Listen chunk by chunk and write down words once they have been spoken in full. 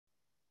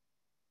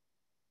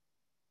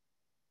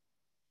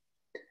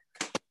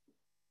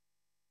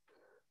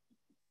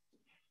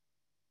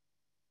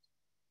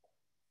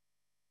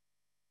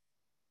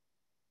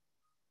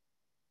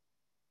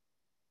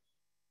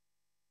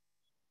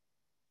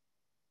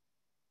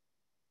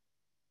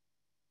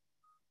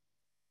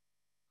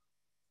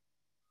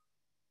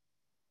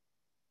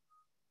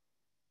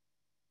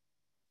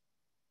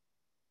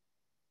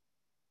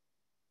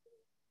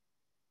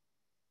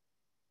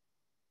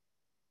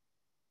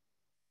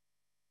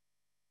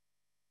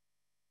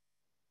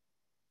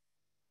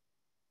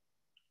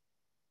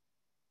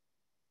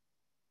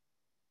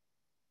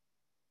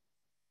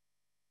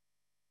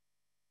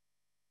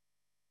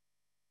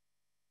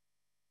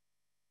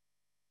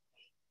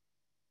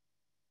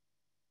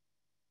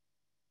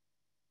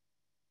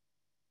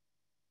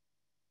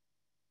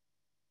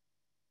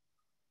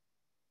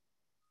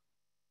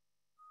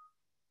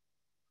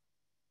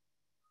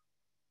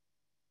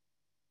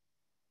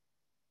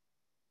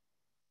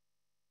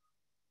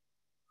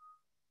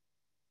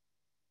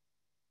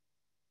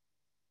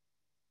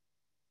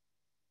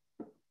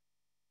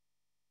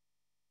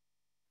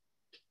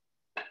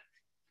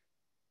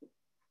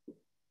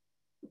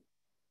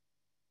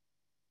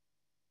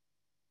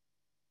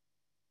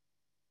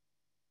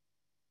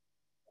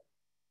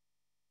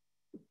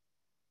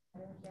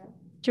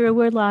Drew,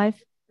 we're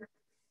live.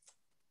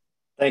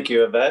 Thank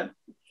you, Yvette.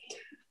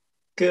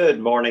 Good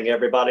morning,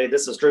 everybody.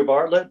 This is Drew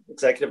Bartlett,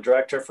 Executive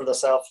Director for the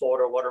South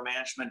Florida Water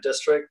Management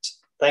District.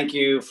 Thank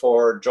you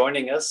for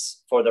joining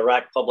us for the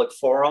WRAC Public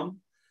Forum.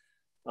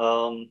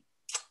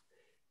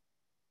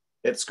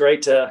 It's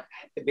great to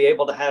be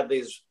able to have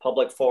these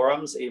public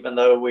forums, even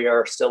though we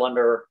are still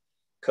under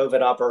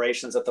COVID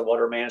operations at the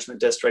Water Management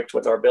District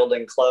with our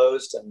building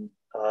closed. And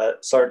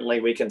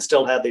certainly we can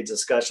still have these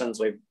discussions.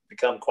 We've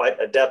become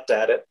quite adept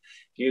at it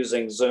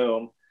using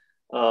Zoom.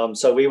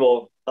 So we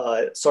will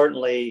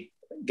certainly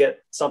get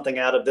something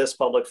out of this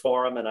public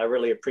forum, and I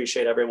really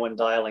appreciate everyone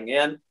dialing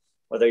in,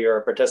 whether you're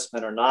a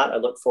participant or not. I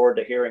look forward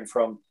to hearing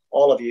from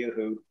all of you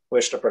who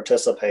wish to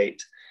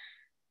participate.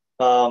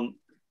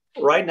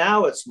 Right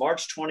now it's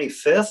March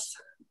 25th.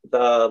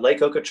 The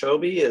Lake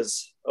Okeechobee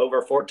is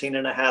over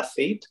 14.5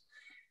 feet.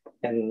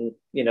 And,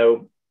 you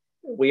know,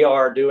 we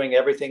are doing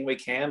everything we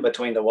can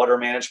between the Water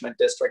Management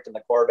District and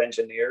the Corps of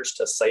Engineers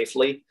to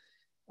safely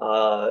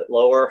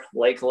lower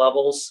lake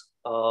levels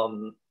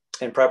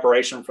in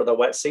preparation for the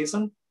wet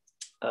season,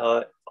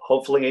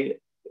 hopefully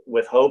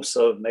with hopes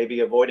of maybe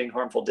avoiding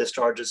harmful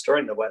discharges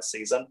during the wet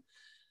season.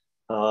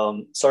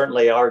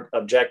 Certainly our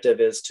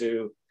objective is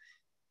to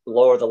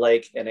lower the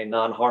lake in a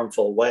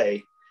non-harmful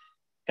way.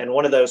 And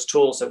one of those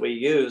tools that we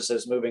use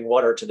is moving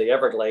water to the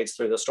Everglades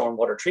through the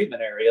stormwater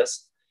treatment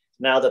areas.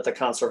 Now that the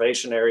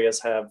conservation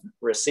areas have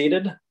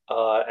receded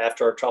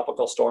after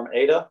Tropical Storm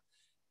Eta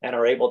and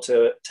are able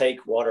to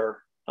take water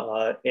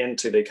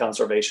into the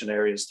conservation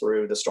areas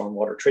through the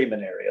stormwater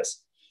treatment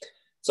areas.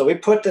 So we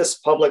put this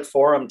public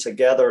forum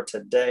together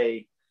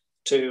today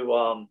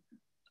to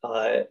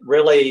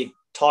really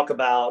talk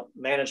about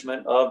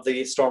management of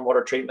the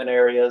stormwater treatment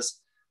areas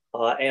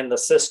and the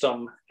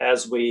system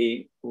as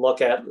we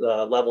look at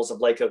the levels of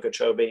Lake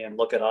Okeechobee and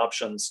look at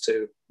options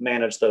to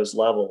manage those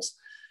levels.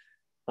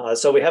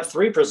 So we have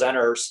three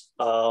presenters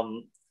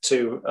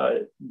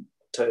to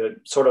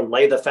sort of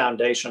lay the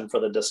foundation for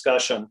the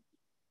discussion.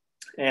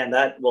 And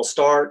that will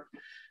start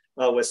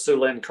with Sue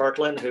Lynn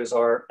Kirkland, who's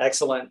our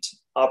excellent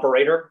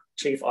operator,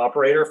 chief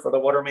operator for the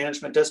Water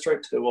Management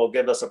District, who will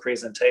give us a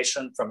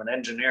presentation from an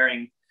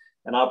engineering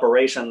and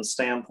operations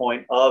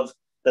standpoint of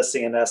the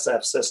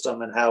CNSF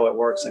system and how it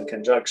works in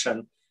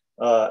conjunction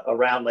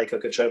around Lake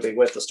Okeechobee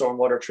with the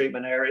stormwater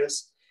treatment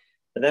areas.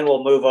 And then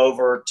we'll move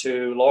over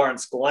to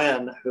Lawrence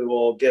Glenn, who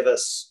will give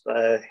us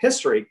a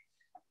history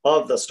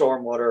of the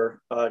stormwater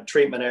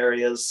treatment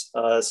areas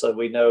so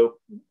we know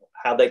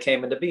how they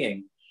came into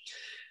being.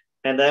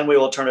 And then we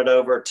will turn it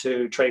over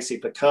to Tracy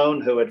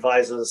Picone, who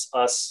advises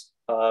us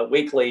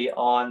weekly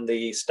on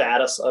the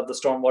status of the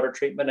stormwater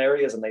treatment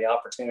areas and the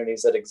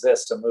opportunities that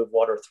exist to move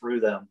water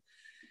through them.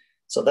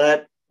 So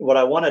that what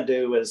I want to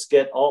do is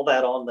get all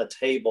that on the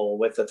table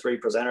with the three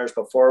presenters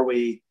before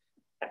we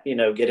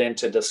get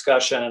into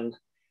discussion.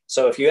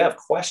 So if you have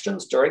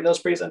questions during those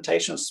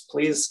presentations,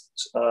 please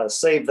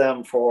save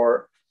them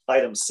for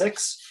item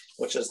 6,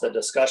 which is the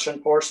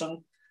discussion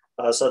portion.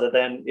 So that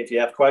then if you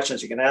have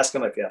questions, you can ask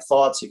them. If you have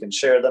thoughts, you can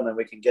share them and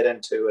we can get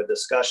into a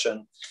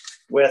discussion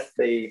with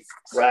the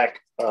WRAC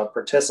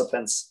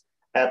participants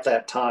at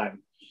that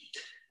time.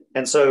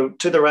 And so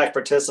to the WRAC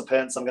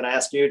participants, I'm going to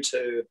ask you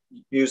to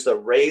use the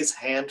raise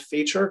hand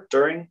feature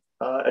during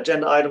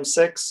agenda item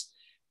 6,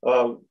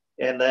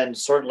 and then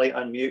certainly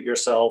unmute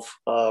yourself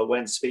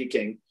when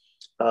speaking,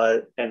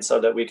 and so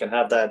that we can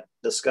have that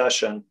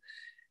discussion.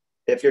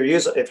 If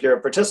you're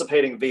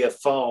participating via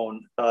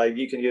phone,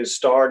 you can use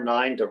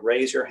 *9 to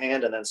raise your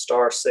hand and then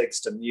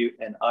 *6 to mute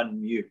and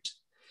unmute.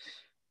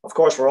 Of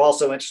course, we're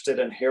also interested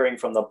in hearing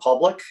from the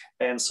public.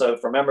 And so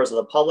for members of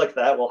the public,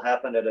 that will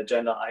happen at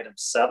agenda item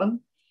 7.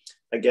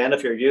 Again,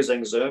 if you're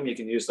using Zoom, you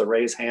can use the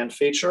raise hand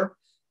feature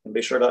and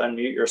be sure to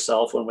unmute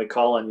yourself when we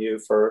call on you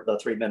for the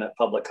 3-minute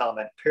public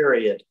comment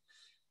period.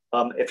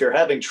 If you're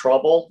having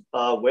trouble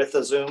with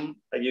the Zoom,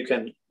 you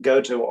can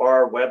go to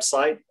our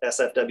website,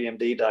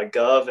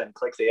 sfwmd.gov, and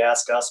click the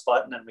Ask Us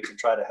button, and we can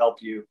try to help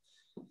you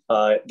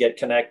get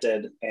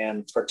connected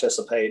and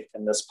participate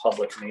in this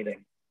public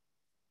meeting.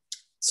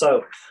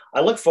 So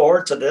I look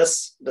forward to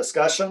this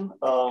discussion.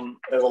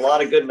 There's a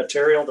lot of good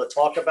material to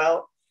talk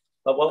about,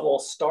 but what we'll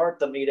start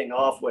the meeting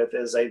off with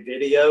is a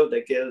video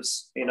that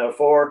gives, I know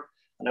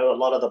a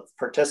lot of the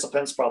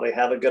participants probably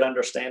have a good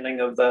understanding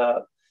of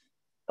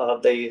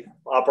the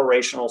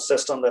operational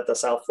system that the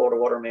South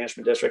Florida Water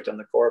Management District and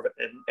the Corps of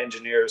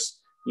Engineers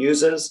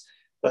uses.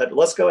 But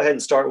let's go ahead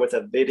and start with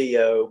a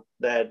video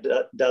that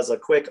does a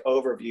quick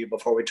overview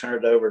before we turn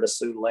it over to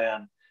Sue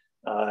Lynn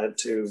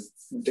to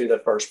do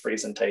the first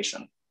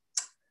presentation.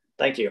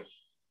 Thank you.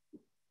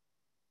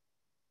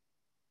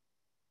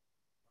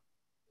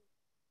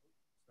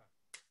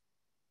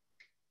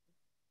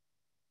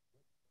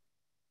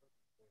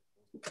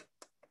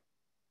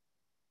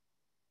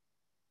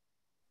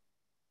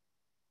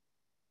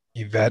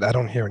 Yvette, I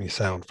don't hear any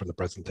sound from the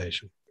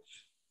presentation.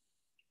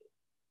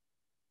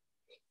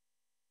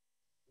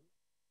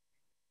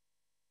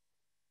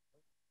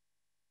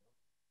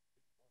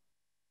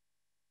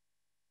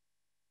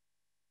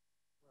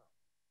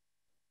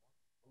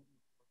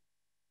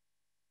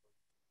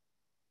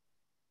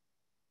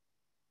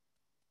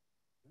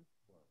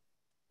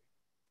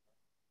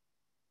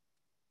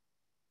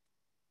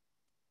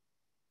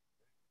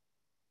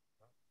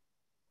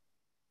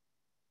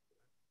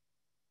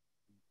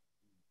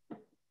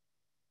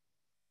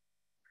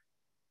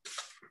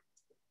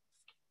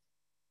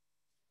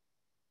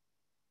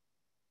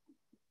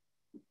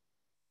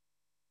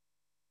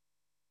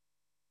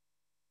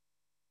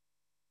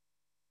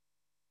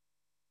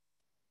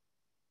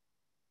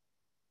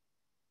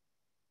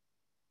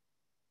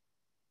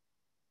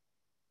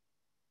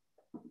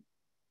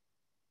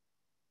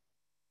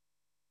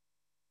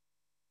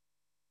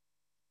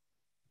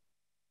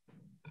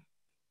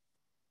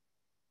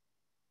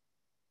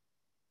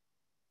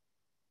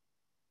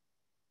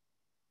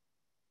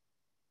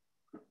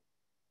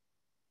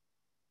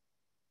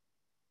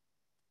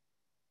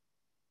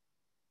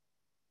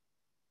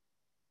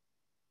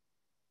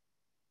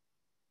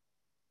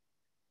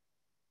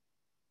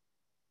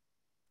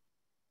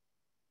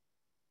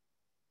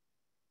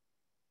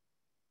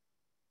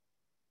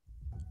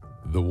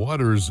 The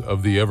waters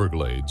of the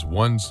Everglades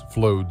once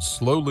flowed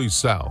slowly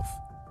south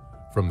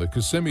from the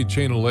Kissimmee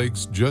chain of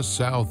lakes just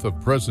south of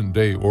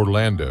present-day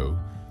Orlando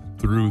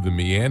through the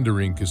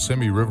meandering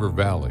Kissimmee River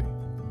Valley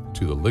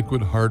to the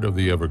liquid heart of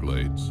the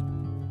Everglades,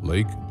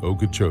 Lake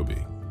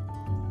Okeechobee.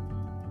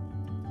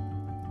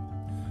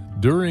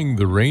 During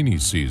the rainy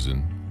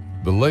season,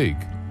 the lake,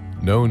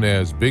 known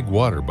as Big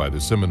Water by the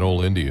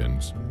Seminole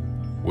Indians,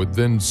 would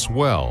then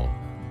swell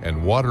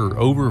and water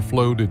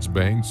overflowed its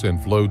banks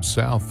and flowed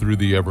south through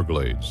the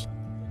Everglades.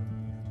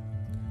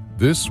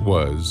 This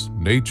was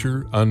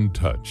nature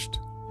untouched.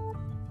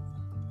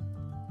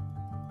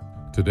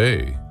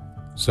 Today,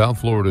 South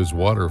Florida's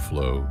water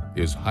flow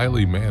is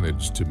highly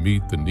managed to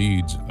meet the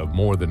needs of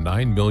more than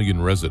 9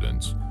 million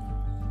residents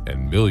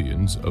and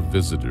millions of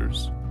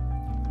visitors.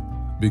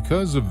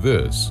 Because of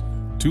this,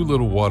 too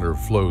little water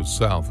flows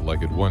south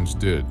like it once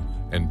did,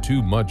 and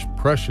too much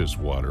precious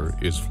water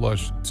is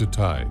flushed to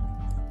tide.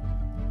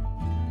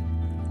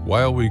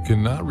 While we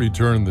cannot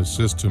return the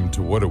system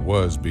to what it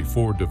was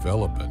before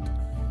development,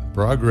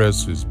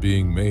 progress is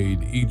being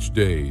made each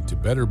day to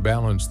better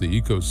balance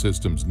the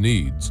ecosystem's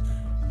needs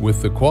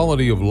with the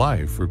quality of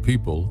life for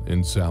people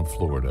in South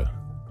Florida.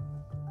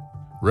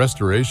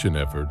 Restoration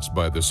efforts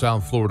by the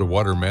South Florida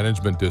Water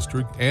Management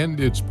District and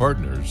its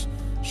partners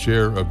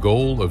share a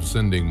goal of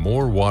sending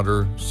more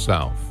water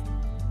south.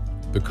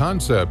 The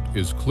concept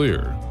is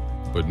clear,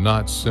 but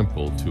not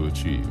simple to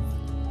achieve.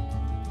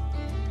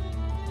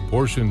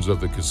 Portions of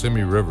the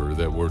Kissimmee River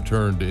that were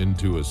turned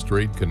into a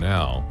straight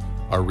canal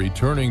are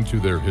returning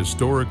to their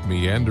historic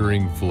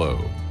meandering flow.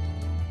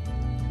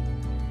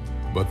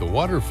 But the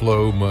water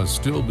flow must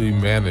still be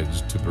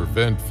managed to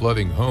prevent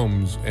flooding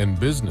homes and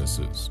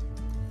businesses.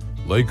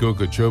 Lake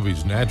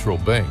Okeechobee's natural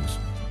banks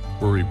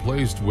were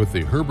replaced with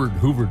the Herbert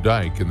Hoover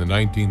Dike in the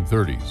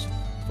 1930s,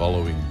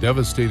 following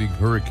devastating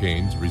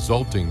hurricanes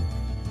resulting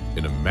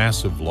in a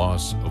massive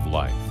loss of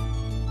life.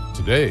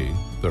 Today,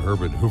 the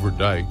Herbert Hoover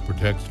Dike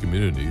protects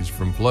communities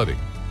from flooding.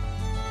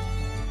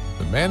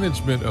 The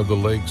management of the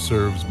lake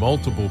serves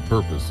multiple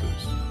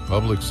purposes: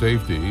 public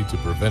safety to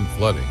prevent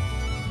flooding,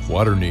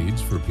 water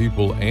needs for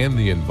people and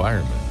the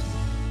environment,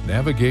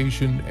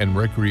 navigation and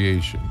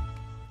recreation,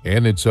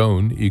 and its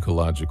own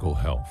ecological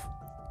health.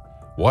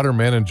 Water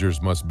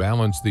managers must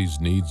balance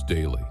these needs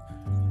daily,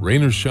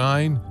 rain or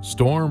shine,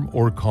 storm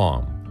or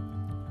calm.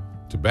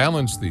 To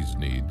balance these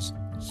needs,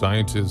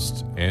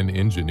 scientists and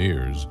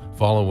engineers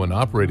follow an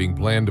operating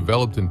plan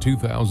developed in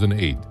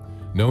 2008,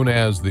 known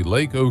as the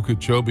Lake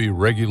Okeechobee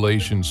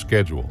Regulation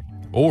Schedule,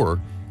 or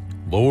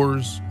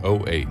LORS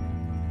 08.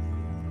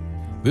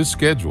 This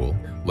schedule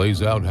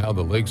lays out how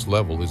the lake's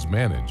level is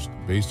managed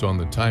based on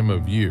the time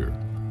of year,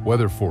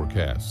 weather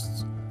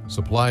forecasts,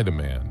 supply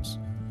demands,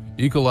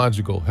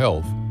 ecological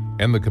health,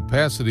 and the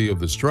capacity of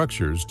the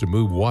structures to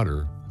move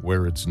water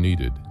where it's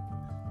needed.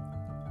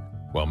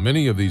 While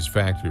many of these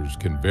factors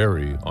can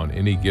vary on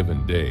any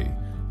given day,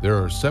 there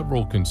are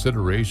several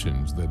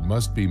considerations that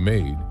must be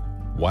made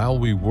while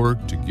we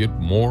work to get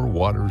more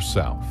water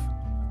south.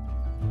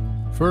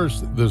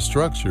 First, the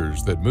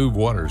structures that move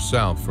water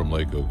south from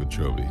Lake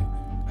Okeechobee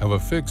have a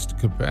fixed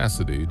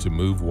capacity to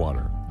move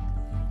water.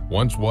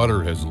 Once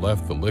water has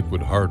left the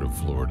liquid heart of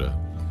Florida,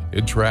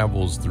 it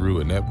travels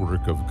through a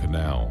network of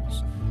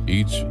canals,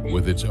 each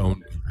with its own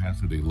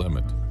capacity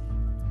limit.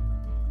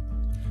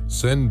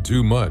 Send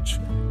too much,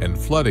 and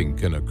flooding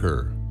can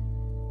occur.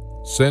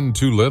 Send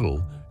too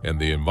little, and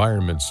the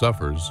environment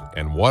suffers,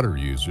 and water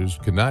users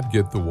cannot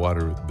get the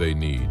water they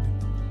need.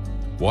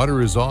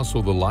 Water is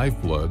also the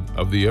lifeblood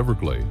of the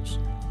Everglades,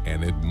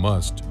 and it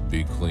must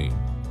be clean.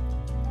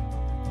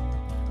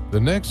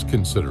 The next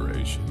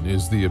consideration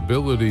is the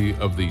ability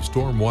of the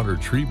stormwater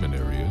treatment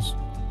areas,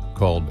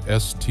 called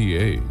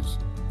STAs,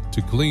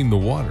 to clean the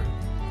water.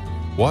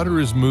 Water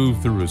is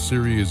moved through a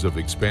series of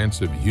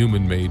expansive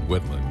human-made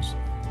wetlands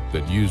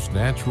that use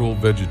natural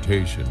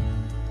vegetation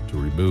to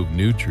remove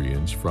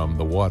nutrients from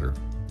the water.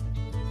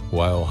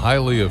 While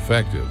highly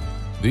effective,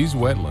 these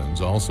wetlands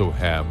also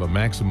have a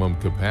maximum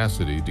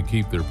capacity to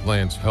keep their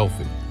plants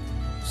healthy.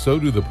 So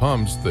do the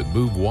pumps that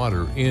move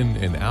water in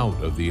and out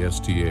of the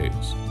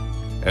STAs.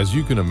 As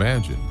you can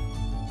imagine,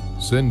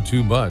 send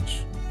too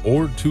much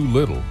or too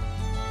little,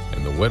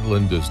 and the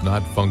wetland does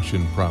not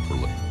function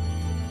properly.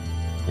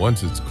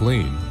 Once it's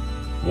clean,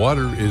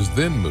 water is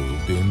then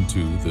moved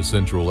into the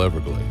Central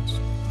Everglades,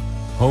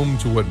 home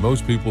to what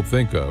most people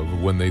think of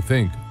when they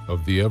think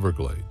of the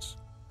Everglades.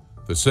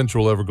 The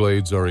Central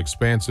Everglades are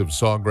expansive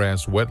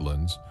sawgrass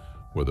wetlands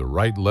where the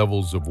right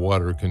levels of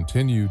water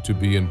continue to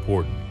be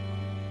important.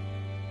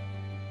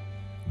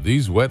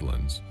 These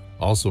wetlands,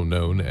 also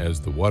known as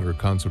the water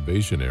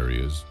conservation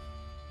areas,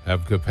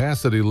 have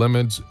capacity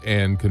limits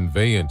and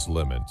conveyance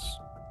limits.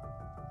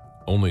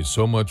 Only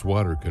so much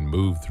water can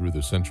move through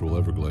the Central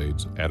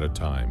Everglades at a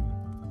time.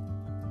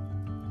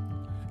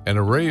 An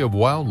array of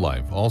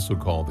wildlife also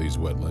call these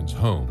wetlands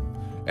home,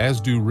 as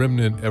do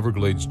remnant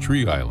Everglades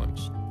tree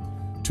islands.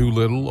 Too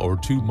little or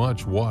too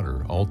much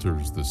water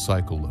alters the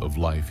cycle of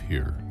life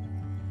here.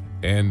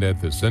 And at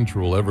the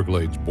Central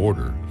Everglades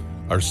border,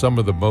 are some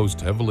of the most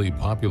heavily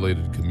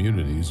populated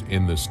communities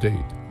in the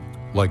state,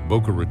 like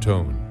Boca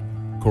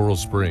Raton, Coral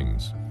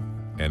Springs,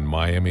 and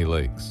Miami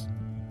Lakes.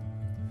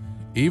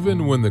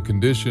 Even when the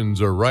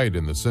conditions are right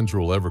in the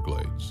Central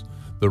Everglades,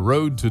 the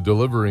road to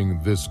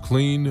delivering this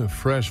clean,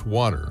 fresh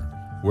water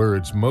where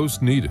it's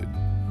most needed,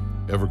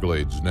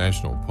 Everglades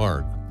National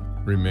Park,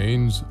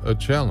 remains a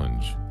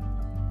challenge.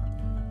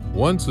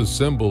 Once a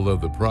symbol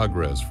of the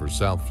progress for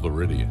South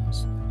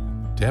Floridians,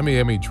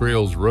 Tamiami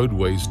Trail's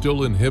roadway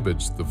still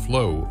inhibits the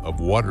flow of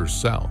water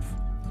south.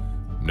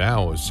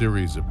 Now a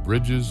series of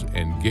bridges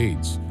and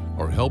gates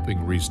are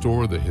helping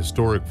restore the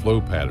historic flow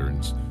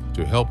patterns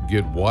to help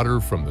get water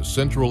from the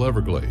Central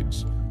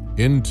Everglades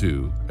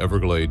into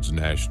Everglades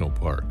National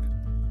Park.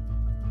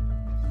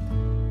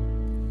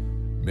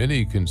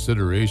 Many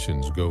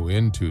considerations go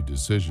into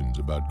decisions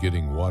about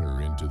getting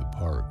water into the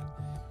park.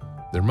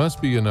 There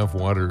must be enough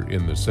water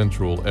in the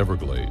Central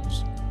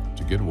Everglades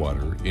to get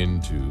water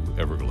into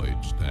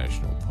Everglades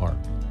National Park.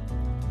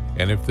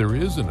 And if there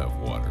is enough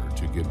water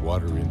to get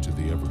water into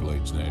the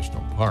Everglades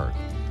National Park,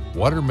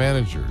 water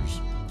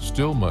managers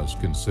still must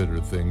consider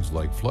things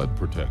like flood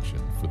protection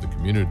for the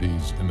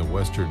communities in the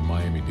western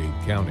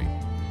Miami-Dade County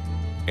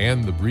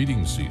and the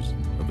breeding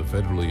season of the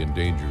federally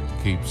endangered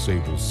Cape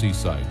Sable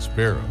seaside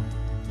sparrow.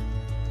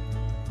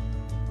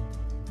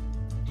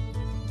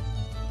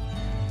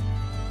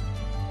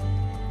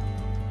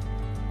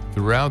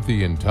 Throughout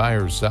the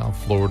entire South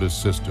Florida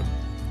system,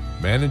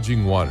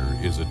 managing water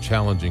is a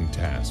challenging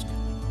task.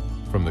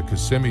 From the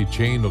Kissimmee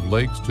chain of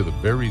lakes to the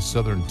very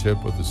southern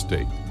tip of the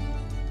state,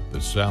 the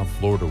South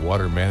Florida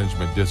Water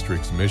Management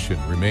District's mission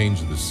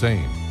remains the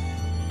same: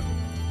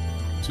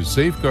 to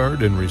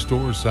safeguard and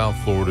restore South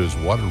Florida's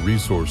water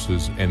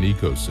resources and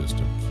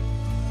ecosystems,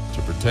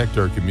 to protect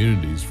our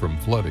communities from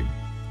flooding,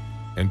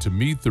 and to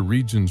meet the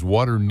region's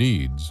water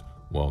needs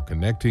while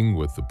connecting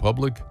with the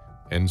public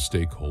and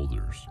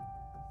stakeholders.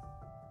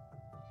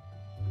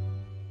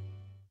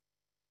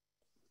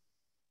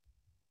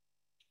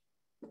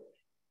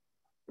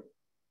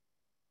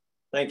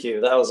 Thank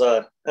you.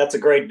 That's a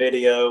great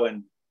video,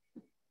 and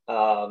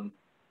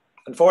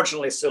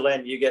unfortunately,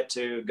 Sulin, you get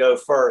to go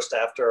first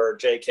after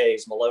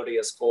JK's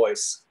melodious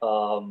voice.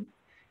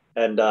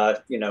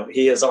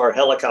 He is our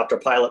helicopter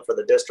pilot for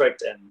the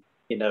district, and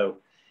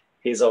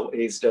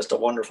he's just a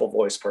wonderful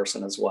voice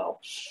person as well.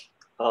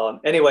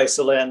 Anyway,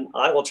 Sulin,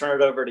 I will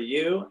turn it over to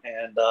you,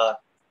 and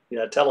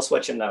tell us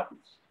what you know.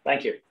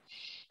 Thank you.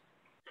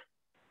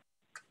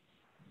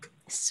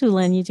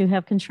 Sulin, you do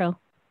have control.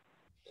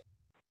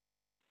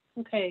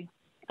 Okay.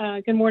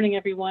 Good morning,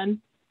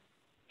 everyone.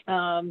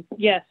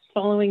 Yes,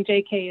 following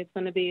JK is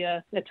going to be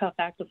a tough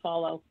act to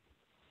follow.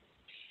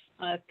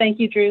 Thank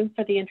you, Drew,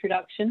 for the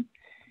introduction,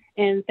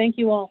 and thank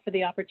you all for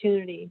the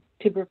opportunity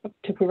to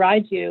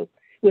provide you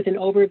with an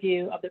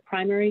overview of the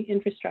primary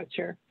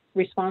infrastructure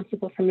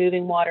responsible for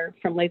moving water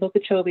from Lake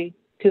Okeechobee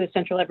to the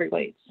Central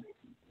Everglades.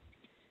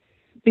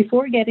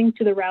 Before getting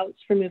to the routes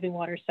for moving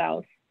water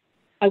south,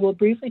 I will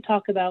briefly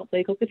talk about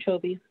Lake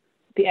Okeechobee,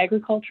 the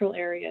agricultural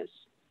areas,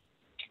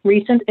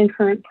 recent and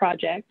current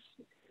projects,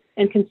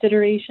 and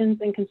considerations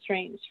and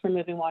constraints for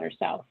moving water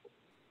south.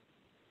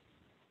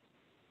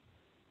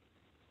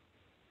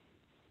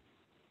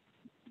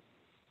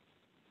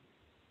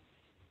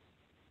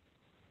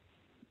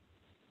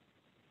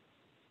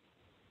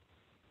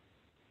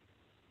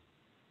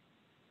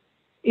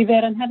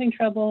 Yvette, I'm having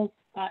trouble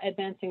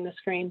advancing the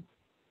screen.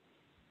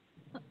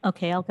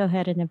 Okay, I'll go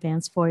ahead and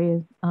advance for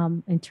you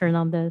and turn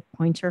on the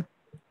pointer.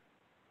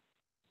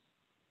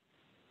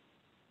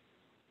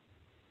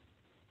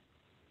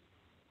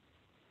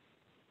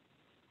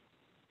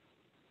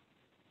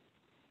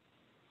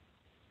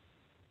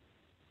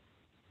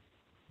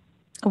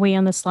 Are we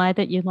on the slide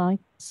that you'd like,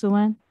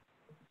 Sulin?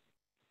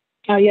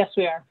 Yes,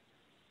 we are.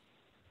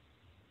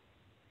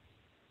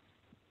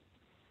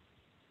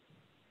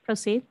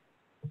 Proceed.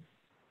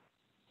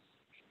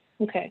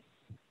 Okay.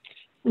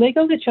 Lake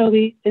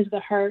Okeechobee is the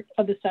heart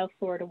of the South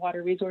Florida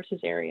Water Resources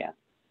Area.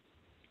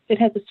 It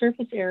has a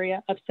surface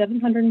area of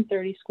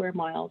 730 square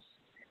miles,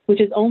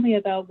 which is only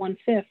about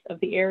 1/5 of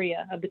the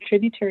area of the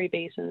tributary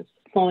basins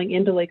flowing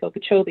into Lake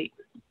Okeechobee.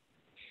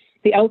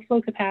 The outflow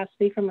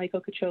capacity from Lake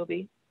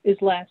Okeechobee is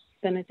less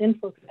than its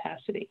inflow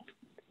capacity.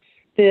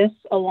 This,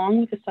 along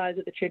with the size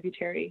of the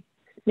tributary,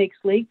 makes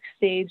lake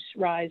stage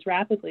rise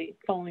rapidly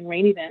following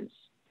rain events,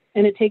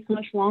 and it takes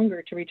much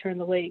longer to return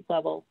the lake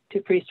level to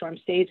pre-storm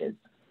stages.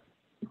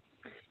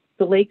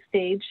 The lake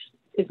stage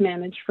is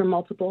managed for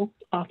multiple,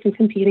 often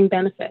competing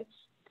benefits: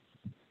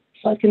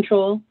 flood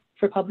control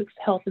for public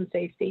health and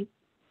safety,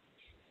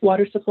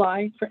 water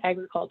supply for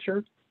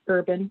agriculture,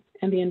 urban,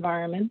 and the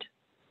environment,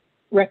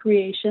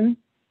 recreation,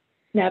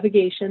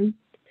 navigation,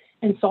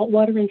 and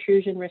saltwater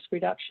intrusion risk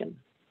reduction.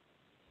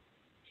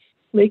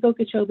 Lake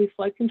Okeechobee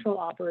flood control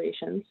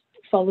operations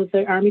follow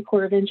the Army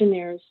Corps of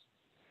Engineers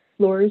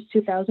LOR's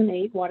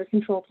 2008 Water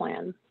Control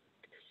Plan,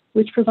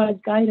 which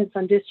provides guidance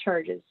on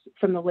discharges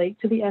from the lake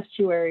to the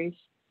estuaries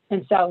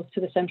and south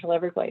to the Central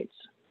Everglades.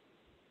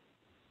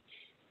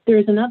 There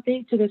is an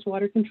update to this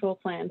water control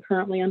plan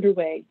currently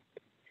underway,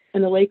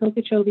 and the Lake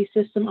Okeechobee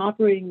System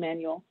Operating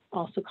Manual,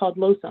 also called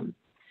LOSUM,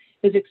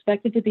 is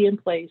expected to be in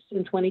place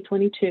in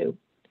 2022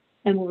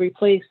 and will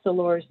replace the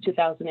LORS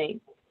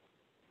 2008.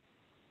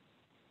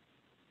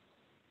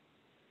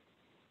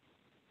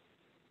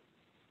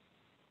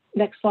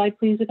 Next slide,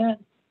 please, Yvette.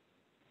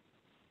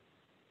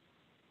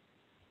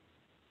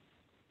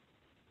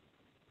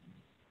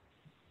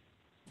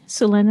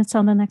 So Lynn, it's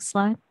on the next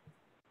slide.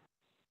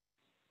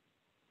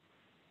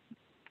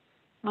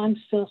 I'm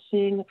still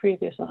seeing the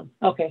previous one.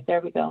 Okay,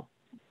 there we go.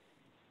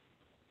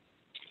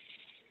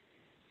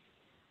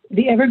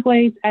 The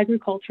Everglades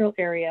agricultural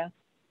area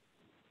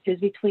is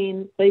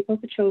between Lake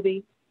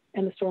Okeechobee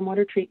and the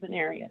stormwater treatment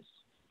areas.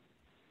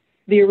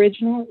 The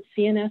original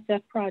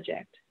CNSF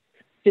project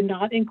did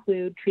not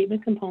include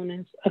treatment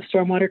components of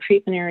stormwater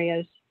treatment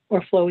areas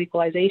or flow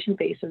equalization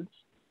basins.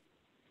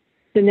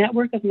 The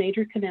network of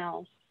major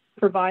canals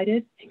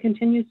provided and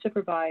continues to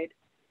provide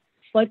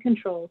flood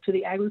control to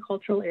the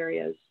agricultural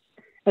areas,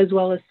 as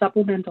well as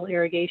supplemental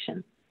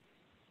irrigation.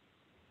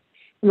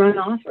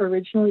 Runoff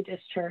originally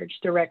discharged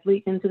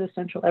directly into the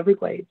Central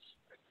Everglades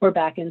or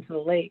back into the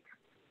lake.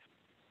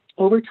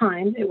 Over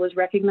time, it was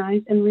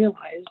recognized and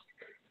realized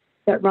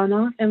that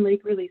runoff and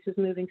lake releases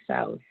moving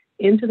south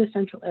into the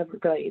Central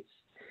Everglades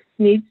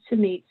needs to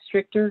meet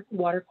stricter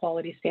water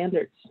quality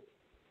standards.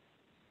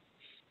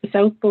 The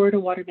South Florida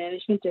Water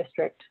Management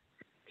District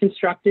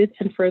constructed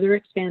and further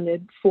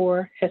expanded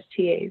 4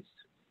 STAs,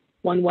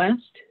 1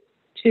 West,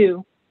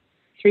 2,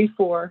 3,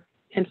 4,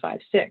 and 5,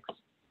 6,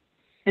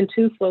 and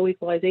 2 flow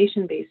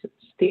equalization basins,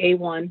 the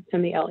A1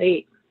 and the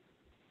L8.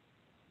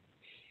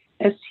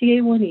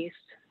 STA 1 East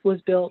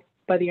was built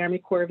by the Army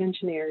Corps of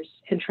Engineers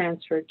and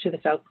transferred to the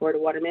South Florida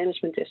Water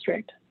Management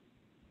District.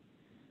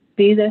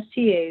 These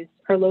STAs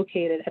are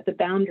located at the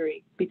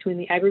boundary between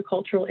the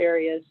agricultural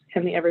areas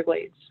and the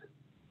Everglades.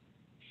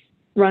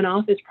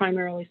 Runoff is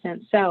primarily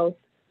sent south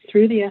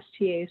through the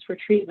STAs for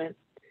treatment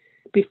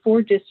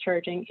before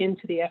discharging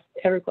into the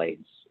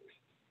Everglades.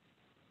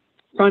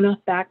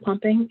 Runoff back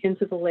pumping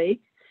into the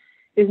lake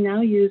is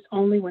now used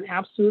only when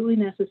absolutely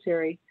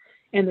necessary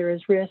and there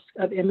is risk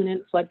of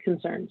imminent flood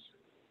concerns.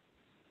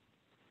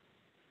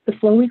 The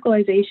flow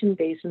equalization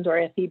basins, or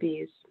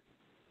FEBs,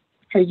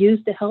 are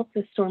used to help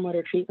the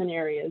stormwater treatment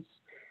areas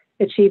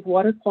achieve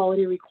water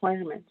quality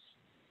requirements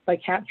by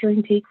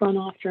capturing peak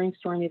runoff during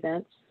storm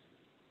events,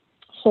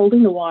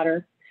 holding the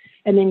water,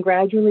 and then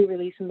gradually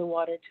releasing the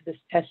water to the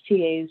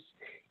STAs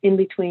in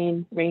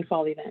between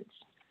rainfall events.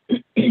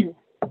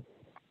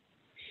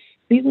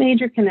 These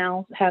major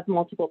canals have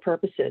multiple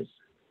purposes.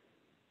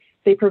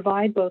 They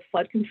provide both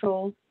flood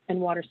control and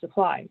water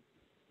supply.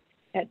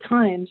 At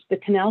times, the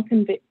canal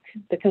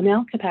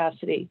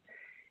capacity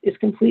is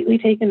completely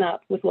taken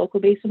up with local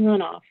basin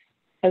runoff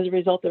as a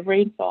result of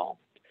rainfall,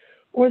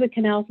 or the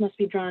canals must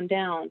be drawn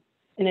down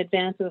in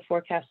advance of a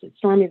forecasted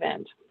storm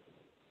event.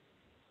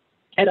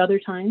 At other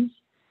times,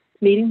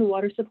 meeting the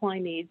water supply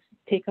needs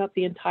take up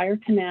the entire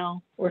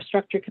canal or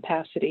structure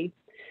capacity,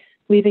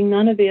 leaving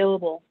none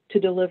available to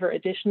deliver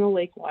additional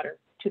lake water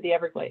to the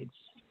Everglades.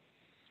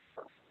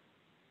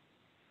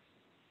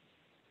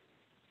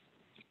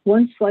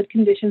 Once flood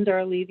conditions are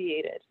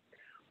alleviated,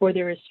 or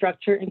there is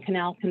structure and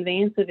canal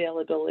conveyance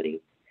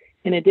availability,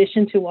 in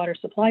addition to water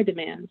supply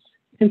demands,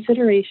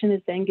 consideration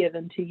is then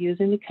given to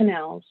using the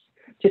canals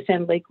to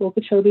send Lake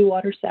Okeechobee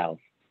water south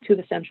to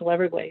the Central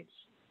Everglades.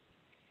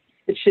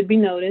 It should be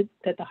noted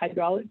that the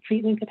hydraulic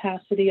treatment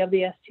capacity of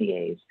the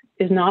STAs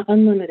is not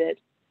unlimited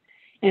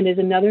and is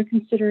another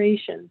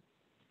consideration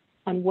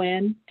on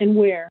when and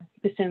where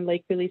to send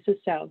lake releases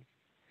south.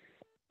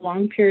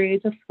 Long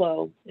periods of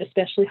flow,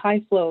 especially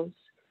high flows,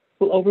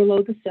 will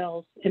overload the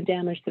cells and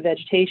damage the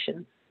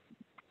vegetation.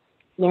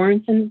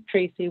 Lawrence and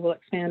Tracy will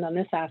expand on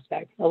this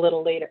aspect a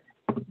little later.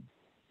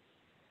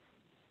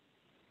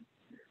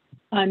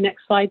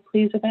 Next slide,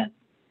 please, Yvette.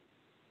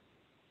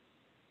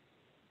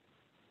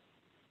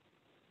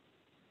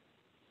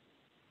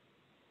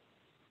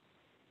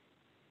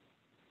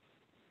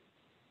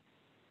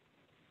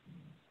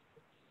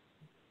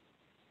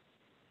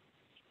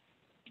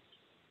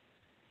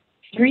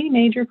 Three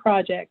major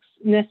projects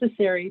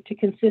necessary to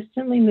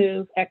consistently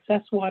move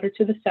excess water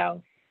to the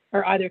south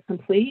are either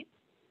complete,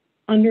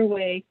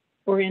 underway,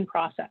 or in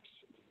process.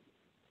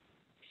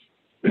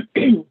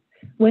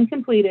 When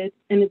completed,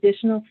 an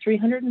additional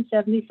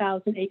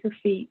 370,000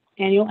 acre-feet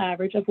annual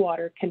average of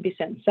water can be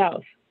sent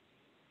south.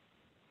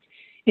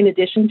 In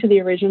addition to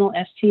the original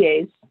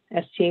STAs,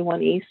 STA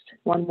 1 East,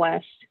 1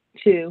 West,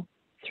 2,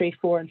 3,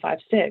 4, and 5,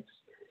 6,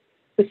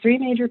 the three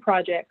major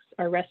projects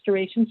are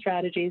restoration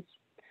strategies,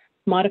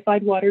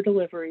 modified water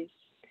deliveries,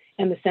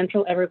 and the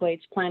Central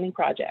Everglades planning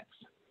projects.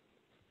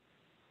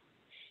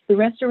 The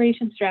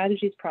Restoration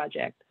Strategies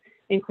project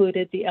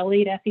included the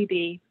L8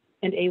 FEB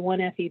and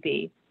A1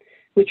 FEB,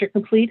 which are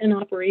complete and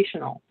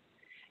operational,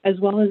 as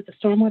well as the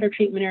Stormwater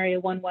Treatment Area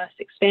 1 West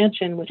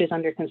expansion, which is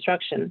under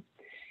construction,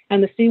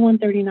 and the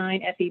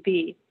C139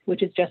 FEB,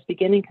 which is just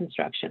beginning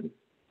construction.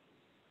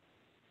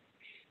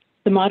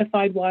 The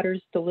Modified Water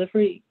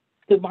Deliveries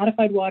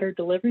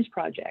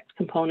project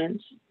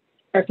components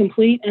are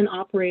complete and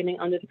operating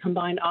under the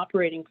Combined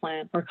Operating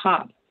Plan, or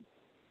COP.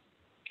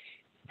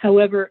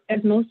 However,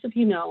 as most of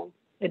you know,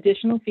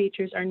 additional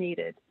features are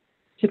needed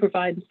to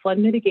provide flood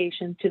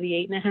mitigation to the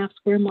 8.5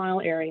 square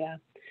mile area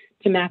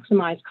to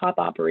maximize COP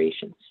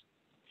operations.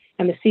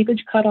 And the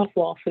seepage cutoff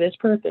wall for this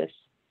purpose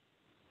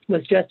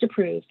was just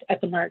approved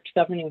at the March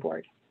Governing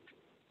Board.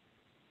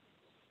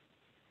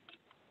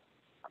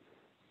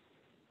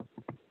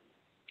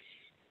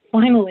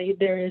 Finally,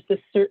 there is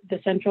the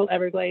Central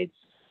Everglades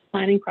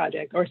Planning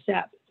Project, or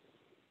CEP.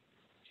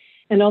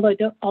 And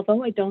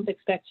although I don't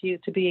expect you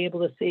to be able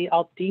to see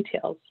all the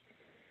details,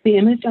 the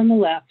image on the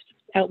left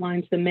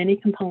outlines the many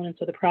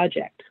components of the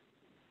project.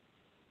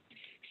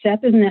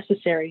 CEP is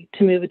necessary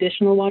to move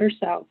additional water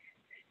south,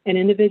 and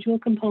individual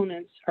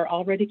components are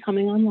already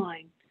coming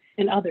online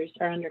and others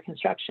are under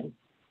construction.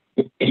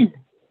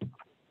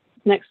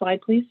 Next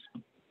slide, please.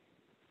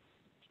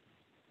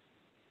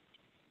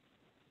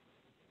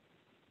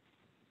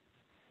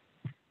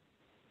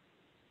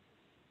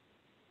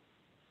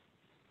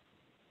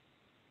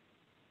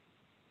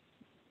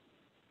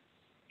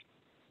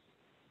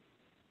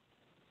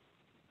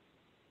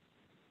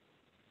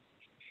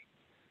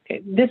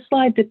 Okay, this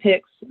slide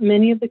depicts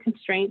many of the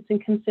constraints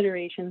and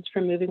considerations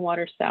for moving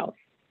water south,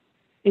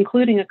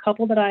 including a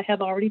couple that I have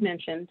already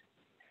mentioned,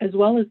 as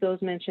well as those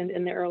mentioned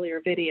in the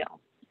earlier video.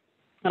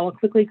 I will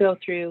quickly go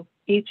through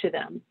each of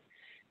them.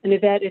 And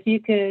Yvette, if you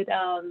could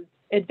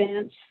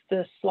advance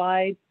the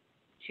slide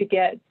to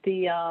get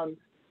the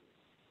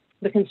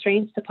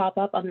constraints to pop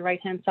up on the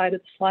right-hand side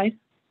of the slide.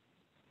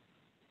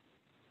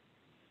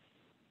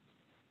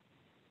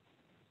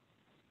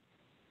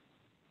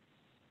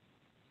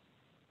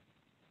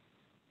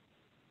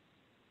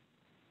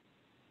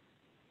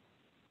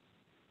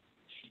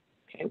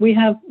 We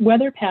have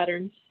weather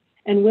patterns,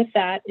 and with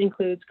that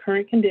includes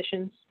current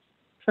conditions,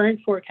 current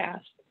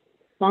forecast,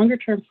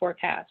 longer-term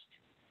forecast,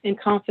 and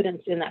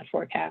confidence in that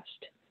forecast.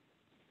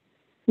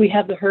 We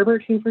have the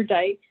Herbert Hoover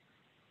Dike,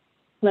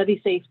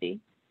 levee safety,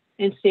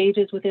 and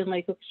stages within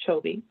Lake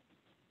Okeechobee,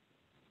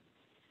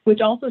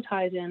 which also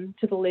ties in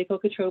to the Lake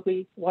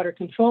Okeechobee Water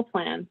Control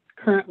Plan,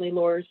 currently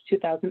LORS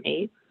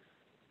 2008,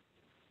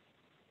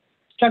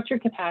 structure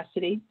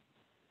capacity,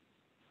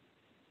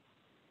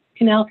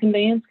 canal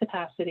conveyance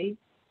capacity,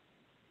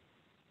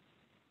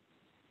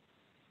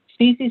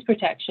 species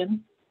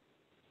protection,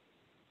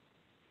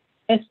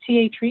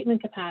 STA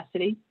treatment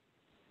capacity,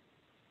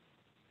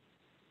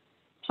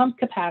 pump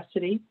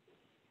capacity,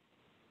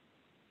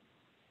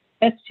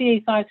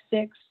 STA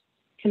 5-6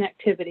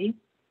 connectivity,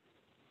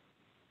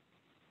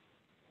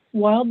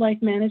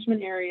 wildlife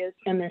management areas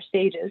and their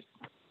stages,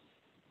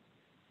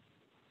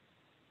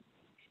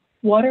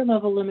 water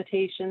level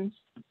limitations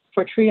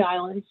for tree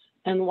islands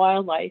and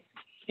wildlife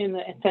in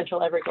the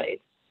Central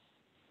Everglades.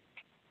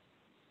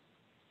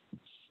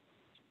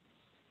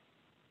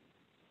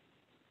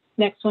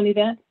 Next one,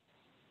 Yvette.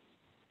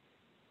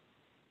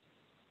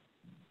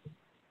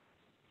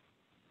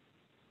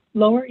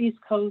 Lower East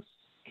Coast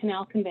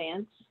canal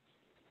conveyance.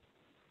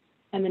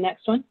 And the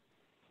next one.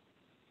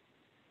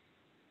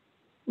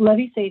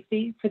 Levee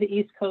safety for the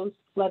East Coast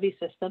levee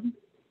system.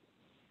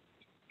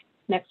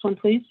 Next one,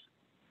 please.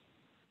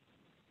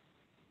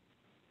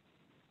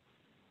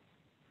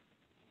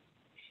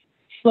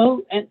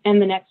 Flow,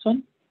 and the next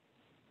one.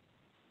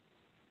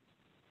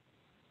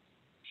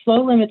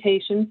 Flow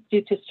limitations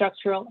due to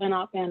structural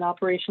and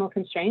operational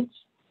constraints.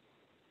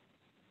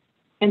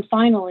 And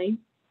finally,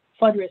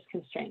 flood risk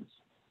constraints.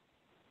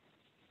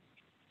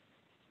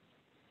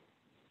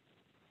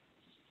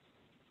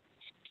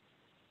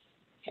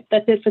 Okay,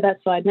 that's it for that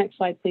slide. Next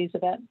slide, please,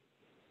 Yvette.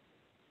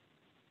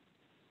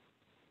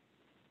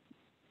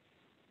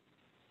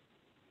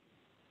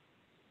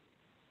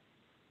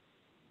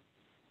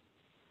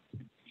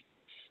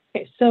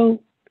 Okay,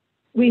 so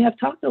we have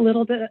talked a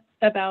little bit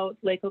about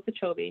Lake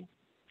Okeechobee,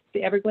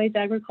 the Everglades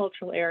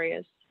agricultural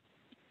areas,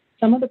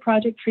 some of the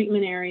project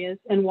treatment areas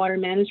and water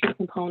management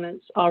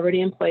components already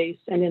in place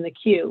and in the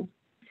queue,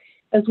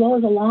 as well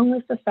as a long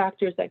list of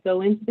factors that go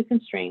into the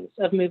constraints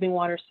of moving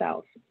water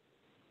south.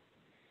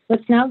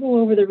 Let's now go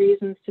over the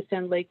reasons to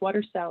send lake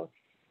water south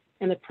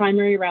and the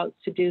primary routes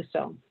to do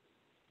so.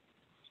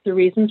 The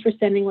reasons for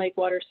sending lake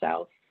water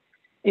south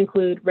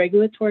include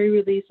regulatory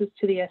releases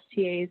to the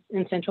STAs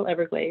in Central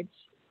Everglades,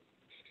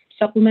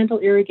 supplemental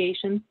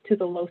irrigation to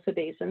the LOSA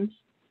basins,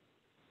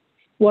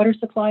 water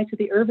supply to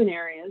the urban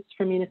areas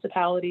for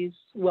municipalities,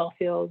 well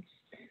fields,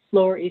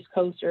 lower East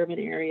Coast urban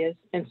areas,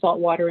 and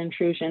saltwater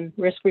intrusion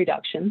risk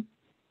reduction,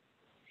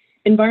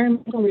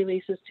 environmental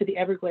releases to the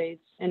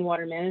Everglades and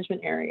water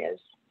management areas,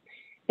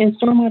 and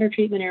stormwater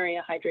treatment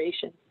area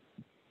hydration.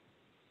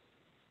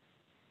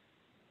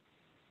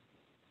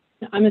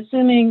 Now, I'm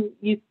assuming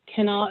you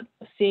cannot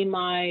see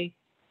my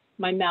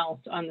mouse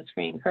on the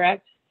screen,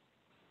 correct?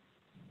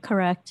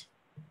 Correct.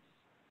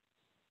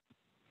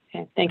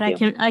 Okay, thank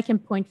But you. I can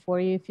point for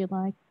you if you'd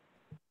like.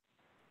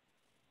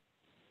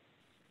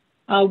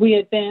 We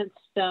advanced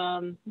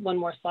one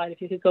more slide.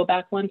 If you could go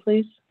back one,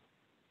 please.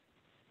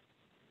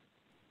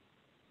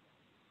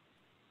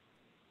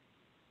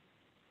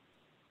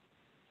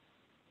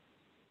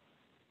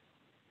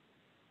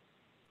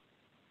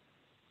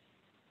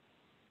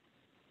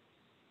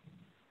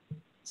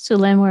 So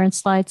Lynn, we're in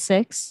slide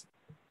 6.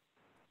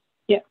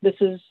 Yeah, this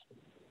is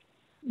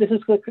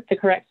the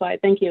correct slide.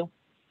 Thank you.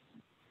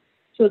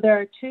 So there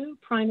are 2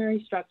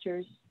 primary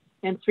structures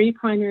and 3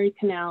 primary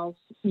canals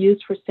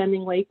used for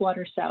sending lake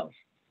water south.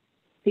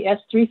 The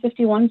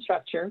S351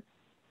 structure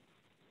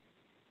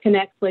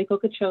connects Lake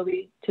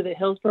Okeechobee to the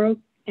Hillsborough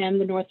and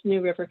the North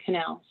New River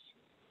canals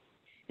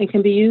and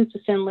can be used to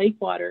send lake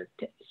water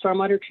to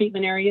Stormwater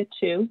Treatment Area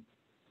 2,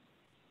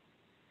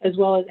 as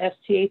well as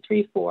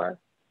STA34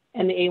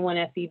 and the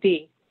A1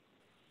 FEB.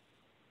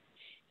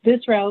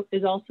 This route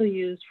is also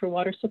used for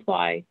water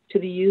supply to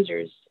the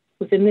users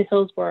within the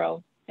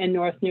Hillsborough and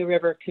North New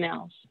River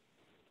canals.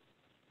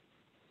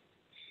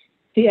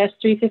 The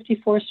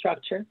S354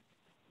 structure,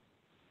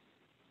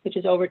 which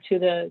is over to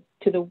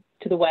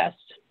the west,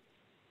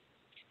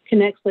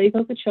 connects Lake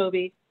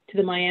Okeechobee to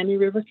the Miami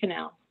River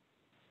Canal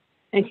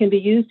and can be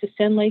used to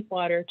send lake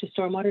water to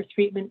Stormwater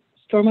Treatment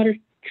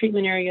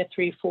Area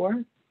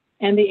 3-4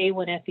 and the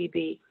A1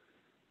 FEB.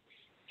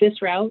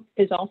 This route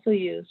is also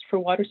used for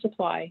water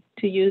supply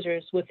to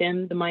users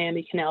within the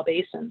Miami Canal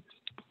Basin.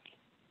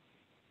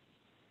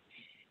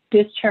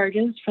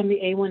 Discharges from the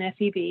A1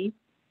 FEB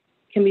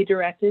can be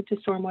directed to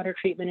Stormwater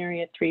Treatment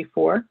Area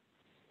 3-4,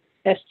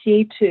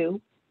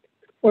 STA2,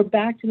 or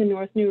back to the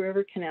North New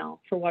River Canal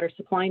for water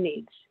supply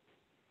needs.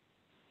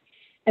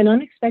 An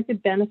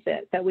unexpected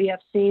benefit that we have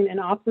seen in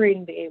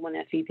operating the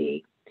A1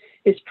 FEB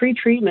is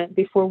pre-treatment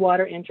before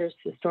water enters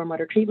the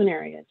stormwater treatment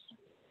areas.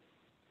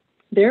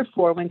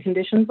 Therefore, when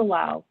conditions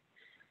allow,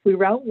 we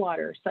route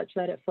water such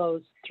that it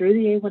flows through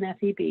the A1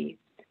 FEB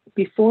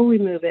before we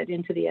move it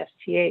into the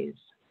STAs.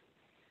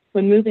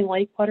 When moving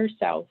lake water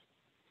south,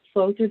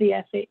 flow through the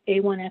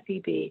A1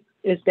 FEB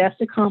is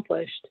best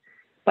accomplished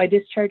by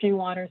discharging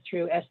water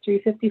through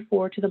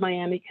S354 to the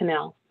Miami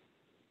Canal,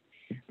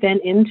 then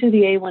into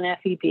the A1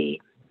 FEB,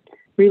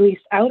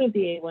 released out of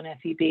the A1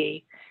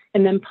 FEB,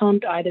 and then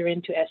pumped either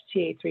into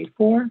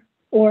STA34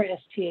 or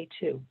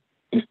STA2.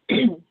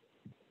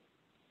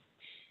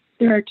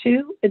 There are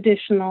 2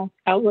 additional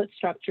outlet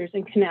structures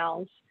and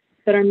canals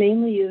that are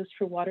mainly used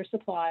for water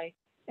supply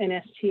and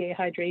STA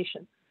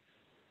hydration.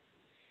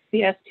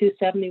 The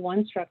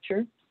S271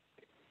 structure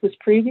was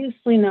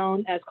previously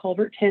known as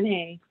Culvert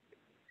 10A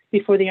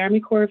before the Army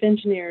Corps of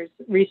Engineers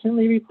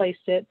recently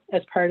replaced it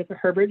as part of the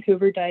Herbert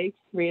Hoover Dike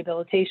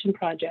Rehabilitation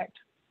Project.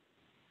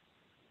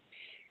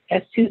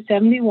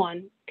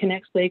 S271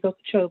 connects Lake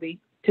Okeechobee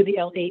to the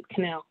L8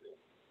 Canal.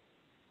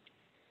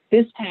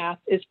 This path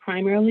is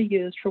primarily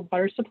used for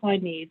water supply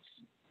needs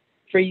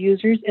for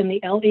users in the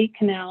L8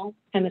 Canal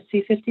and the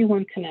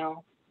C51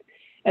 Canal,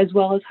 as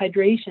well as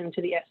hydration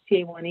to the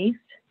STA1 East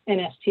and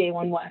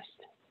STA1 West.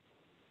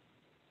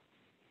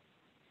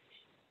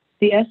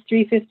 The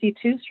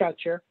S352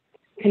 structure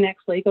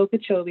connects Lake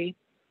Okeechobee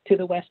to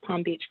the West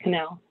Palm Beach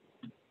Canal.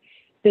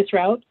 This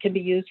route can be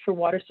used for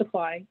water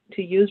supply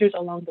to users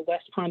along the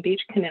West Palm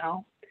Beach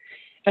Canal,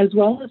 as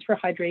well as for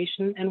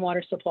hydration and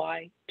water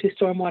supply to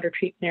Stormwater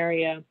Treatment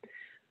Area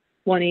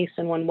 1 East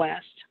and 1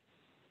 West,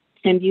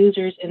 and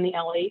users in the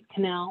L8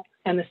 Canal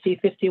and the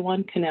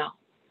C51 Canal.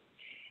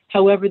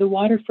 However, the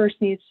water first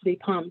needs to be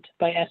pumped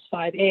by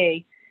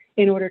S5A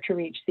in order to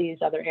reach these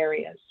other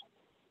areas.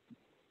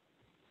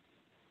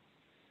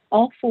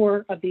 All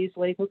 4 of these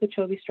Lake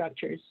Okeechobee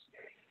structures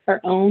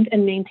are owned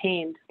and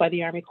maintained by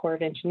the Army Corps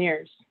of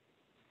Engineers.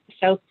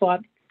 The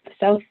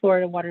South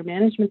Florida Water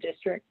Management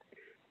District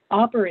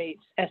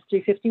operates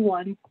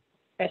S351,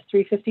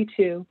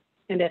 S352,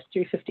 and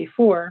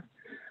S354,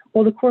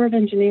 while the Corps of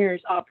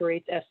Engineers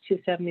operates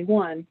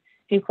S271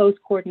 in close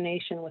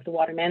coordination with the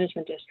Water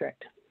Management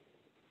District.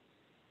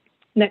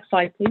 Next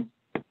slide, please.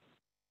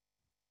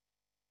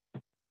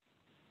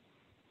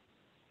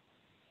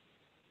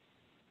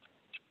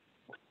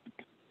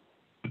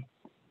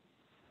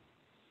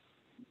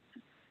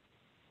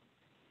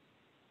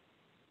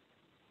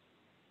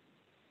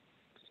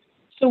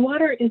 So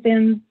water is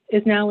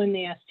now in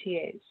the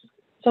STAs.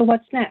 So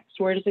what's next?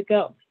 Where does it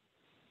go?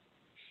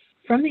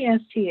 From the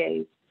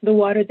STAs, the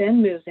water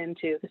then moves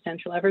into the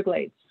Central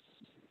Everglades.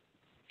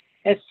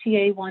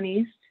 STA1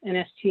 East and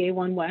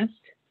STA1 West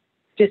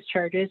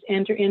discharges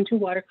enter into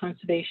Water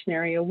Conservation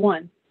Area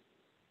 1.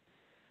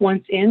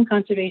 Once in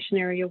Conservation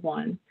Area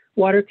 1,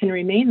 water can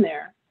remain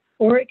there,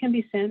 or it can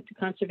be sent to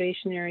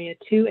Conservation Area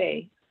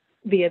 2A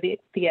via the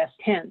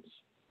S10s,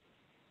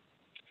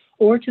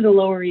 or to the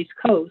lower East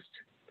Coast,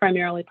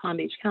 primarily Palm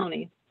Beach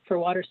County, for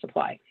water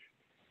supply.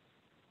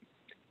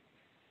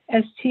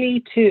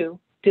 STA2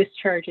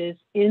 discharges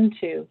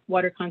into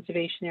Water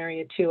Conservation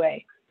Area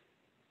 2A.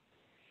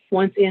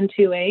 Once in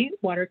 2A,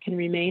 water can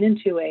remain in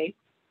 2A,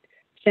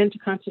 sent to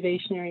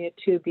Conservation Area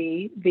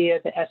 2B via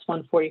the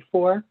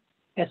S144,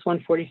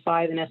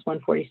 S145, and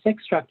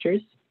S146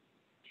 structures,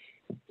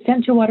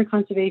 sent to Water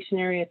Conservation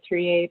Area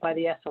 3A by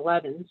the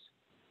S11s,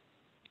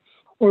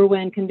 or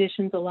when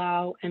conditions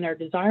allow and are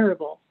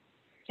desirable,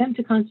 sent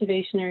to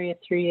Conservation Area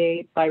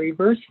 3A by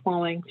reverse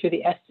flowing through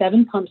the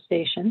S7 pump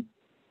station,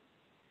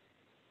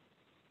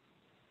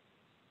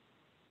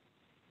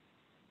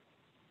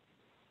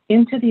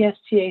 into the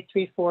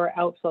STA34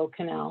 outflow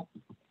canal,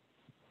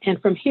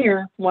 And from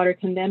here, water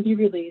can then be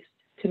released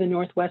to the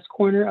northwest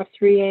corner of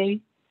 3A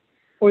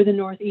or the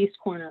northeast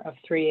corner of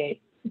 3A,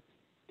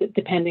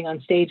 depending on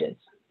stages.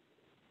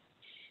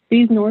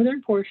 These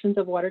northern portions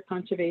of Water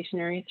Conservation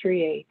Area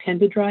 3A tend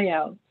to dry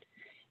out,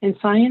 and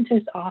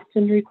scientists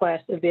often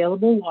request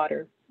available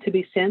water to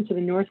be sent to the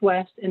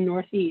northwest and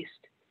northeast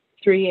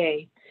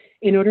 3A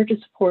in order to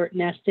support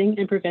nesting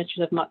and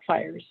prevention of muck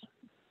fires.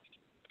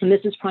 And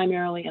this is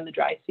primarily in the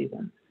dry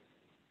season.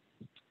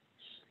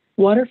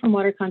 Water from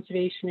Water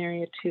Conservation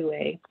Area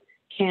 2A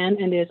can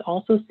and is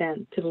also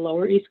sent to the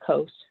lower East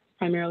Coast,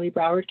 primarily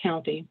Broward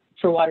County,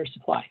 for water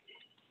supply.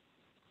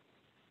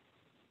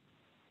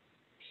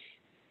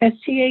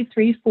 STA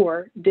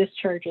 3-4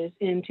 discharges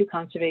into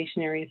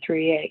Conservation Area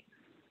 3A.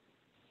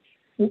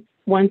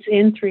 Once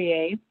in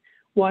 3A,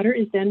 water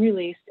is then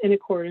released in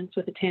accordance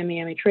with the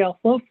Tamiami Trail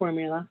flow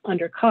formula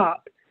under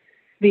COP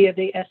via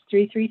the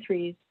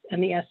S333s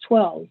and the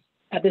S12s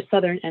at the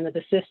southern end of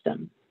the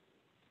system,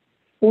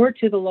 or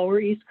to the lower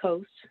East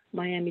Coast,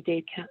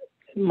 Miami-Dade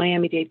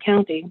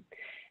County,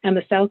 and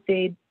the South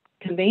Dade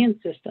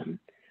conveyance system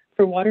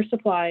for water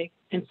supply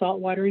and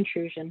saltwater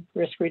intrusion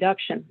risk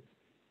reduction.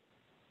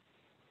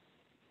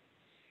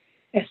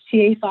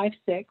 STA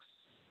 5-6,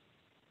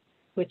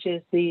 which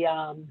is the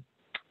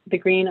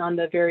green on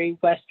the very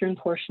western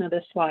portion of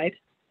this slide,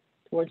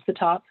 towards the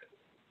top.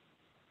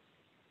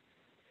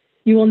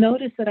 You will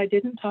notice that I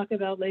didn't talk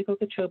about Lake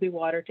Okeechobee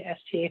water to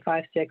STA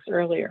 5-6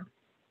 earlier.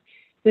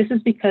 This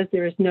is because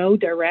there is no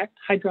direct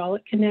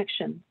hydraulic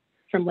connection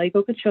from Lake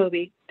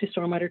Okeechobee to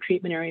Stormwater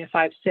Treatment Area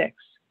 5-6,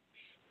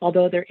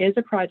 although there is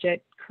a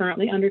project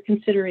currently under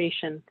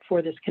consideration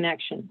for this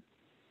connection.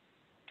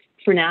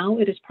 For now,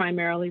 it is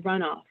primarily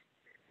runoff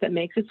that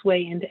makes its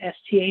way into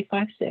STA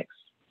 5-6,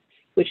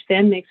 which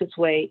then makes its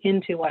way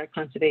into Water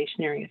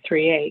Conservation Area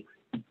 3A.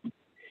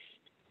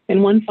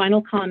 And one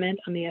final comment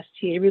on the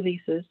STA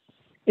releases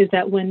is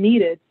that when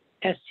needed,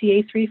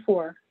 STA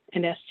 3-4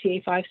 and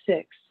STA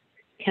 5-6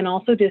 can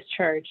also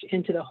discharge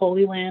into the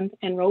Holy Land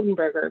and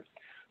Rotenberger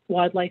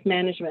wildlife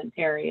management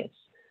areas,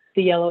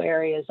 the yellow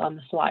areas on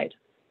the slide.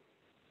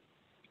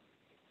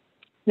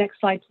 Next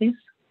slide, please.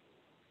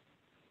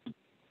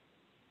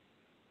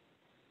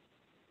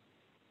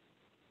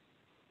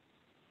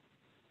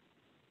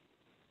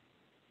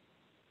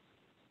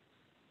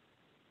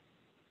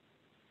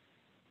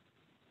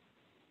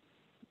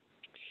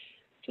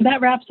 So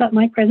that wraps up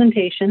my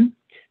presentation.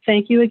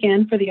 Thank you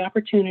again for the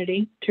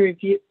opportunity to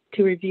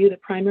review the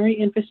primary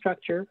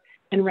infrastructure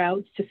and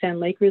routes to send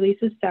lake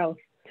releases south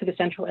to the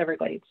Central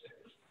Everglades.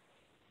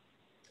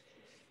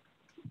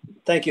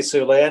 Thank you,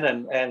 Sue Lynn,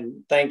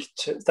 and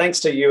thanks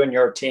to you and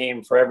your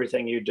team for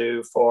everything you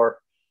do for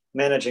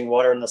managing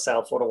water in the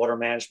South Florida Water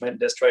Management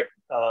District,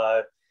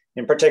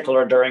 in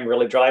particular during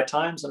really dry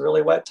times and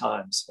really wet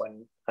times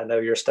when I know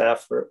your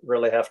staff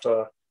really have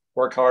to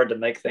work hard to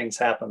make things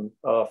happen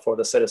for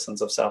the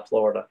citizens of South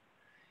Florida.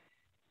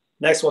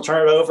 Next, we'll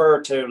turn it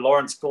over to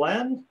Lawrence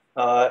Glenn,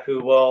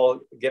 who will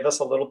give us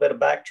a little bit of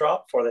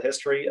backdrop for the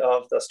history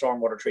of the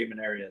stormwater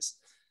treatment areas.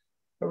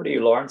 Over to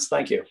you, Lawrence.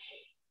 Thank you.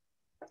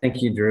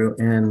 Thank you, Drew.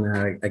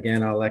 And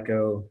again, I'll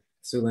echo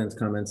Sue Lynn's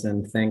comments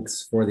and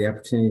thanks for the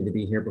opportunity to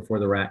be here before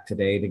the WRAC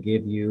today to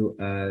give you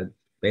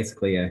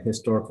basically a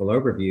historical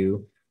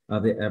overview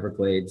of the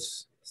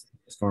Everglades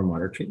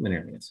stormwater treatment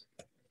areas.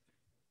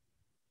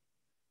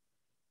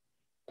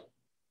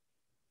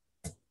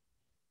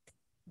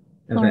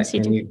 Lawrence,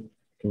 can you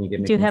give me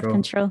control? Do you have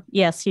control?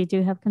 Yes, you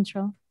do have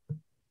control.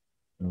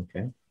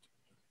 Okay.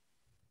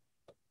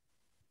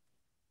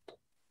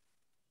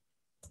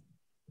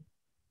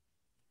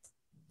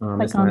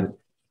 It's not,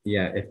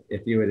 yeah,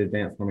 if you would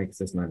advance for me,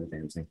 because it's not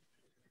advancing.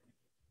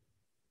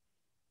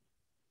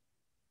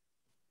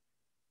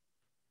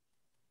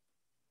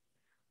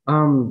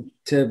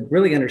 To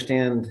really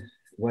understand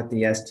what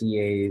the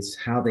STAs,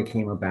 how they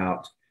came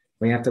about,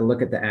 we have to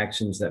look at the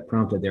actions that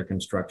prompted their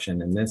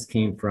construction. And this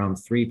came from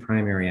three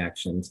primary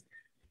actions.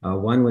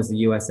 One was the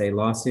USA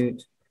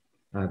lawsuit.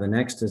 The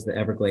next is the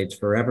Everglades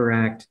Forever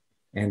Act,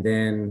 and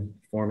then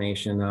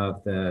formation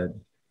of the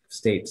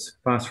state's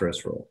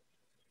phosphorus rule.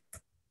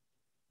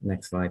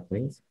 Next slide,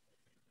 please.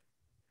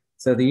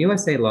 So the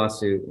USA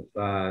lawsuit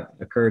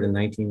occurred in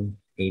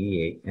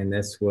 1988, and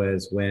this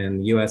was when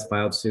the US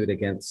filed suit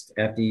against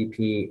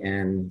FDEP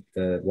and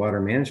the Water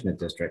Management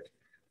District,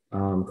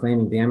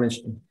 claiming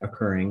damage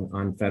occurring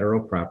on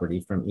federal property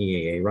from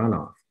EAA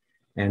runoff.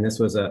 And this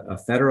was a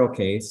federal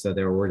case, so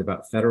they were worried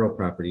about federal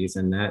properties,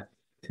 and that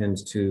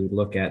tends to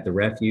look at the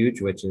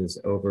refuge, which is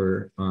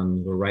over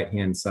on the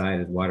right-hand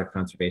side of Water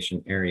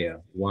Conservation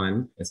Area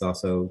 1. It's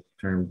also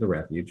termed the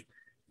refuge.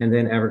 And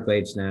then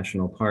Everglades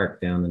National Park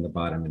down in the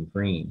bottom in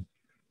green.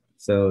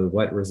 So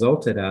what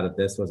resulted out of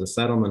this was a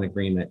settlement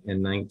agreement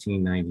in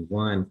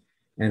 1991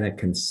 and a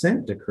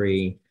consent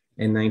decree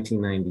in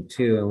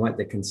 1992. And what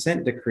the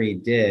consent decree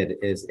did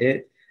is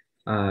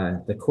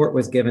the court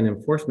was given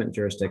enforcement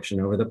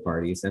jurisdiction over the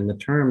parties and the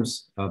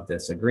terms of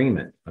this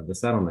agreement, of the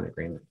settlement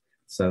agreement.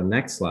 So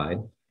next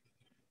slide.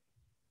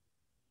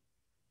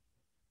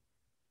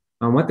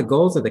 What the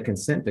goals of the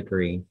consent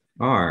decree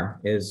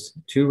is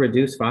to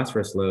reduce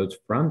phosphorus loads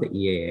from the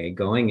EAA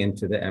going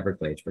into the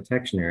Everglades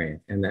protection area.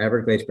 And the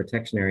Everglades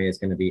protection area is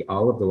going to be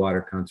all of the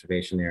water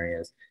conservation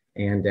areas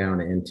and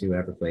down into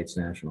Everglades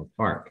National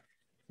Park.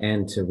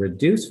 And to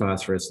reduce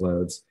phosphorus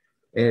loads,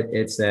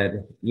 it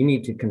said you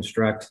need to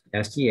construct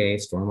STA,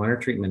 stormwater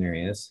treatment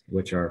areas,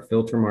 which are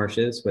filter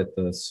marshes with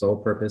the sole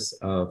purpose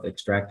of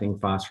extracting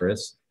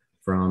phosphorus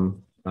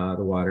from the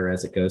water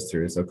as it goes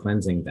through, so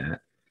cleansing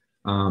that.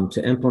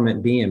 To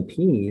implement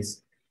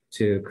BMPs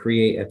to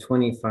create a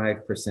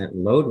 25%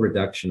 load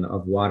reduction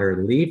of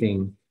water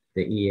leaving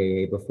the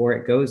EAA before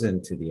it goes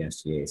into the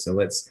STA. So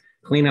let's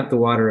clean up the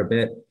water a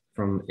bit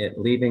from it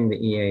leaving the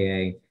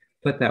EAA,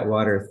 put that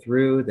water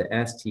through the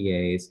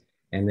STAs,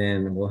 and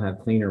then we'll have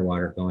cleaner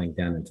water going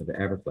down into the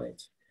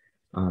Everglades.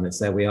 It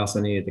said we also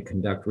needed to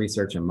conduct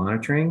research and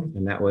monitoring,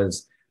 and that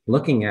was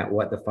looking at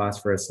what the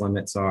phosphorus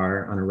limits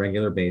are on a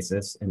regular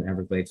basis in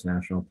Everglades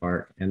National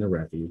Park and the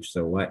refuge.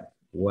 So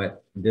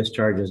what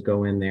discharges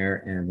go in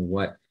there and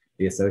what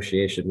the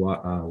associated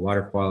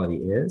water quality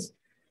is.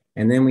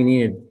 And then we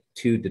needed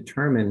to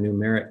determine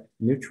numeric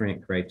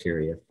nutrient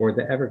criteria for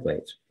the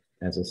Everglades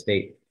as a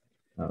state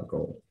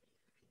goal.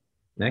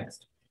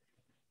 Next.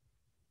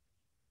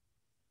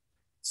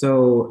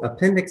 So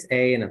Appendix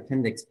A and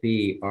Appendix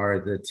B are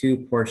the two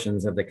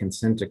portions of the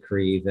consent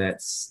decree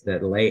that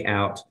lay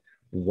out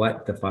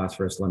what the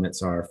phosphorus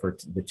limits are for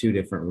the two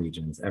different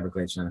regions,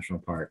 Everglades National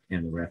Park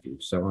and the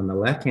refuge. So on the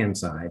left-hand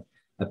side,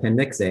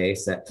 Appendix A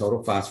set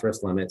total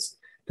phosphorus limits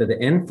to the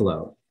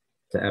inflow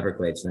to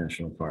Everglades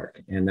National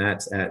Park. And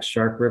that's at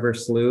Shark River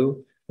Slough,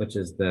 which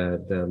is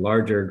the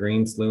larger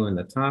green slough in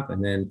the top,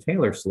 and then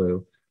Taylor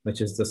Slough,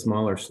 which is the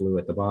smaller slough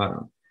at the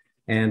bottom.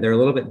 And they're a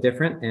little bit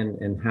different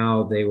in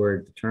how they were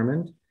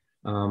determined.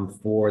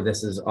 For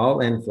this is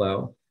all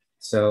inflow.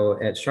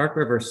 So at Shark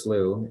River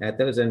Slough, at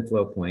those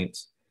inflow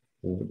points,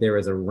 there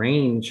is a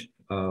range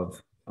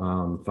of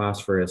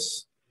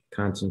phosphorus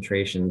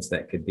concentrations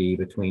that could be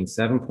between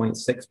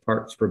 7.6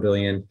 parts per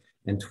billion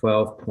and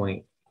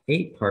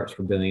 12.8 parts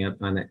per billion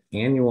on an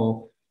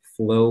annual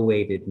flow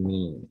weighted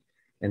mean.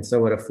 And so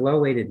what a flow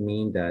weighted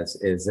mean does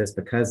is this,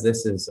 because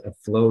this is a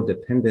flow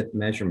dependent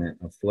measurement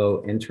of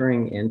flow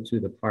entering into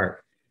the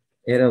park,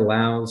 it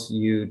allows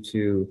you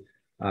to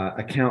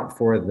account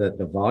for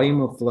the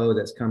volume of flow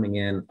that's coming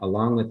in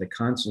along with the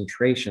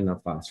concentration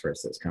of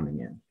phosphorus that's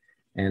coming in.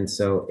 And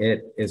so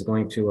it is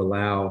going to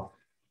allow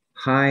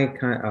high,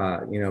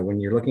 when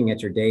you're looking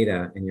at your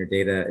data and your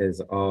data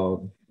is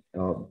all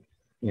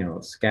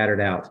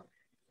scattered out,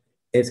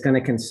 it's going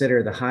to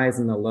consider the highs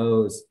and the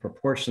lows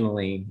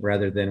proportionally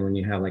rather than when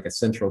you have like a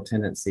central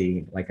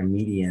tendency, like a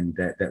median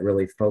that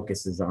really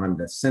focuses on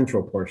the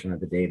central portion of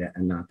the data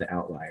and not the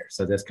outlier.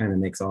 So this kind of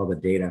makes all the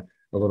data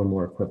a little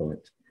more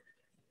equivalent.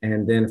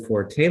 And then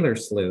for Taylor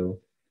Slough,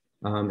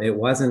 it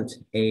wasn't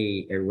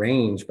a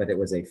range, but it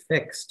was a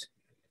fixed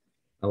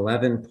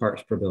 11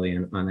 parts per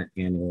billion on an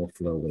annual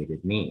flow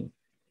weighted mean.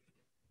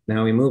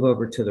 Now we move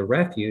over to the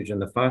refuge,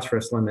 and the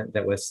phosphorus limit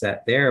that was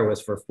set there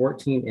was for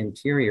 14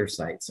 interior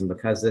sites. And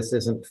because this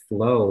isn't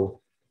flow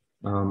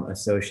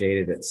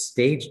associated, it's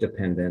stage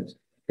dependent,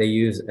 they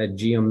use a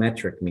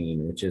geometric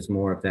mean, which is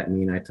more of that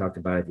mean I talked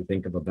about. If you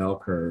think of a bell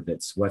curve,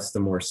 it's what's the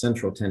more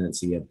central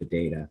tendency of the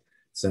data.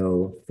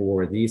 So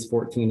for these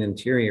 14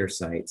 interior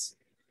sites,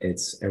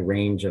 it's a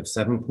range of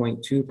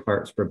 7.2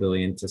 parts per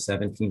billion to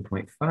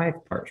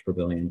 17.5 parts per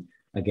billion,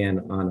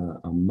 again, on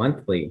a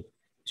monthly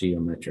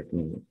geometric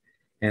mean.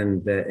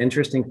 And the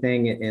interesting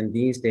thing in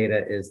these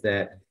data is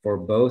that for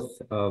both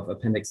of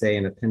Appendix A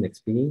and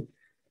Appendix B,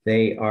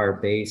 they are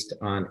based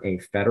on a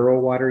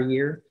federal water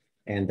year,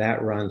 and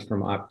that runs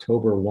from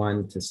October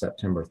 1 to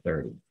September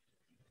 30.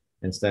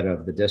 Instead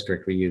of the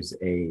district, we use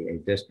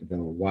the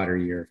water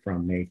year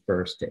from May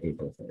 1st to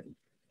April 30.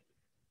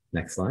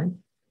 Next slide.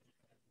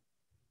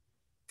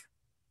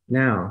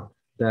 Now,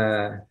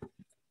 the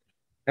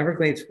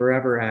Everglades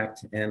Forever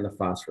Act and the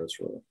phosphorus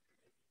rule.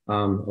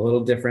 A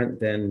little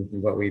different than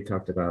what we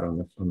talked about on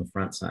the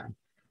front side.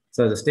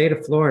 So the state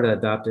of Florida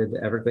adopted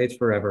the Everglades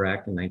Forever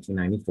Act in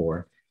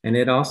 1994, and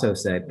it also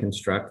said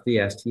construct the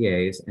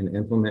STAs and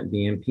implement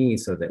BMP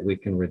so that we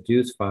can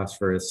reduce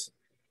phosphorus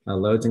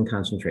loads and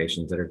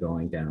concentrations that are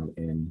going down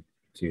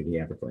into the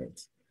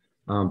Everglades.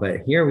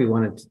 But here we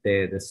wanted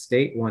the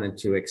state wanted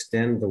to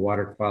extend the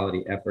water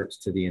quality efforts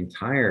to the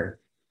entire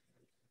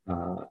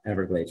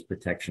Everglades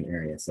protection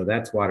area. So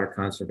that's water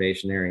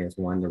conservation areas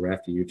 1, the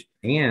refuge,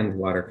 and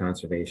water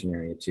conservation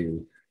area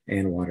 2,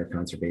 and water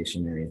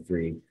conservation area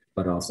 3,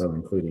 but also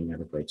including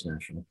Everglades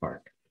National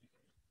Park.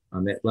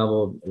 It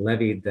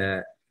levied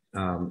the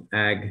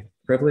ag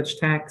privilege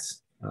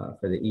tax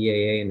for the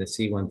EAA and the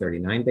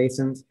C-139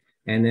 basins,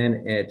 and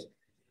then it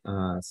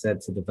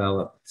said to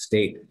develop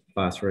state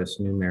phosphorus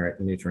numeric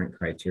nutrient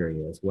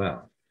criteria as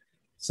well.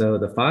 So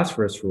the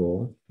phosphorus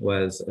rule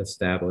was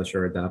established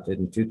or adopted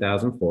in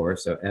 2004.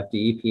 So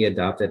FDEP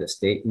adopted a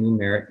state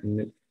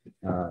numeric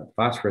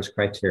phosphorus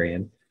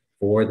criterion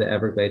for the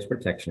Everglades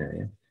protection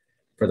area.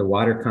 For the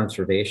water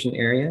conservation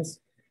areas,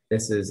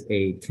 This is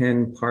a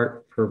 10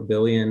 part per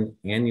billion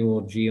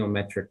annual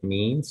geometric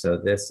mean. So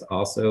this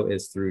also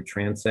is through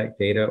transect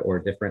data or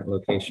different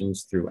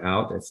locations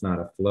throughout. It's not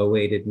a flow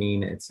weighted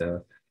mean. It's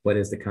a, what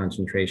is the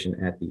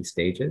concentration at these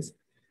stages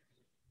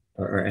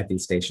or at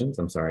these stations,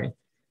 I'm sorry.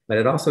 But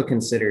it also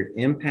considered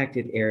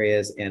impacted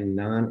areas and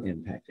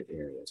non-impacted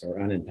areas or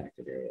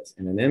unimpacted areas.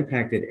 And an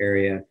impacted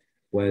area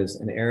was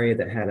an area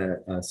that had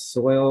a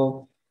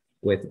soil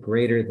with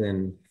greater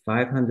than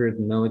 500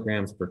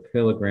 milligrams per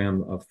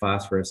kilogram of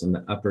phosphorus in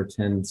the upper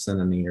 10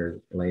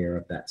 centimeter layer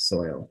of that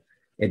soil.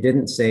 It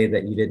didn't say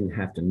that you didn't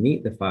have to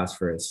meet the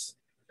phosphorus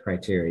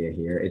criteria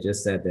here. It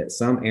just said that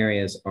some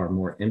areas are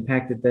more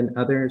impacted than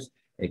others.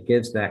 It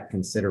gives that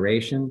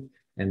consideration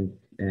and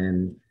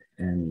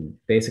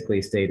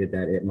basically stated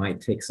that it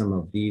might take some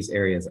of these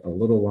areas a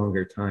little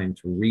longer time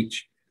to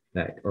reach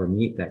that or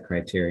meet that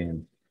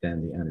criterion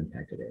than the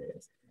unimpacted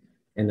areas.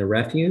 In the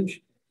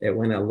refuge, it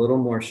went a little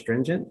more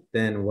stringent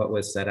than what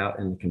was set out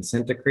in the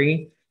consent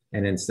decree.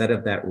 And instead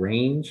of that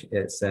range,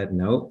 it said,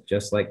 no,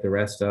 just like the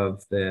rest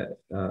of the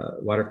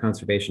water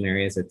conservation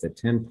areas, it's a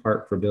 10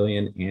 part per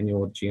billion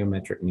annual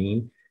geometric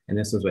mean. And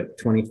this was with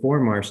 24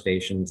 marsh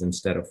stations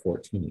instead of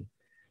 14.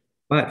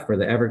 But for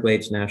the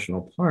Everglades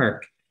National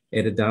Park,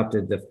 it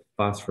adopted the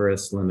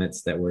phosphorus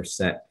limits that were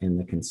set in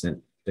the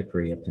consent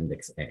decree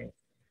Appendix A.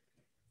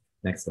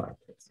 Next slide,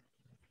 please.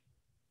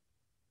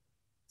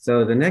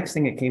 So the next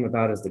thing that came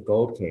about is the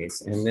Gold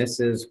case. And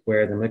this is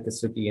where the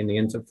Miccosukee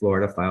Indians of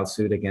Florida filed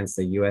suit against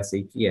the US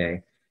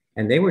EPA.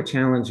 And they were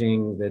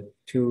challenging the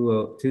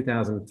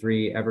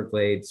 2003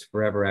 Everglades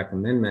Forever Act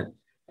Amendment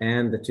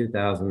and the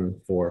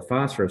 2004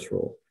 phosphorus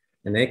rule.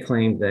 And they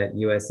claimed that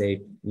US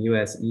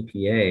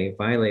EPA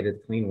violated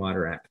the Clean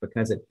Water Act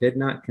because it did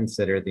not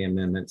consider the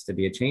amendments to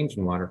be a change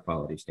in water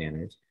quality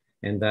standards.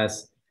 And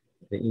thus,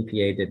 the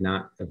EPA did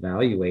not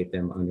evaluate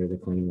them under the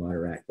Clean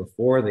Water Act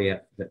before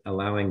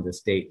allowing the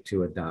state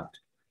to adopt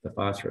the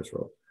phosphorus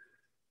rule.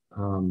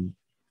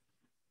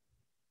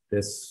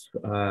 This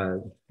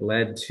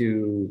led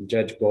to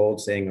Judge Gold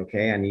saying,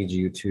 okay, I need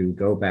you to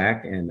go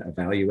back and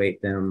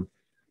evaluate them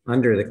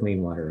under the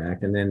Clean Water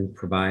Act and then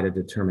provide a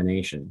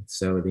determination.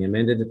 So the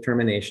amended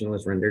determination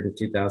was rendered in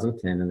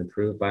 2010 and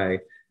approved by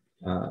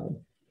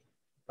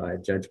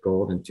Judge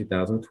Gold in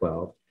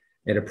 2012.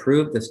 It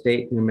approved the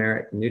state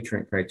numeric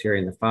nutrient criteria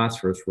in the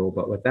phosphorus rule,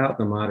 but without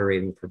the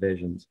moderating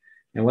provisions.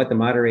 And what the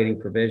moderating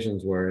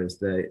provisions were is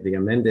the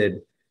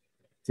amended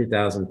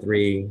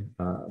 2003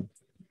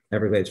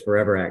 Everglades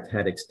Forever Act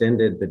had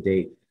extended the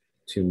date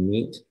to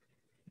meet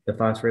the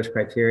phosphorus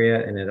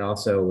criteria, and it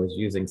also was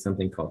using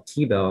something called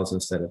T-bells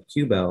instead of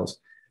Q-bells,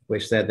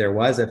 which said there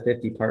was a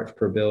 50 parts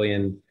per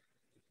billion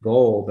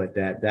goal, but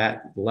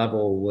that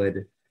level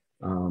would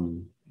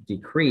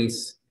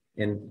decrease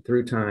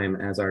through time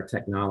as our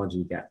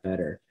technology got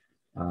better.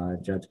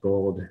 Judge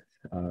Gold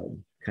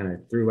kind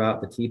of threw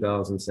out the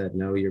T-bells and said,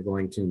 no, you're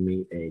going to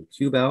meet a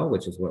Q-bell,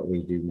 which is what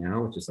we do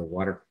now, which is a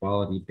water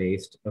quality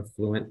based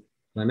effluent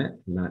limit,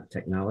 not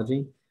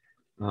technology.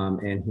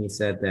 And he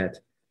said that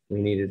we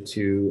needed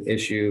to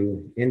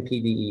issue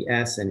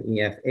NPDES and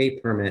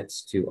EFA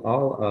permits to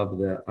all of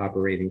the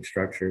operating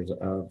structures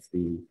of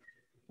the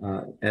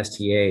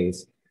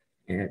STAs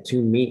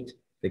to meet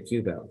the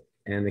Q-bell.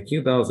 And the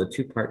Q-bell is a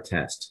two-part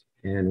test.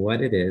 And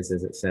what it is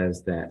it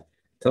says that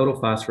total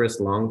phosphorus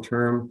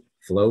long-term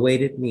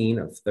flow-weighted mean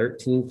of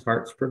 13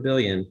 parts per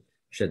billion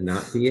should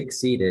not be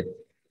exceeded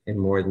in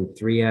more than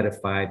 3 out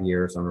of 5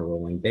 years on a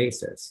rolling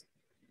basis.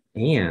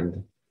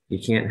 And you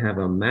can't have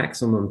a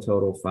maximum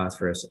total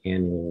phosphorus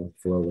annual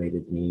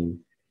flow-weighted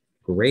mean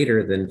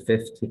greater than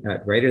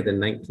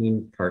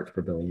 19 parts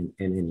per billion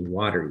in any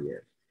water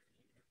year.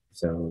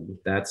 So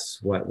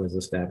that's what was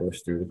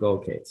established through the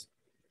Gold case.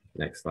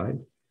 Next slide.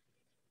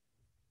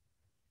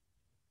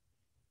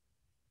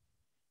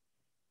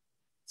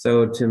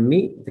 So to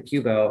meet the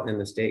Q-bell and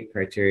the state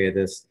criteria,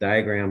 this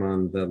diagram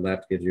on the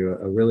left gives you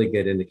a really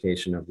good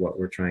indication of what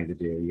we're trying to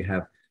do. You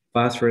have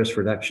phosphorus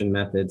reduction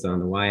methods on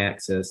the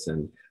y-axis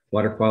and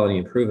water quality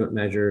improvement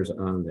measures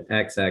on the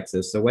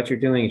x-axis. So what you're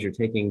doing is you're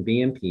taking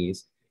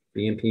BMPs.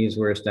 BMPs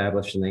were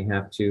established and they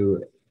have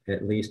to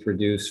at least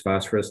reduce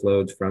phosphorus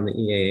loads from the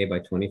EAA by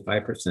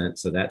 25%.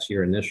 So that's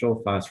your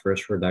initial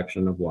phosphorus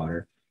reduction of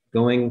water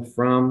going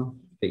from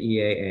the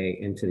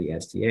EAA into the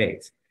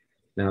STAs.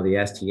 Now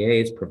the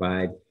STAs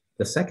provide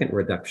the second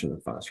reduction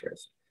of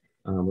phosphorus.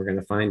 We're going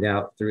to find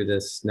out through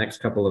this next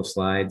couple of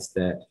slides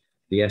that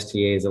the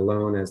STAs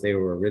alone, as they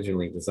were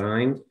originally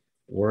designed,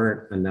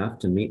 weren't enough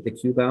to meet the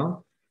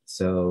Q-bell.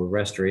 So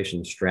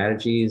restoration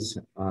strategies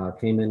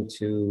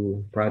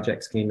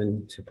projects came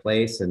into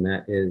place, and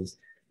that is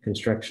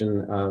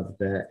construction of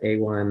the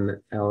A1,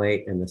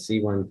 L8, and the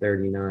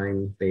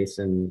C139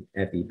 basin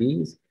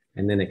FEBs,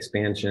 and then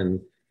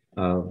expansion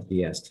of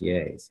the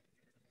STAs.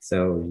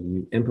 So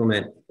you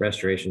implement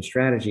restoration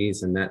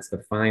strategies, and that's the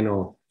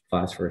final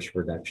phosphorus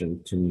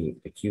reduction to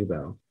meet the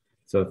Q-bell.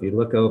 So if you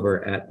look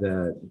over at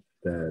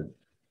the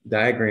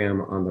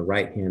diagram on the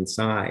right-hand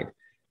side,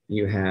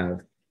 you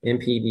have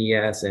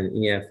NPDES and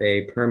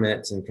EFA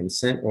permits and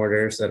consent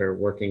orders that are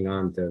working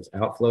on those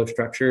outflow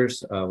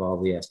structures of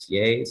all the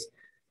STAs.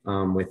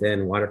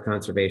 Within Water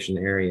Conservation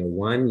Area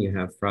 1, you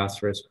have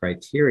phosphorus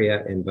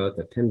criteria in both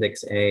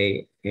Appendix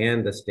A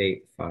and the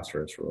state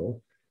phosphorus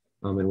rule.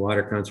 In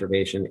Water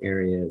Conservation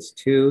Areas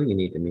 2, you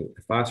need to meet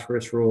the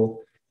phosphorus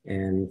rule.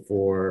 And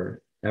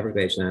for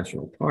Everglades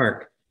National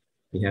Park,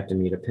 you have to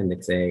meet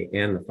Appendix A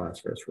and the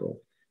phosphorus rule.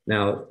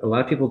 Now, a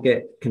lot of people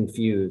get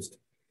confused.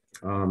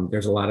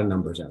 There's a lot of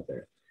numbers out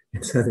there.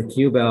 And so the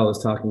QBEL is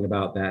talking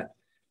about that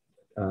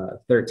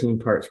 13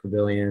 parts per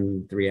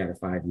billion, 3 out of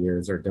 5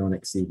 years, or don't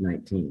exceed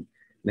 19.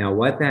 Now,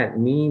 what that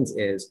means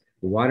is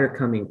water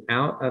coming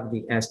out of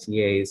the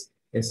STAs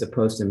is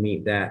supposed to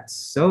meet that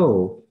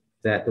so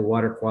that the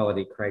water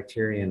quality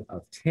criterion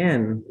of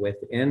 10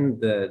 within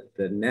the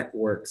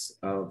networks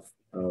of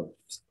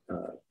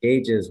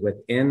gauges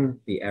within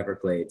the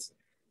Everglades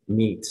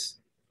meets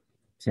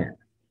 10.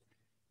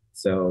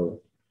 So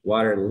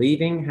water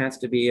leaving has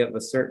to be of a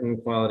certain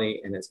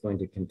quality, and it's going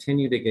to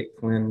continue to get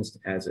cleansed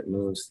as it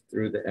moves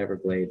through the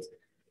Everglades.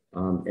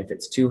 If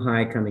it's too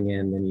high coming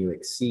in, then you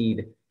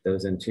exceed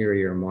those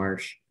interior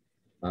marsh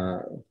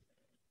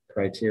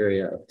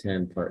criteria of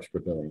 10 parts per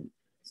billion.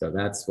 So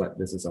that's what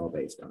this is all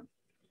based on.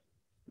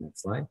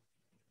 Next slide.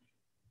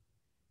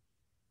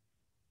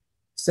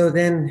 So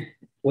then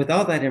with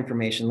all that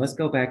information, let's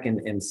go back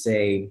and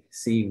see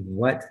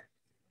what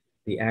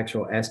the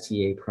actual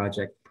STA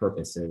project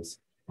purposes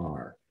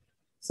are.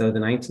 So the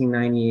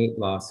 1998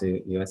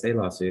 lawsuit, USA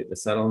lawsuit, the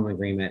settlement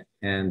agreement,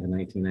 and the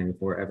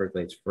 1994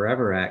 Everglades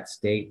Forever Act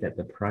state that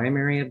the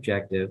primary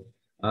objective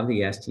of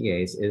the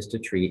STAs is to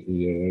treat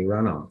EAA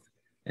runoff.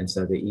 And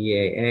so the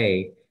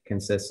EAA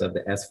consists of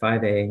the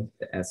S5A,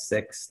 the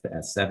S6, the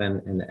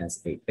S7, and the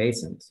S8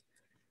 basins.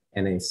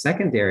 And a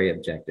secondary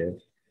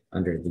objective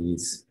under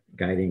these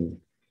guiding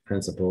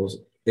principles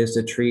is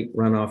to treat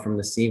runoff from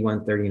the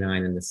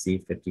C139 and the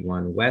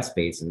C51 West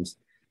basins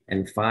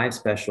and 5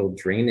 special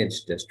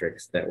drainage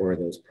districts that were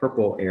those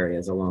purple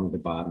areas along the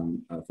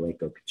bottom of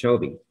Lake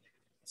Okeechobee.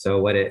 So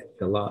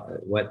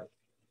what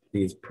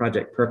these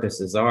project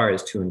purposes are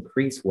is to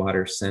increase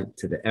water sent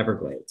to the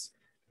Everglades,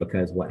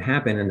 because what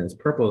happened in those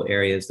purple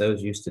areas,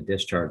 those used to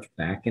discharge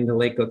back into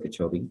Lake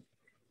Okeechobee,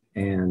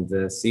 and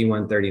the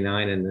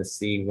C139 and the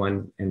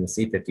C1 and the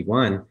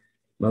C51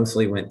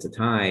 mostly went to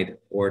tide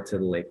or to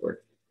the Lake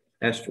Worth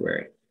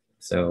estuary.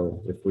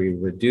 So if we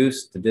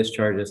reduce the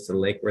discharges to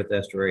Lake Worth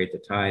estuary to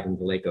tide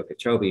into Lake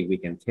Okeechobee, we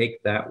can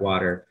take that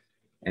water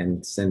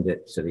and send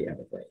it to the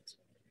Everglades.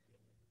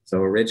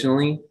 So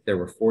originally there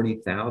were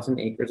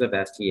 40,000 acres of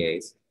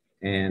STAs,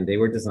 and they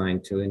were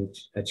designed to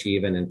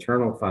achieve an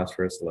internal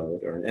phosphorus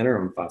load or an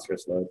interim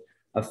phosphorus load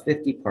of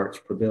 50 parts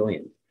per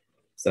billion.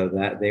 So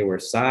that they were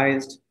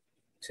sized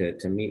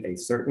to meet a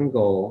certain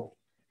goal,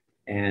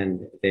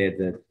 and they had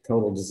the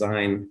total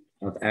design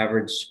of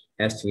average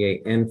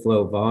STA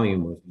inflow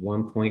volume was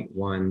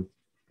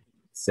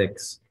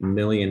 1.16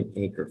 million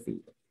acre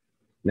feet.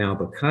 Now,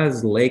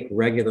 because lake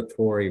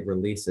regulatory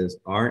releases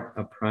aren't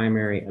a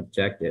primary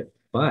objective,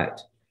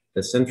 but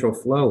the central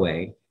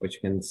flowway,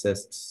 which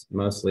consists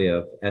mostly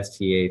of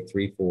STA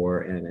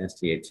 3.4 and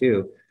STA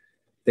 2,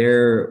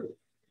 there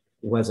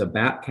was a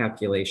BAP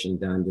calculation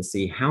done to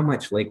see how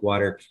much lake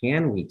water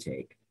can we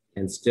take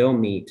and still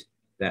meet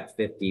that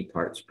 50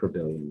 parts per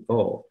billion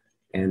goal.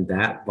 And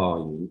that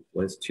volume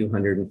was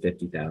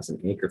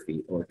 250,000 acre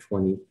feet, or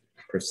 20%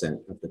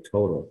 of the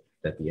total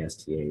that the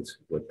STAs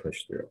would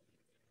push through.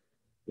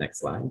 Next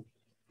slide.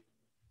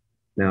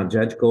 Now,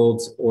 Judge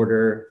Gould's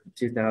Order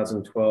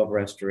 2012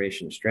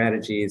 Restoration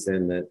Strategies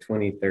and the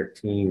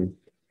 2013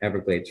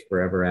 Everglades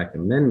Forever Act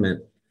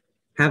Amendment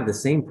have the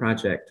same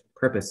project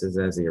purposes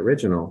as the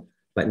original,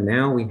 but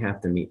now we have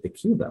to meet the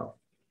QBEL.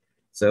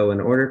 So in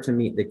order to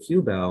meet the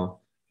QBEL,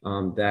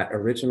 that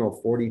original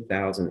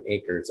 40,000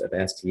 acres of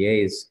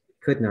STAs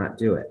could not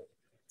do it.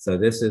 So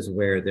this is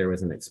where there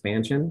was an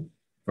expansion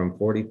from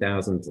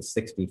 40,000 to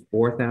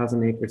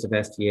 64,000 acres of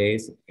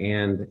STAs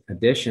and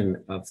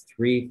addition of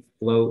 3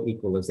 flow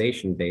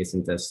equalization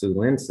basins, as Sue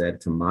Lynn said,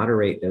 to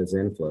moderate those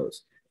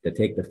inflows, to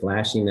take the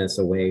flashiness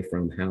away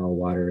from how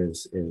water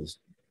is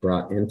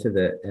brought into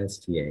the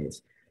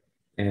STAs,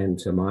 and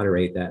to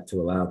moderate that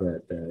to allow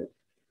the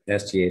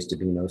STAs to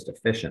be most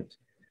efficient.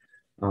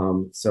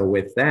 So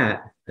with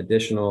that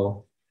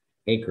additional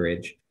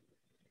acreage,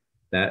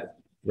 that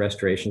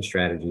restoration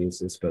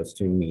strategies is supposed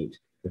to meet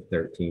the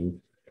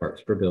 13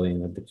 parts per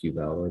billion of the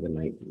QBEL, or the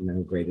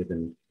no greater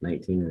than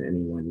 19 in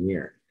any 1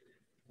 year.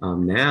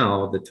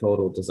 Now the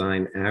total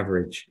design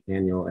average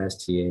annual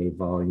STA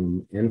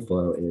volume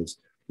inflow is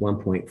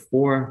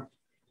 1.4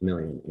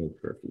 million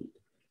acre feet.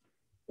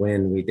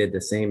 When we did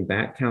the same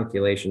back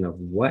calculation of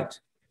what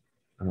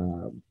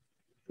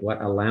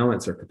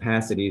allowance or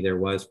capacity there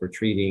was for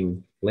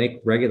treating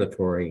lake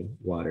regulatory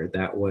water,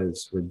 that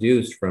was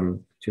reduced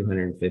from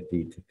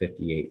 250 to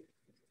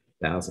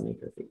 58,000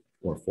 acre feet,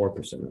 or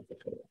 4% of the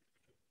total.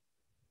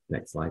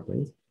 Next slide,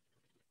 please.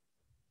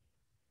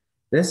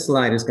 This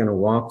slide is going to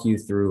walk you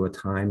through a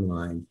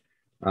timeline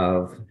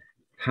of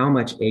how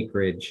much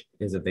acreage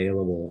is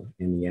available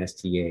in the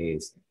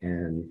STAs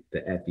and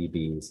the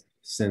FEBs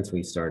since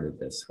we started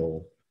this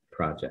whole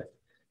project.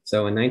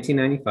 So in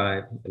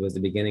 1995, it was the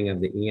beginning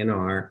of the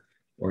ENR,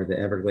 or the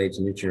Everglades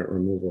Nutrient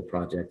Removal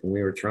Project, and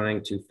we were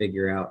trying to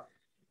figure out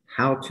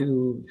how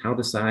to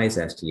size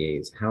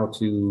STAs, how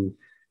to,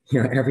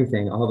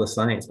 everything, all the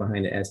science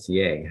behind the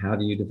STA. How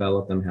do you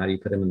develop them? How do you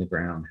put them in the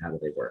ground? How do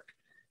they work?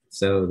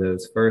 So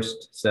those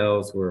first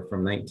cells were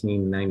from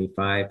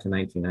 1995 to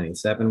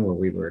 1997, where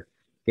we were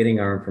getting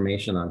our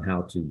information on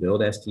how to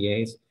build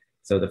STAs.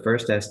 So the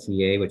first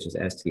STA, which is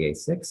STA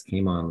 6,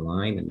 came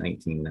online in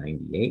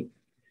 1998,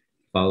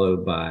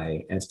 followed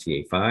by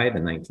STA 5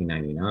 in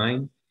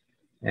 1999.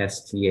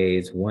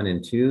 STAs 1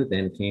 and 2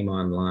 then came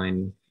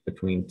online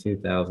between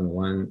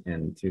 2001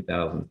 and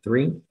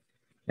 2003.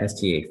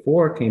 STA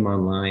 4 came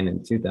online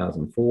in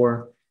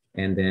 2004,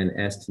 and then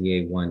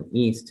STA 1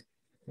 East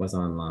was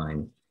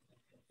online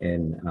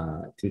in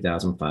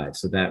 2005.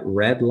 So that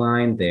red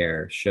line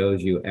there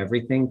shows you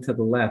everything to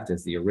the left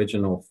is the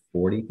original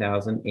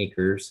 40,000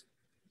 acres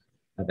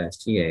of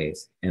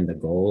STAs, and the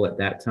goal at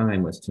that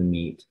time was to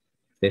meet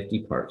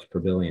 50 parts per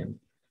billion.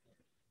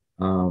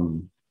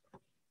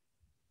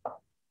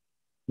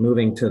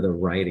 Moving to the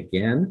right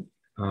again,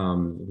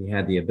 we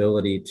had the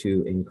ability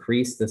to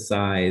increase the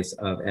size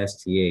of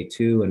STA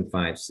 2 and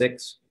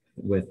 5-6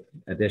 with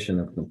addition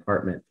of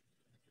compartment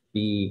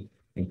B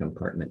and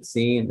compartment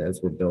C, and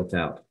those were built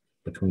out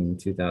between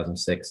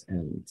 2006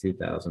 and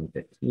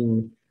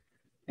 2015.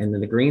 And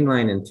then the green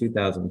line in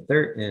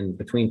 2013, and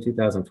between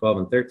 2012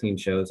 and 13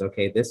 shows,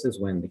 okay, this is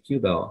when the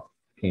Q-Bell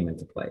came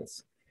into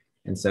place.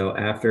 And so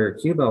after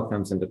Q-Bell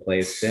comes into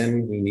place,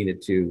 then we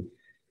needed to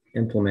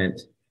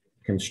implement,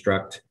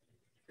 construct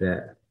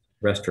the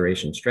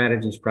restoration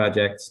strategies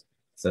projects.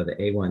 So the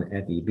A1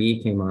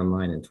 FEB came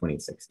online in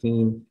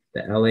 2016.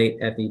 The L8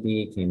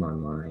 FEB came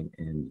online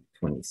in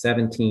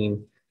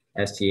 2017.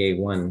 STA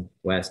 1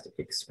 West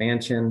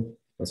expansion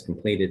was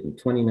completed in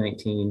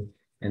 2019,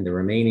 and the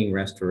remaining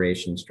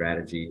restoration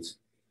strategies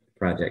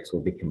projects will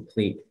be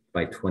complete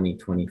by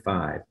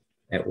 2025,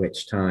 at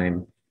which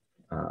time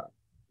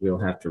we'll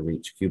have to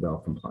reach Q-Bell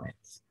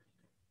compliance.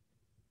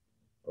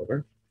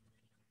 Over.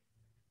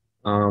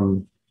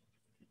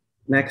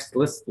 Next,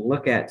 let's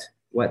look at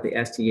what the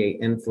STA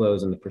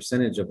inflows and the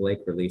percentage of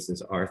lake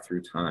releases are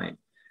through time.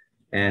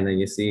 And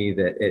you see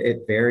that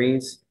it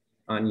varies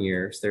on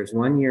years. There's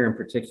one year in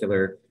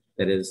particular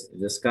that is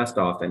discussed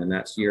often, and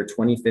that's year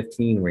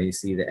 2015, where you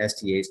see the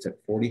STAs took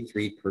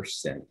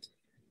 43%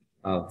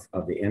 of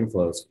the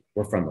inflows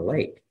were from the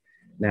lake.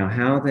 Now,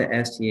 how the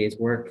STAs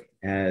work,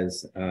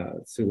 as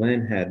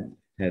Sue-Lin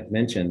had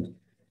mentioned,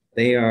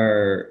 they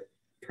are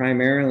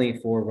primarily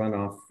for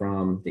runoff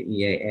from the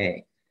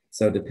EAA.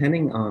 So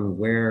depending on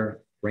where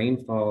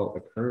rainfall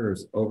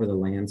occurs over the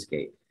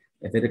landscape,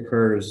 if it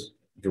occurs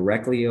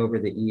directly over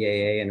the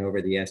EAA and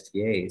over the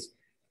STAs,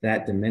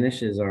 that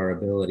diminishes our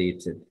ability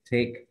to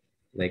take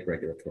lake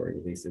regulatory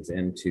releases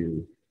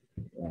into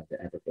the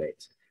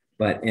Everglades.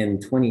 But in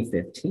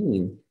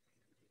 2015,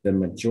 the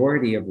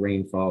majority of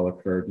rainfall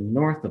occurred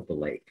north of the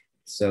lake.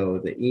 So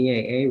the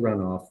EAA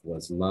runoff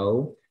was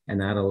low, and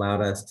that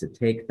allowed us to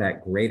take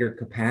that greater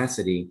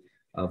capacity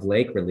of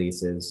lake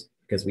releases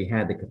because we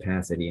had the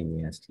capacity in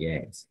the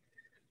STAs.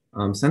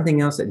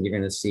 Something else that you're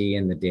going to see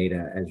in the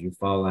data as you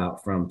fall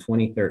out from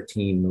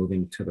 2013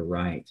 moving to the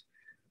right.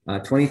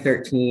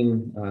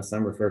 2013,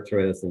 some refer to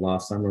it as the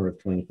lost summer of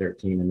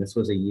 2013, and this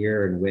was a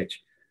year in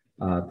which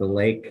the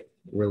lake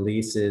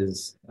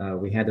releases,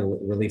 we had to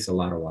release a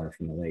lot of water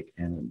from the lake,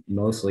 and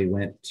mostly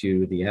went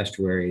to the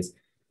estuaries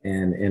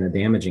and in a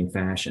damaging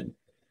fashion.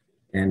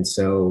 And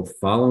so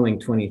following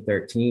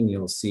 2013,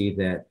 you'll see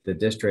that the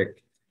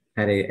district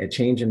had a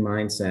change in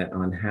mindset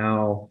on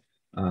how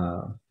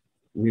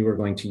we were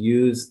going to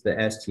use the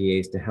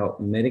STAs to help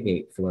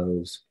mitigate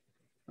flows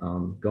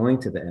going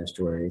to the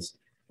estuaries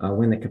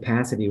when the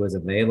capacity was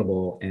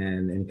available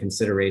and in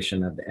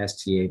consideration of the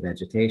STA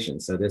vegetation.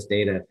 So this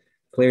data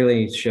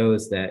clearly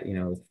shows that,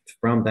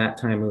 from that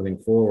time moving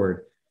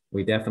forward,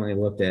 we definitely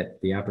looked at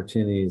the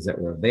opportunities that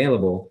were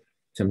available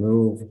to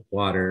move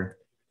water,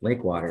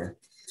 lake water,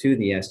 to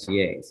the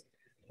STAs.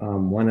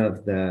 One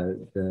of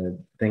the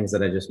things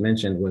that I just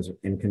mentioned was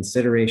in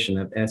consideration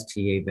of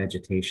STA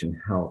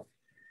vegetation health.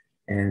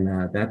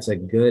 And that's a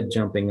good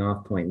jumping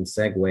off point and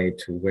segue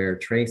to where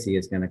Tracy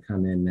is going to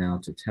come in now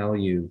to tell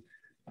you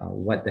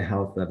what the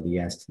health of the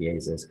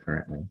STAs is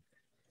currently.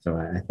 So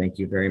I thank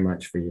you very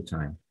much for your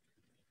time.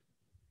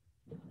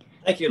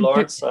 Thank you,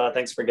 Lawrence.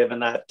 Thanks for giving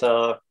that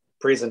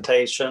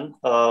presentation.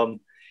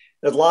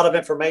 There's a lot of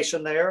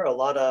information there, a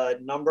lot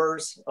of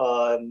numbers,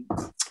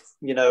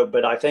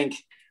 but I think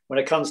when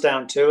it comes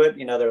down to it,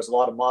 there's a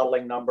lot of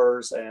modeling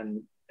numbers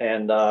and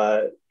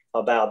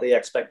about the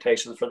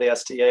expectations for the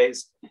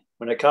STAs.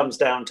 When it comes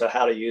down to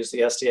how to use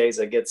the STAs,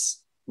 it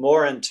gets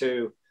more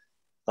into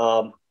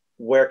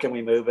where can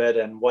we move it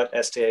and what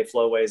STA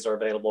flowways are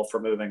available for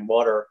moving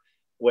water,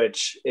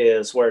 which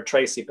is where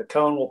Tracy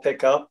Picone will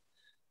pick up.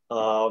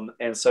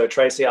 And so,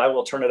 Tracy, I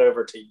will turn it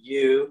over to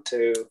you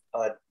to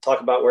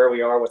talk about where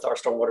we are with our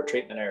stormwater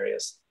treatment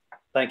areas.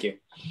 Thank you.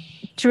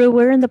 Drew,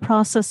 we're in the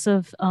process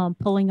of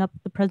pulling up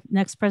the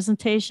next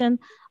presentation.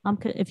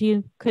 If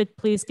you could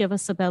please give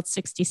us about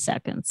 60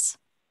 seconds.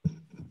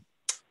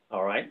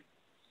 All right.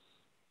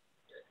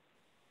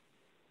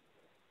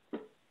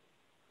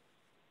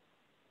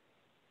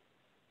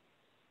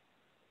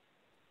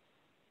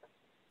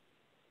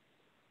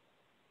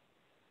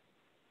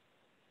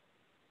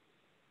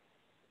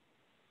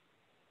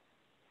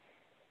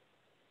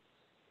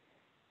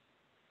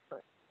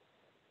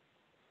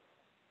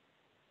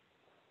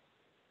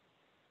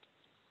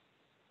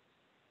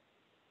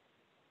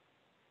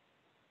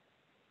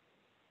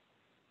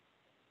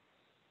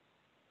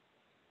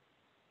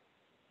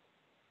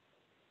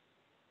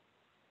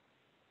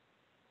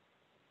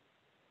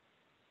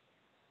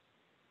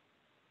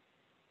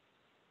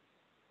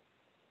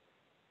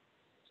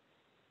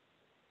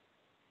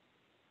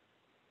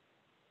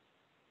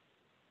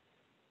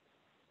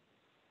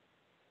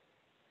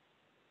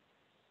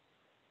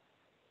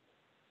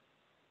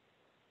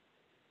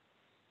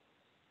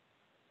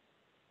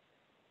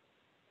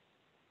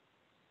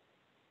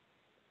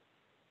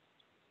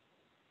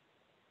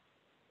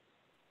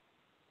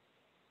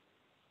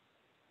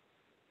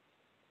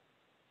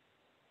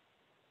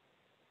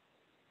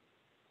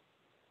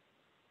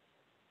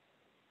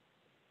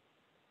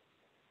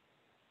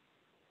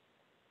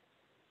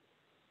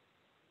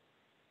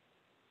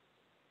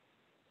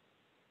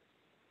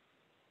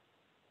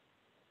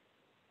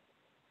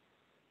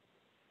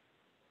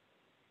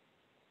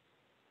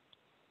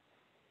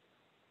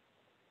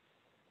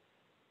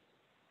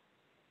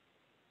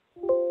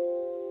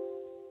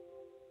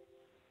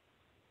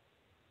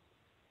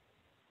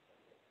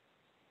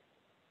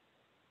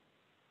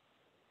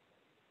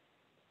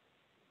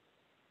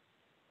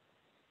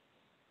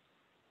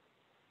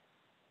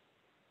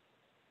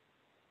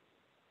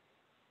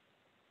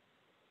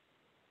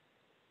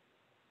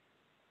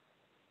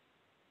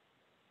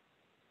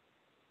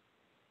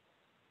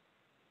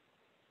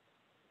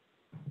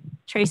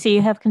 Tracy,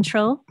 you have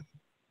control?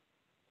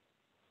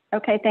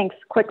 Okay, thanks.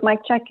 Quick mic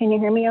check. Can you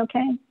hear me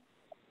okay?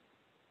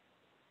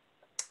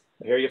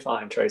 I hear you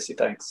fine, Tracy.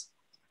 Thanks.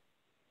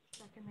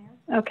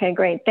 Okay,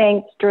 great.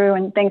 Thanks, Drew,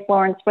 and thanks,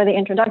 Lawrence, for the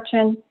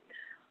introduction.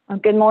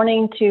 Good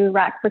morning to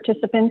WRAC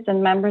participants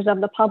and members of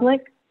the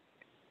public.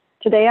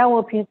 Today, I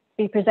will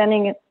be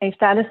presenting a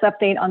status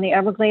update on the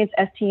Everglades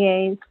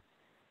STAs.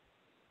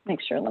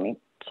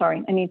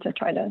 Sorry, I need to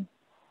try to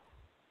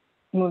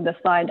move the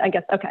slide, I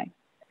guess. Okay.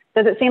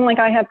 Does it seem like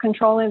I have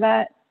control of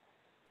that?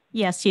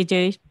 Yes, you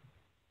do.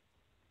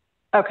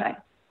 Okay.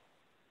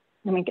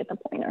 Let me get the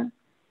pointer.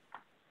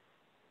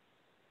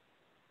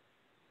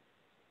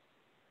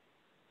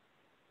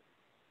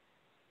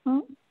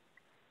 Oh.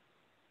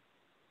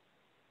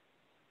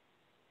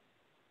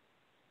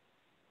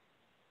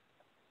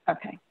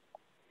 Okay.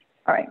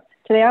 All right.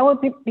 Today I will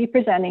be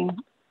presenting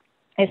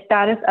a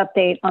status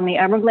update on the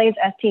Everglades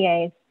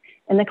STAs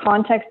in the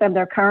context of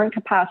their current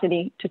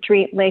capacity to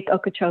treat Lake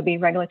Okeechobee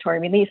regulatory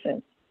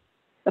releases.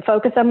 The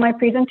focus of my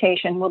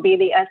presentation will be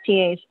the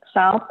STAs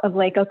south of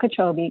Lake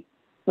Okeechobee,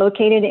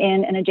 located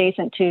in and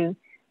adjacent to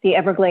the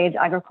Everglades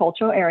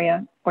Agricultural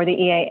Area, or the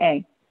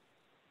EAA.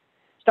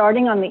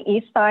 Starting on the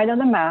east side of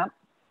the map,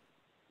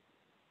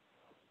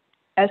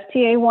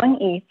 STA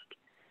 1 East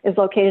is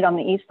located on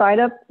the east side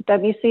of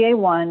WCA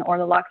 1, or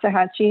the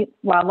Loxahatchee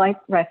Wildlife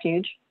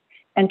Refuge,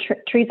 and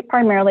treats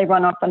primarily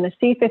runoff from the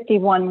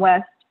C51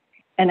 West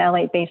and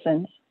L8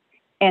 basins,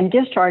 and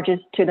discharges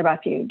to the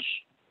refuge.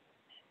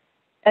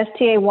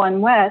 STA 1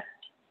 West,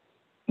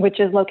 which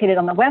is located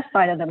on the west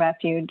side of the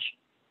refuge,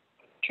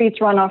 treats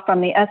runoff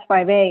from the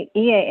S5A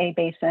EAA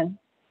basin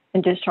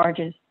and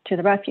discharges to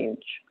the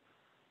refuge.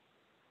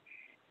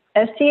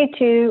 STA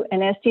 2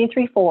 and STA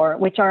 34,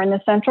 which are in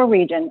the central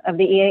region of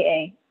the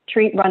EAA,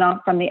 treat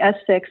runoff from the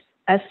S6,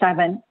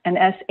 S7, and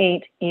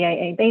S8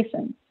 EAA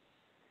basins.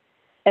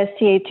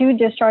 STA 2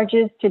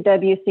 discharges to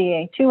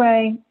WCA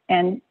 2A,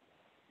 and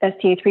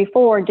STA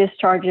 34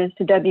 discharges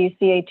to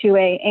WCA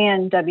 2A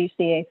and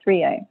WCA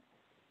 3A.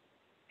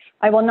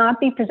 I will not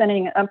be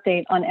presenting an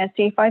update on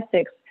STA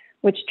 56,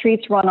 which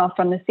treats runoff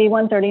from the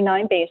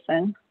C139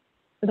 basin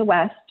to the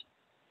west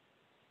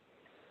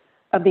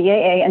of the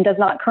EAA and does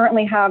not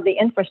currently have the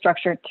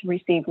infrastructure to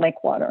receive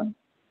lake water.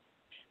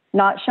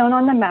 Not shown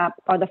on the map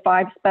are the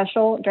 5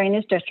 special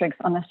drainage districts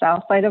on the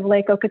south side of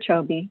Lake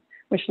Okeechobee,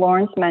 which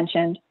Lawrence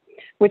mentioned,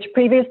 which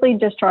previously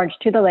discharged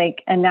to the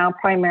lake and now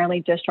primarily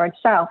discharge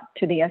south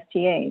to the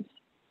STAs.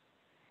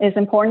 It is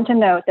important to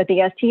note that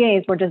the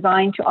STAs were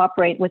designed to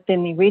operate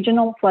within the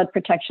regional flood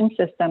protection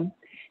system,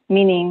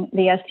 meaning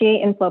the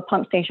STA inflow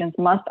pump stations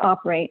must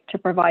operate to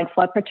provide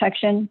flood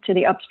protection to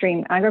the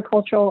upstream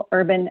agricultural,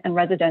 urban, and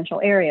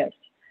residential areas.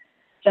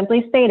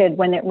 Simply stated,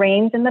 when it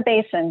rains in the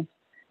basins,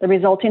 the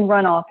resulting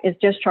runoff is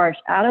discharged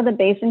out of the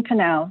basin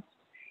canals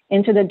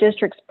into the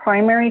district's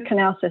primary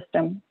canal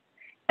system,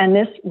 and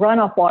this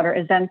runoff water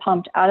is then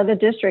pumped out of the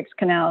district's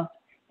canals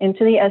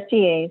into the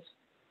STAs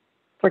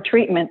for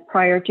treatment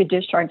prior to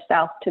discharge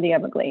south to the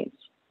Everglades.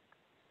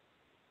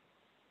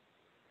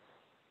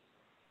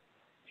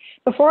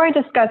 Before I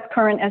discuss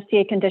current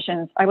STA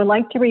conditions, I would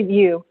like to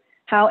review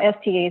how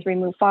STAs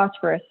remove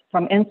phosphorus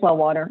from inflow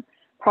water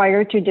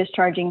prior to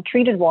discharging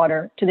treated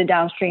water to the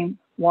downstream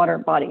water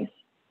bodies.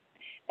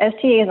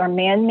 STAs are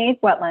man-made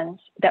wetlands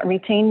that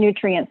retain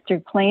nutrients through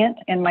plant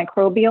and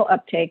microbial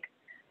uptake,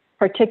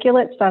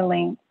 particulate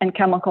settling, and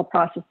chemical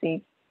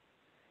processes.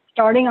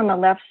 Starting on the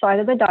left side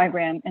of the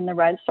diagram in the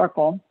red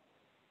circle,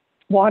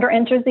 water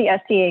enters the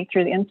STA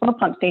through the inflow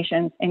pump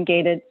stations and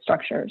gated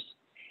structures.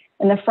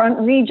 In the front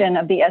region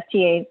of the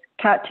STAs,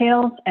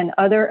 cattails and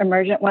other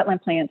emergent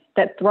wetland plants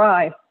that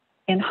thrive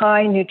in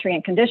high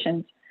nutrient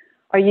conditions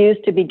are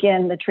used to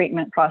begin the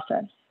treatment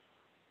process.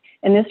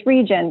 In this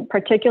region,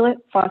 particulate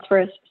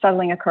phosphorus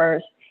settling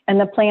occurs and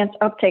the plants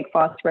uptake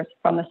phosphorus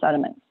from the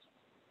sediments.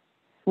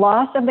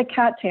 Loss of the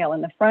cattail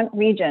in the front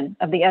region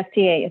of the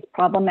STA is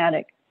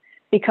problematic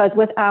because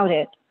without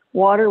it,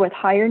 water with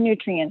higher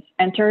nutrients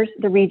enters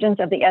the regions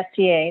of the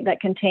STA that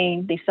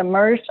contain the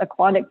submerged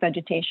aquatic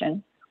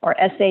vegetation, or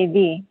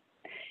SAV,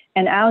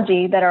 and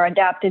algae that are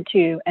adapted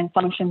to and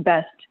function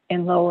best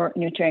in lower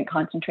nutrient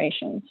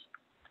concentrations.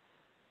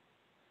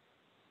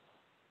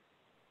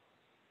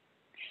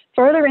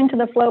 Further into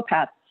the flow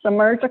path,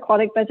 submerged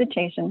aquatic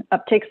vegetation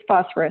uptakes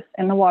phosphorus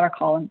in the water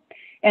column,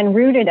 and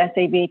rooted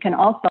SAV can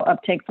also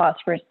uptake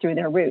phosphorus through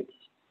their roots.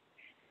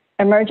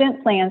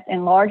 Emergent plants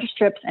in large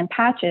strips and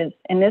patches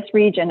in this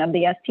region of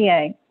the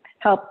STA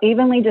help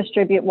evenly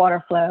distribute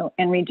water flow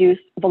and reduce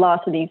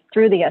velocities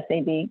through the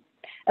SAV,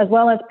 as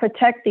well as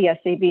protect the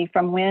SAV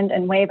from wind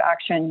and wave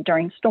action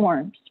during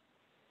storms.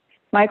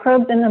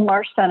 Microbes in the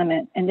marsh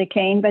sediment and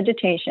decaying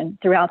vegetation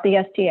throughout the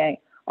STA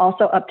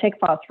also uptake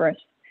phosphorus,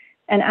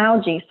 and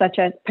algae such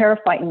as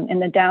periphyton in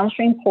the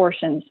downstream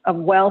portions of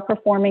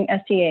well-performing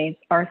STAs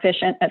are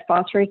efficient at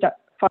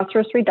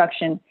phosphorus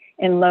reduction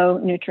in low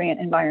nutrient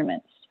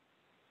environments.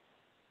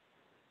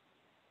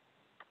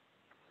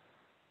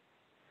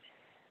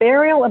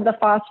 Burial of the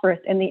phosphorus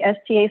in the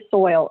STA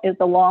soil is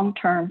the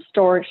long-term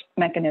storage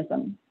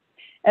mechanism.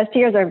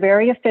 STAs are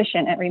very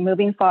efficient at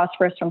removing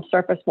phosphorus from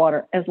surface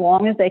water as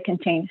long as they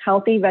contain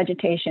healthy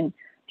vegetation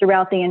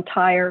throughout the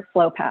entire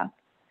flow path.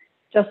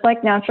 Just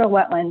like natural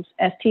wetlands,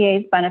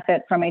 STAs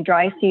benefit from a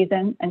dry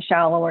season and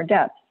shallower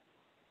depths.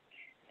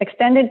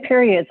 Extended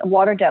periods of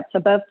water depths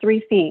above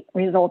 3 feet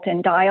result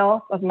in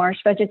die-off of marsh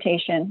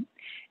vegetation,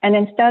 and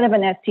instead of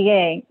an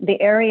STA,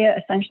 the area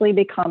essentially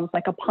becomes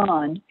like a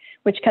pond,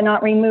 which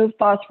cannot remove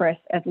phosphorus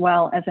as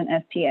well as an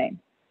STA.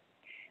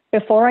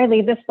 Before I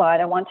leave this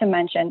slide, I want to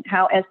mention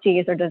how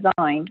STAs are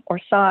designed or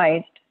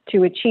sized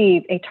to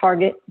achieve a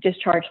target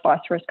discharge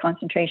phosphorus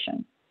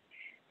concentration.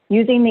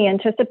 Using the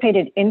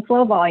anticipated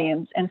inflow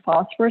volumes and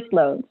phosphorus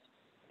loads,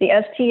 the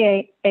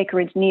STA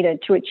acreage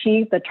needed to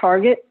achieve the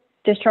target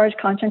discharge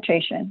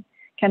concentration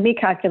can be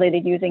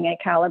calculated using a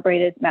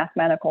calibrated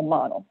mathematical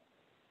model.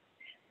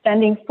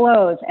 Sending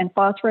flows and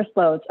phosphorus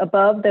loads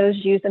above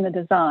those used in the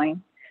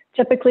design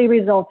typically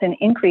results in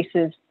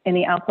increases in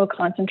the outflow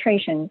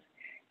concentrations,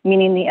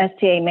 meaning the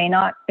STA may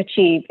not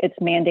achieve its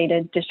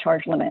mandated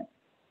discharge limit.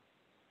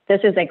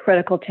 This is a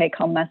critical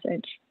take-home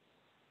message.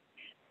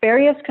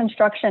 Various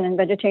construction and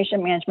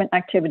vegetation management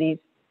activities,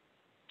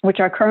 which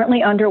are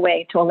currently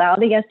underway to allow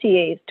the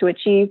STAs to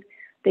achieve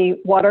the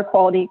water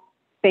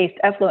quality-based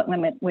effluent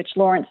limit, which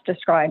Lawrence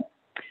described,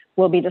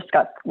 will be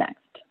discussed next.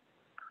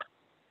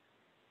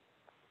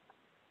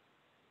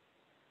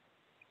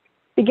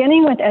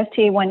 Beginning with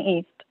STA-1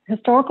 East,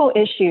 historical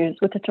issues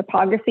with the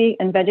topography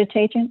and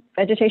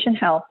vegetation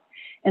health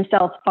in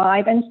cells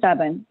 5 and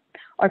 7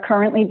 are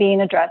currently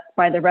being addressed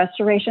by the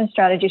Restoration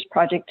Strategies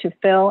Project to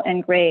fill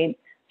and grade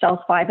cells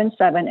 5 and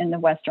 7 in the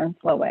Western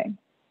Flowway.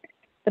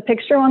 The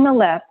picture on the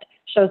left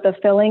shows the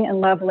filling and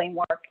leveling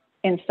work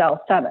in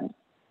cell 7,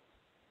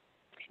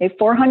 a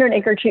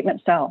 400-acre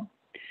treatment cell.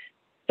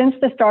 Since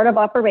the start of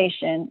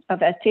operation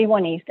of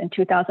STA-1 East in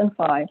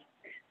 2005,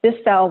 this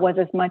cell was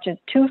as much as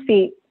 2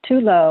 feet too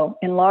low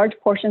in large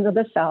portions of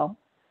the cell,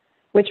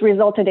 which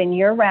resulted in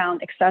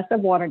year-round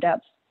excessive water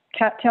depths,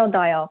 cattail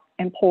die-off,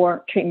 and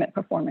poor treatment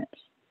performance.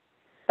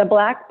 The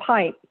black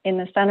pipe in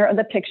the center of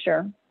the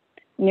picture,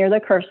 near the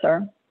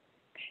cursor,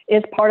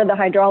 is part of the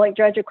hydraulic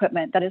dredge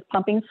equipment that is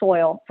pumping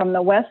soil from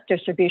the west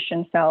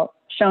distribution cell,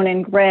 shown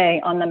in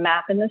gray on the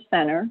map in the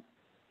center,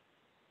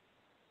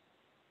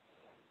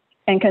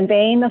 and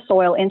conveying the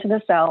soil into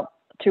the cell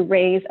to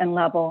raise and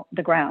level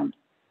the ground.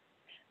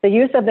 The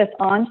use of this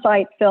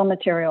on-site fill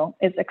material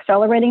is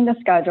accelerating the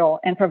schedule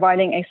and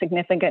providing a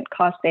significant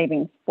cost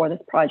savings for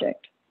this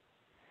project.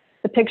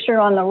 The picture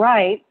on the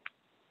right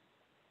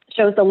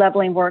shows the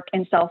leveling work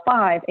in cell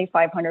 5, a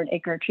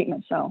 500-acre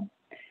treatment cell.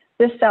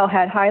 This cell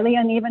had highly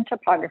uneven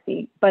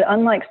topography, but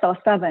unlike cell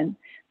 7,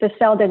 the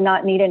cell did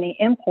not need any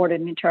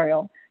imported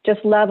material,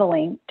 just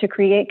leveling to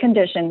create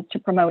conditions to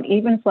promote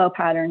even flow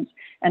patterns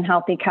and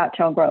healthy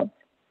cattail growth.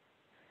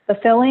 The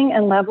filling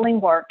and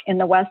leveling work in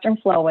the Western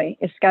Flowway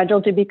is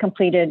scheduled to be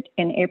completed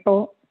in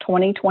April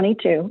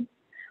 2022,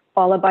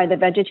 followed by the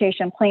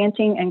vegetation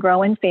planting and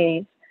growing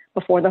phase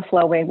before the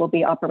flowway will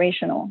be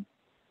operational.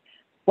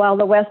 While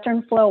the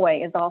western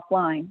flowway is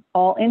offline,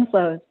 all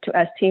inflows to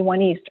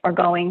ST1 East are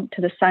going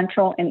to the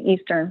central and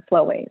eastern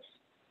flowways.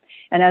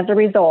 And as a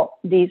result,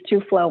 these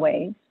two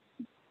flowways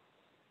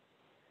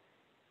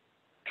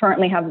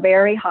currently have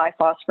very high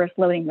phosphorus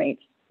loading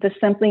rates. This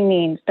simply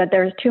means that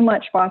there is too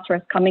much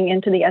phosphorus coming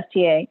into the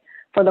STA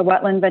for the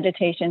wetland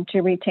vegetation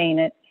to retain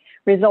it,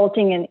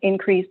 resulting in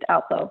increased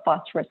outflow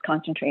phosphorus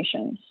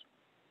concentrations.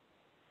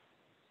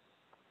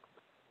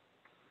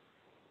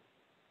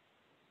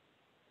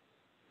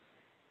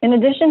 In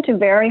addition to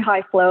very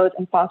high flows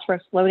and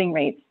phosphorus loading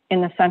rates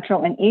in the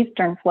central and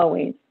eastern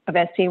flowways of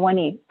ST1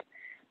 East,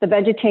 the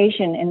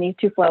vegetation in these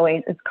two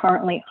flowways is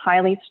currently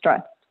highly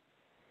stressed.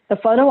 The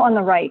photo on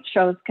the right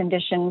shows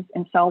conditions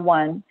in cell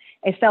 1,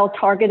 a cell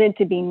targeted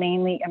to be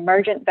mainly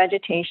emergent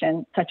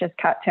vegetation such as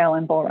cattail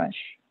and bulrush.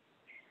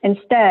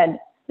 Instead,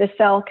 this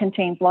cell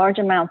contains large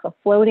amounts of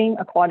floating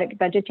aquatic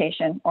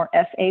vegetation, or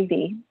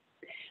FAV,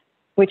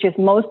 which is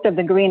most of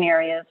the green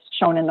areas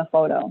shown in the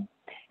photo,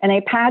 and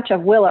a patch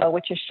of willow,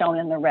 which is shown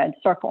in the red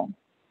circle.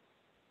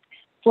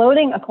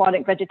 Floating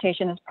aquatic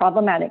vegetation is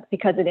problematic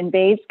because it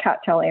invades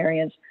cattail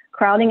areas,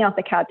 crowding out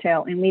the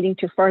cattail and leading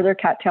to further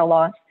cattail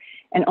loss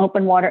and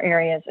open water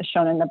areas as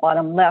shown in the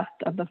bottom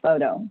left of the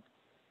photo.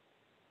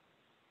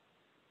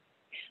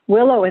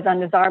 Willow is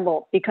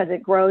undesirable because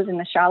it grows in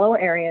the shallower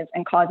areas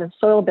and causes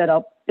soil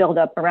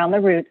buildup around the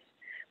roots,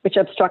 which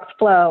obstructs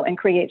flow and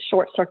creates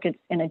short circuits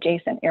in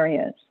adjacent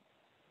areas.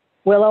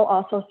 Willow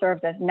also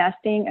serves as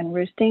nesting and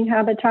roosting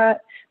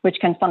habitat, which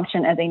can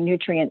function as a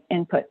nutrient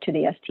input to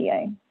the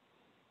STA.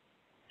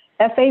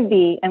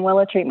 FAV and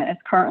willow treatment is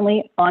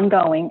currently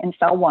ongoing in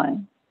cell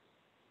 1.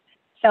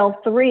 Cell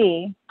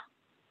 3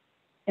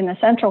 in the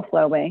central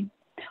flowway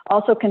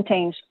also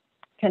contains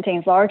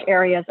large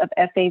areas of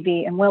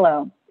FAV and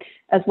willow,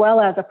 as well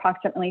as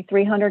approximately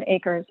 300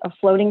 acres of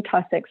floating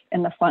tussocks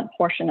in the front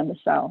portion of the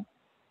cell.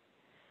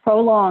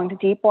 Prolonged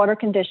deep water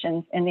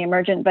conditions in the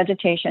emergent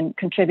vegetation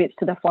contributes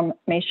to the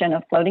formation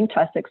of floating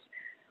tussocks,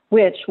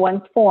 which,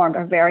 once formed,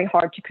 are very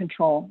hard to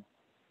control.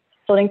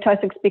 Floating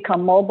tussocks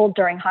become mobile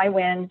during high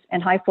winds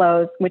and high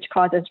flows, which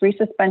causes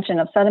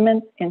resuspension of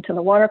sediments into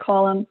the water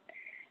column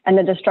and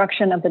the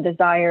destruction of the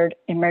desired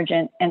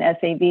emergent and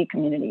SAV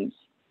communities.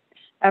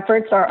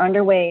 Efforts are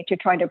underway to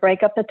try to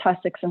break up the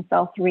tussocks in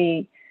cell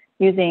 3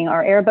 using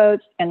our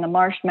airboats and the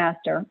Marsh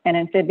Master, an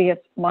amphibious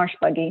marsh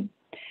buggy,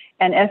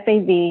 and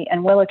FAV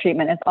and willow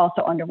treatment is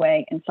also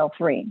underway in cell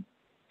 3.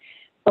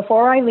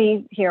 Before I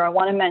leave here, I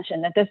want to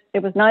mention that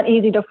it was not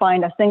easy to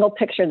find a single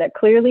picture that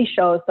clearly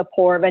shows the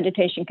poor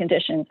vegetation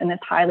conditions in this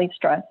highly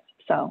stressed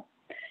cell.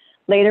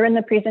 Later in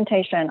the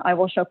presentation, I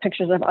will show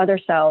pictures of other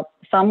cells,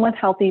 some with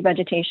healthy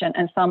vegetation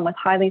and some with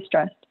highly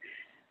stressed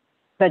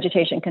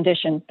vegetation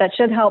conditions that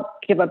should help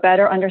give a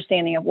better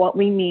understanding of what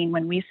we mean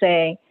when we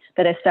say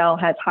that a cell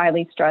has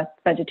highly stressed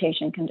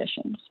vegetation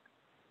conditions.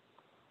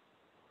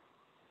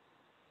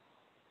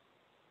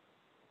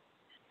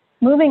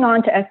 Moving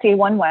on to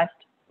STA1 West,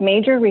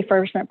 major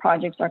refurbishment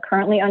projects are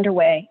currently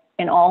underway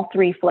in all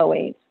three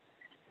flowways,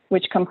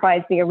 which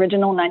comprise the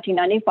original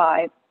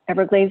 1995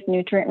 Everglades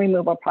Nutrient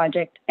Removal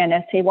Project and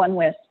STA1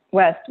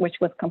 West, which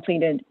was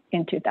completed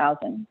in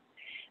 2000.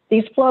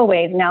 These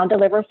flowways now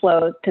deliver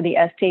flows to the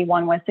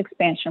STA1 West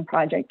expansion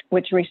project,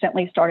 which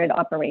recently started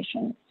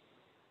operations.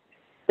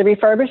 The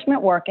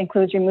refurbishment work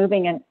includes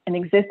removing an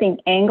existing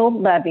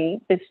angled levee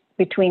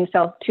between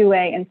cells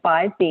 2A and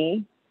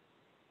 5B,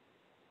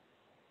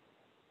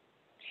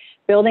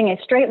 building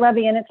a straight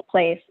levee in its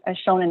place as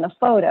shown in the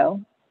photo,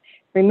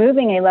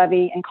 removing a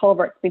levee and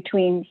culverts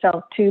between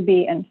cells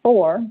 2B and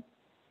 4,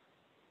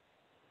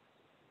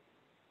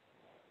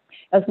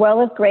 as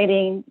well as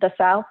grading the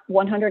south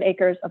 100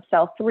 acres of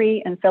cell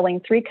 3 and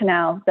filling 3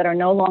 canals that are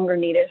no longer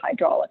needed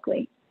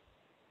hydraulically.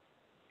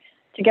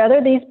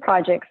 Together, these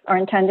projects are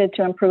intended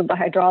to improve the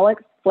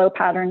hydraulics, flow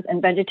patterns,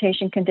 and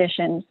vegetation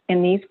conditions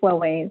in these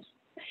flowways,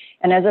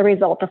 and as a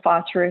result, the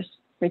phosphorus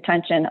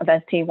retention of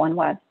ST1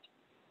 West.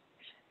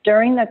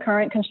 During the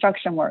current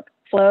construction work,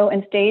 flow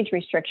and stage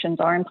restrictions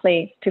are in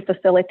place to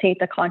facilitate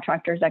the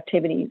contractor's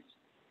activities.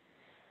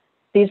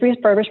 These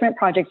refurbishment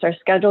projects are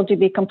scheduled to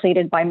be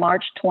completed by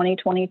March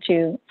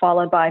 2022,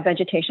 followed by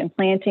vegetation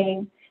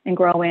planting and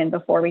grow-in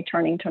before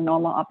returning to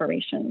normal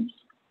operations.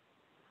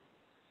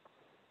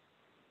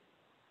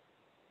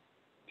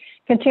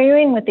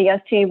 Continuing with the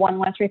STA1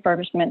 West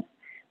refurbishment,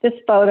 this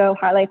photo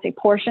highlights a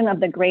portion of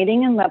the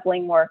grading and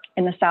leveling work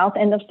in the south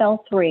end of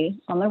cell 3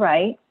 on the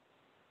right,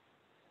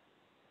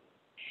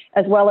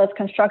 as well as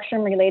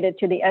construction related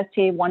to the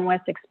STA1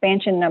 West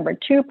expansion number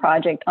 2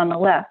 project on the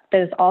left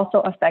that is also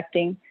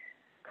affecting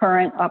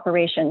current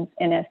operations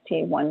in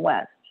STA1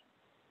 West.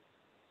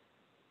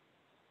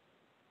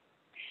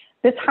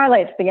 This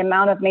highlights the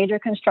amount of major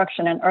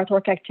construction and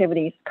earthwork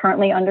activities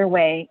currently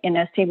underway in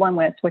STA1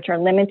 West, which are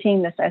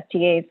limiting this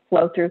STA's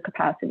flow-through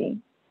capacity.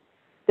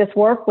 This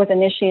work was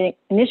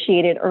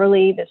initiated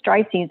early this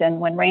dry season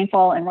when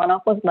rainfall and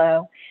runoff was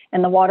low,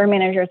 and the water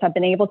managers have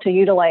been able to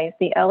utilize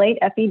the L8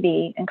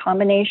 FEB in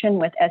combination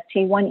with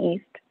STA1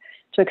 East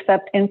to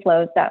accept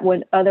inflows that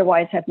would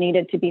otherwise have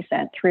needed to be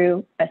sent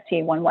through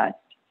STA1 West.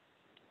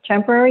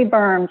 Temporary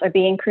berms are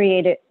being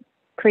created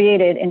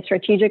in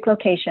strategic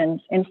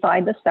locations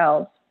inside the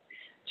cells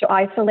to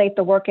isolate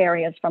the work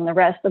areas from the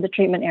rest of the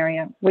treatment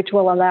area, which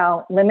will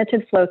allow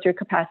limited flow through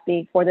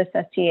capacity for this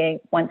STA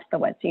once the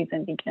wet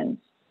season begins.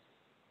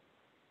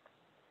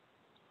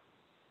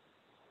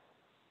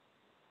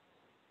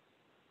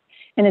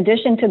 In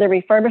addition to the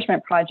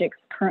refurbishment projects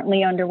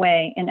currently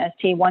underway in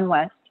STA1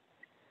 West,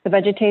 the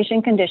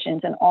vegetation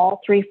conditions in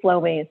all 3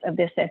 flowways of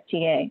this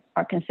STA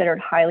are considered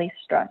highly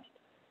stressed.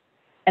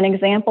 An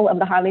example of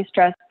the highly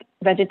stressed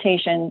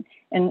vegetation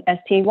in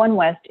STA1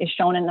 West is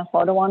shown in the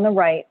photo on the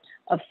right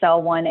of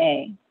cell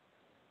 1A.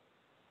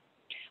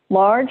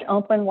 Large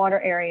open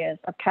water areas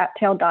of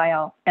cattail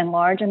dial and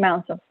large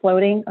amounts of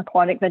floating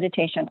aquatic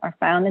vegetation are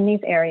found in these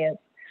areas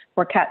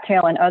where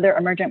cattail and other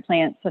emergent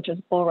plants such as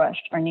bulrush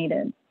are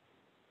needed.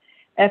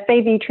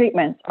 FAV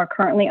treatments are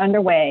currently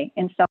underway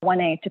in cell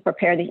 1A to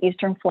prepare the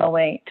eastern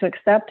flowway to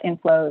accept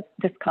inflows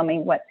this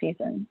coming wet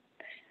season.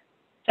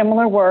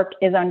 Similar work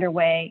is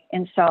underway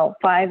in cell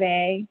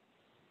 5A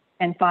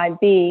and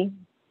 5B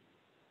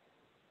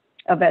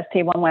of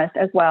STA1 West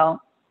as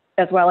well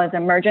as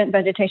emergent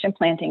vegetation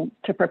planting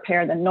to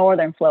prepare the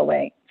northern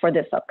flowway for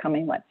this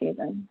upcoming wet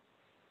season.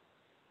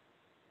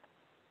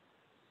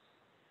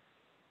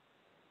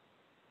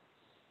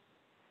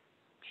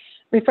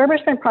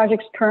 Refurbishment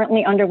projects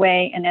currently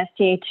underway in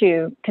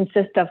STA2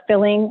 consist of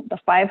filling the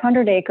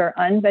 500-acre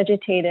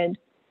unvegetated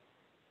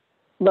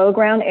low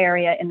ground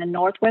area in the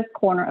northwest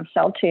corner of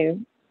cell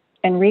 2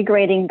 and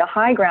regrading the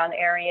high ground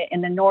area in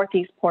the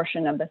northeast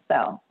portion of the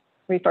cell,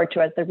 referred to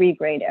as the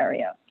regrade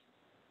area.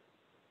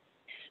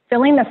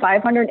 Filling the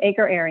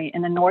 500-acre area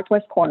in the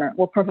northwest corner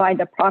will provide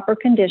the proper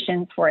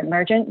conditions for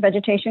emergent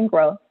vegetation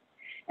growth,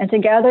 and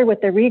together with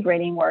the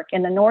regrading work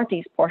in the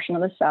northeast portion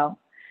of the cell,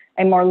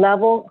 a more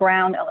level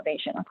ground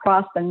elevation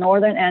across the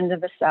northern end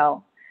of the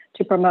cell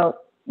to promote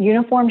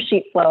uniform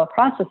sheet flow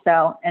across the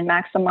cell and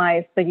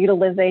maximize the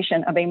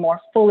utilization of a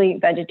more fully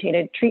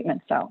vegetated treatment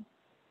cell.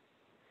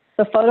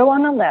 The photo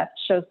on the left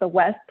shows the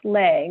west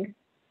leg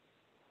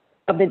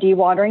of the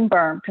dewatering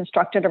berm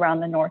constructed around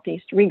the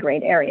northeast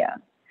regrade area,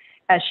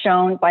 as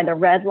shown by the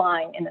red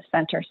line in the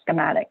center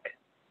schematic.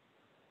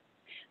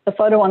 The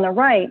photo on the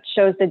right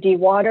shows the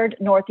dewatered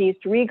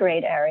northeast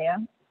regrade area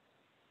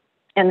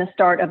and the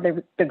start of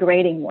the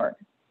grading work.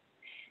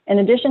 In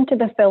addition to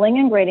the filling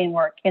and grading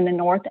work in the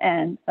north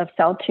end of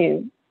cell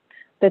 2,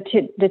 the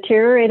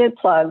deteriorated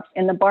plugs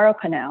in the borrow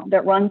canal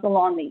that runs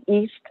along the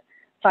east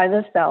side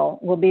of the cell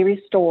will be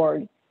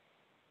restored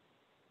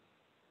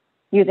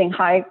using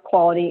high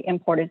quality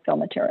imported fill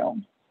material.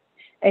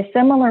 A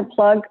similar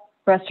plug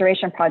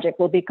restoration project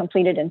will be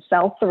completed in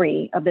cell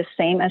 3 of this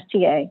same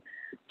STA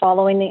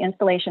following the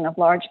installation of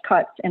large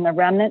cuts in the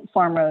remnant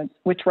farm roads,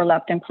 which were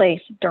left in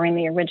place during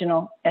the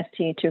original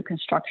STA2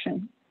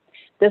 construction.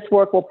 This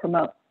work will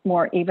promote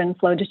more even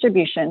flow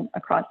distribution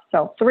across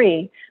cell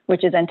 3,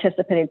 which is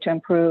anticipated to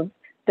improve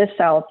this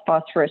cell's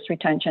phosphorus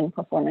retention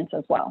performance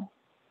as well.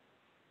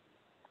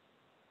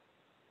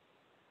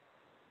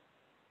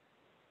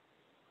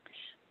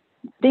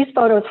 These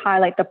photos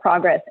highlight the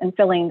progress in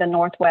filling the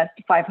northwest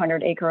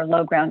 500-acre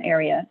low ground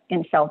area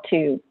in cell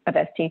 2 of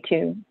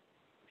ST2.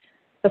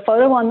 The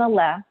photo on the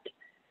left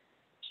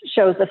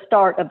shows the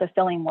start of the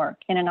filling work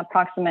in an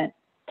approximate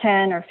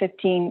 10 or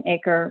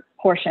 15-acre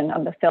portion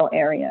of the fill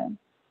area.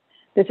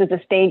 This is a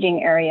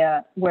staging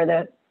area where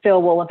the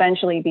fill will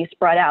eventually be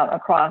spread out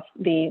across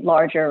the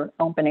larger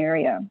open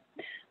area.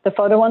 The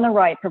photo on the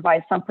right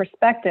provides some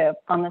perspective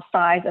on the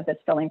size of this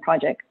filling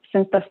project,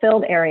 since the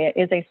filled area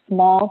is a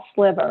small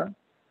sliver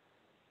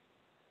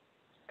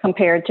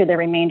compared to the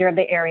remainder of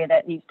the area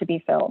that needs to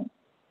be filled.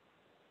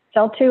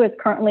 Cell 2 is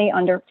currently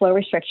under flow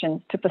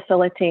restrictions to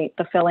facilitate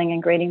the filling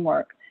and grading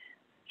work.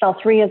 Cell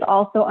 3 is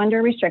also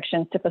under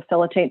restrictions to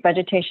facilitate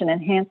vegetation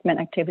enhancement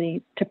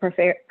activities to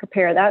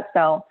prepare that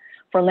cell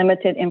for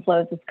limited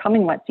inflows this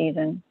coming wet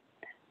season.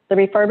 The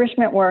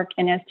refurbishment work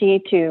in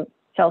STA2,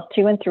 cells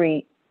 2 and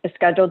 3, is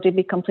scheduled to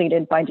be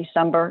completed by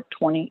December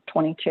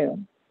 2022.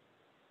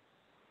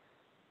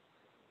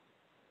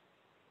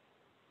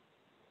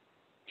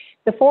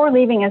 Before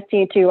leaving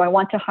STA2, I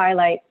want to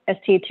highlight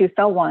STA2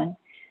 cell 1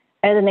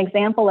 as an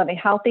example of a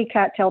healthy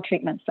cattail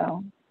treatment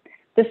cell.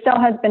 This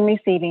cell has been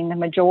receiving the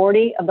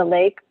majority of the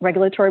lake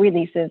regulatory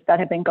releases that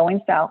have been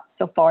going south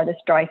so far this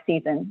dry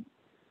season.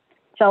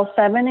 Cells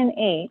 7 and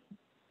 8,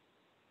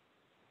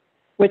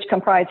 which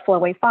comprise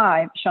flowway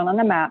 5, shown on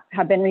the map,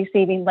 have been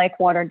receiving lake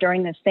water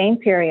during the same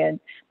period,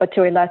 but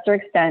to a lesser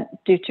extent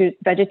due to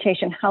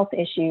vegetation health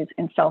issues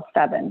in cell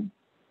 7.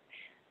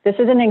 This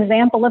is an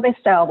example of a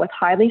cell with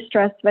highly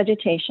stressed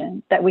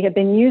vegetation that we have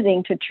been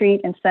using to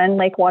treat and send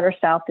lake water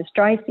south this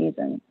dry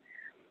season.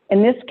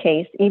 In this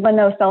case, even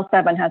though cell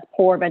 7 has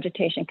poor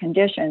vegetation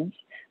conditions,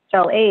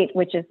 cell 8,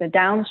 which is the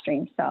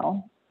downstream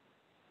cell,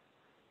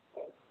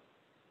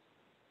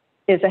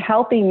 is a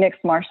healthy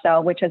mixed marsh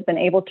cell which has been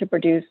able to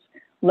produce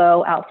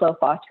low outflow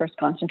phosphorus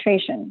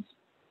concentrations.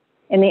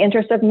 In the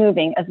interest of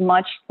moving as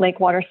much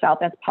lake water south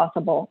as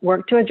possible,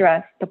 work to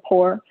address the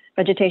poor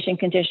vegetation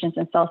conditions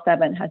in cell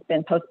 7 has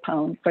been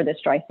postponed for this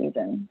dry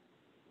season.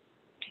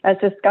 As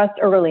discussed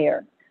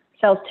earlier,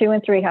 cells 2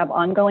 and 3 have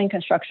ongoing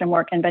construction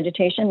work and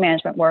vegetation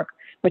management work,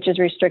 which is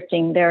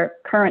restricting their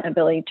current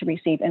ability to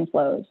receive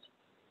inflows.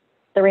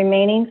 The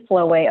remaining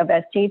flowway of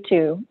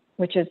ST2,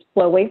 which is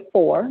flowway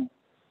 4,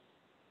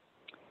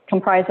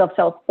 comprised of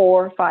cells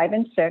 4, 5,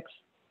 and 6,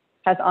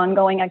 has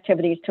ongoing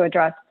activities to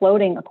address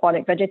floating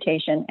aquatic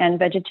vegetation and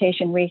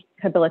vegetation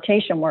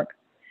rehabilitation work,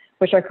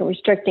 which are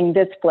restricting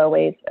this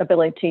flowway's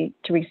ability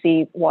to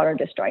receive water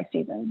this dry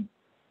season.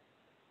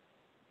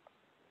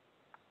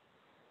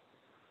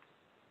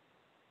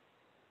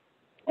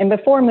 And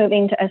before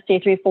moving to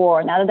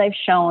ST34, now that I've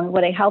shown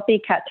what a healthy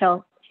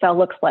cattail cell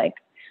looks like,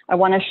 I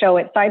want to show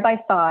it side by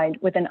side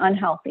with an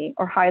unhealthy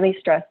or highly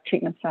stressed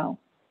treatment cell.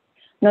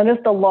 Notice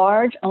the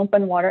large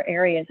open water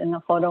areas in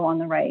the photo on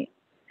the right,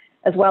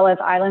 as well as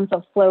islands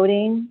of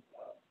floating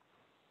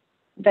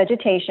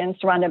vegetation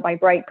surrounded by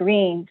bright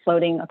green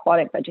floating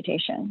aquatic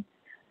vegetation.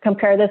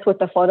 Compare this with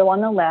the photo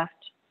on the left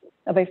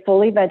of a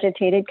fully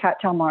vegetated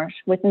cattail marsh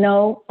with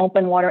no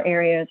open water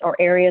areas or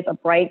areas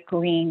of bright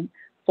green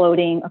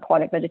floating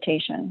aquatic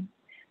vegetation.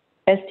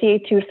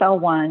 STA2 cell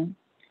 1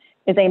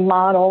 is a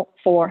model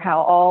for how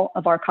all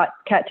of our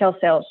cattail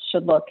cells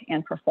should look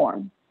and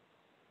perform.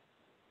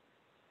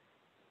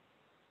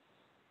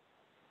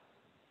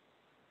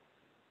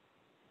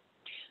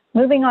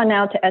 Moving on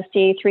now to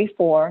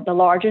STA34, the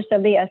largest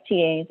of the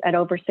STAs at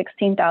over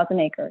 16,000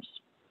 acres.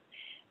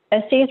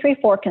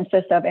 STA34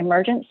 consists of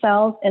emergent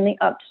cells in the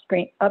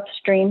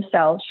upstream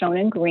cells shown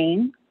in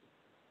green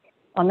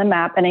on the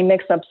map, and a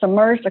mix of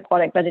submerged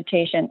aquatic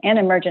vegetation and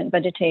emergent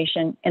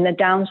vegetation in the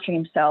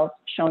downstream cells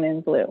shown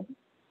in blue.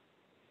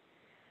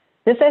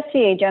 This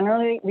STA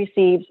generally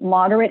receives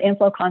moderate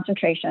inflow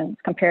concentrations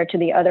compared to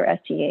the other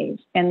STAs,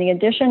 and the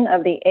addition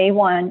of the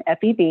A1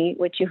 FEB,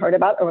 which you heard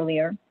about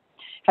earlier,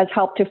 has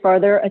helped to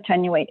further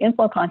attenuate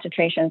inflow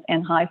concentrations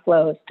and high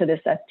flows to this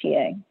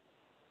STA.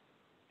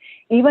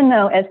 Even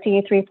though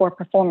STA34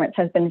 performance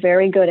has been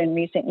very good in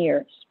recent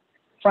years,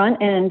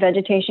 front-end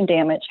vegetation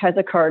damage has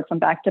occurred from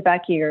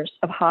back-to-back years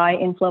of high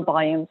inflow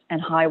volumes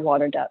and high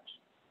water depths.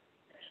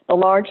 The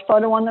large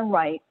photo on the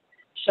right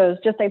shows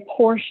just a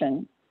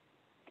portion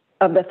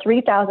of the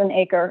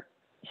 3,000-acre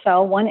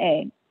cell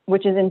 1A,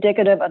 which is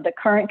indicative of the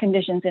current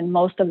conditions in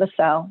most of the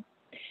cell,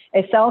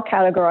 a cell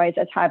categorized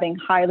as having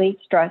highly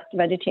stressed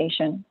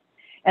vegetation,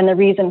 and the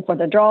reason for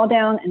the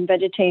drawdown and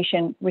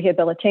vegetation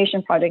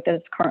rehabilitation project that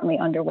is currently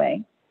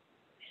underway.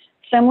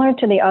 Similar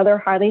to the other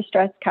highly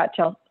stressed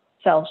cattail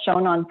cells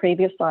shown on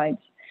previous slides,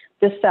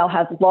 this cell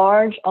has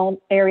large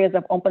areas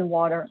of open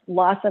water,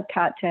 lots of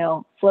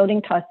cattail,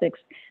 floating tussocks,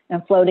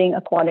 and floating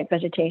aquatic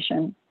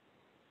vegetation.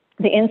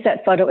 The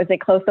inset photo is a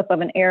close-up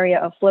of an area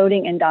of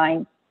floating and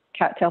dying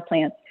cattail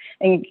plants,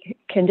 a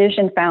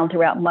condition found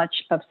throughout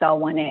much of cell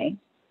 1A.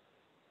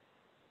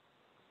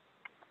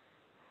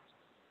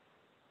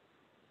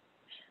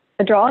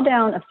 The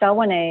drawdown of cell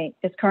 1A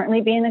is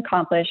currently being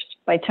accomplished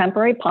by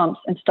temporary pumps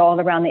installed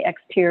around the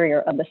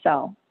exterior of the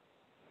cell.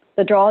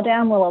 The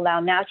drawdown will allow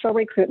natural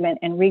recruitment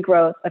and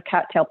regrowth of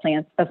cattail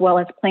plants, as well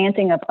as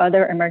planting of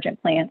other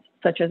emergent plants,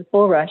 such as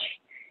bulrush,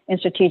 in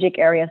strategic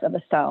areas of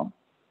the cell.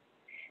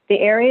 The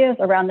areas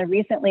around the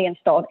recently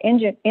installed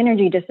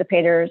energy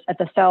dissipators at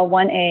the cell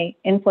 1A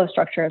inflow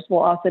structures will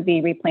also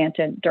be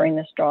replanted during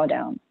this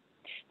drawdown,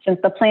 since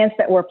the plants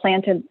that were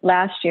planted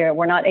last year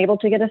were not able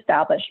to get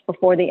established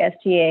before the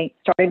STA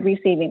started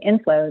receiving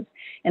inflows,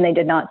 and they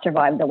did not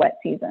survive the wet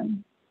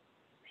season.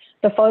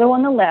 The photo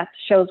on the left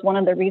shows one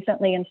of the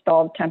recently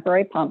installed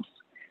temporary pumps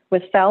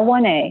with cell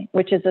 1A,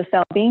 which is the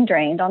cell being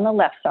drained on the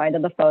left side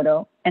of the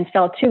photo, and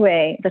cell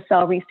 2A, the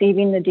cell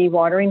receiving the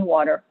dewatering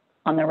water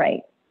on the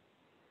right.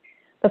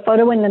 The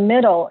photo in the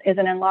middle is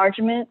an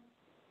enlargement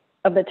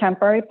of the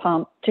temporary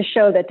pump to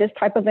show that this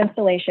type of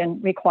installation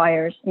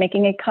requires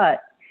making a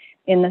cut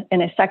in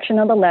a section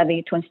of the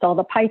levee to install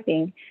the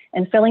piping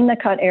and filling the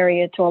cut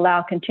area to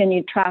allow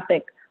continued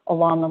traffic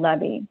along the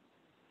levee.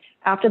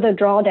 After the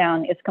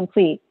drawdown is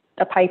complete,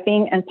 the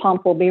piping and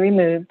pump will be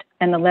removed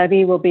and the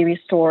levee will be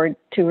restored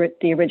to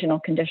the original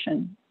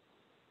condition.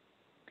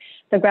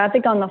 The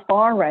graphic on the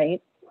far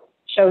right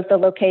shows the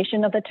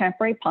location of the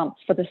temporary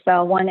pumps for the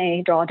cell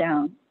 1A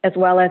drawdown, as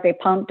well as a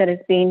pump that is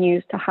being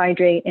used to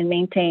hydrate and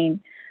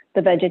maintain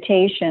the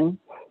vegetation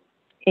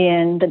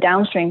in the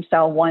downstream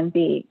cell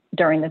 1B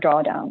during the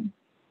drawdown.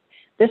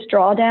 This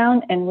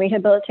drawdown and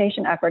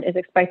rehabilitation effort is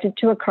expected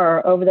to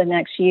occur over the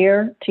next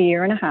year to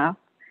year and a half,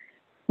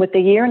 with the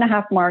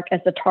year-and-a-half mark as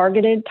the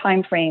targeted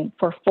timeframe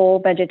for full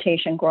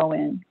vegetation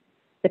grow-in.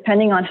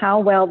 Depending on how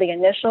well the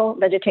initial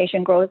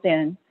vegetation grows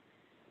in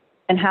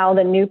and how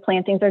the new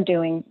plantings are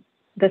doing,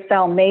 the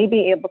cell may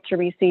be able to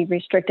receive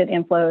restricted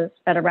inflows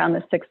at around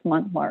the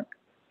 6-month mark.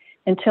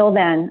 Until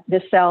then,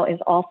 this cell is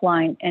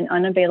offline and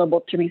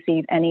unavailable to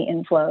receive any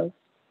inflows.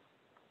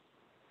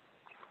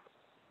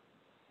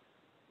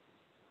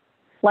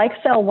 Like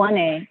cell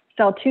 1A,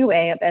 cell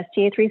 2A of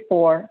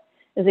STA34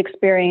 is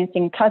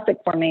experiencing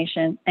tussock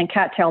formation and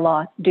cattail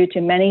loss due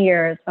to many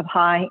years of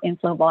high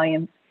inflow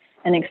volumes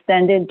and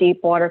extended deep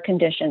water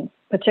conditions,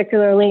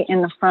 particularly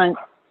in the front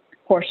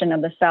portion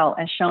of the cell,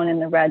 as shown in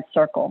the red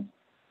circle.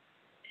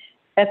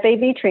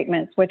 FAV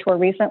treatments, which were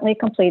recently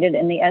completed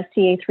in the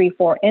STA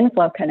 3-4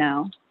 inflow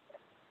canal,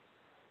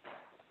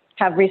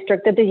 have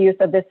restricted the use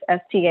of this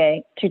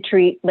STA to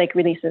treat lake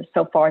releases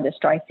so far this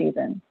dry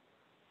season.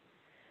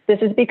 This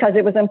is because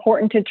it was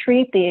important to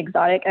treat the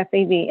exotic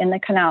FAV in the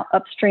canal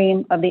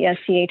upstream of the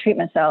STA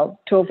treatment cells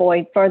to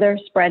avoid further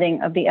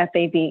spreading of the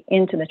FAV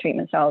into the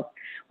treatment cells,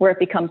 where it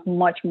becomes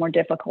much more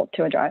difficult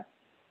to address.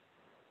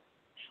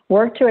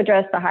 Work to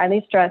address the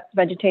highly stressed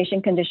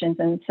vegetation conditions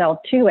in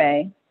cell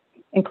 2A,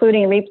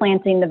 including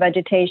replanting the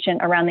vegetation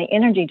around the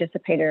energy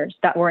dissipators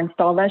that were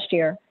installed last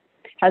year,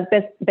 has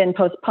been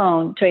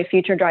postponed to a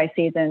future dry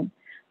season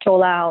to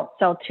allow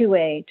cell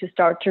 2A to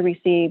start to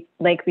receive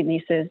lake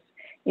releases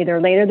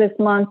either later this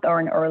month or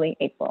in early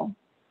April.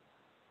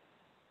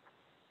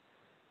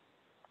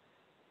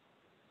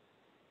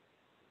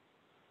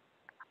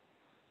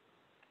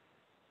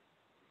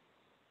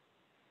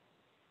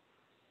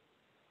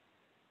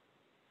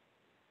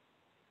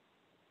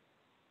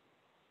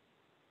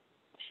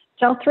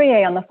 Cell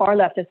 3A on the far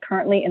left is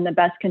currently in the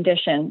best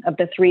condition of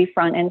the 3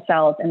 front-end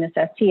cells in this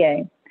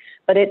STA,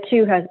 but it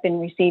too has been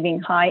receiving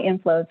high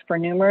inflows for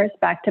numerous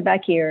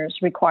back-to-back years,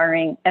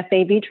 requiring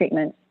FAV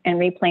treatments and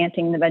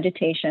replanting the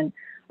vegetation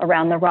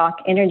around the rock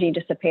energy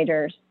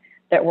dissipators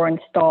that were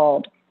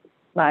installed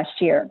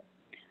last year.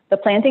 The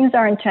plantings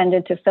are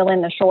intended to fill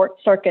in the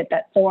short circuit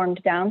that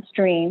formed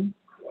downstream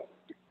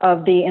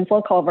of the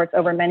inflow culverts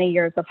over many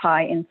years of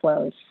high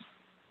inflows.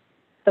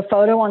 The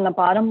photo on the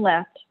bottom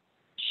left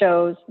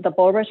shows the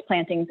bulrush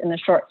plantings in the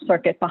short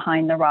circuit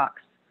behind the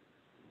rocks.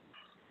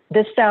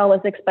 This cell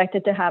is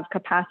expected to have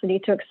capacity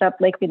to accept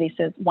lake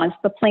releases once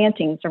the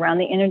plantings around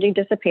the energy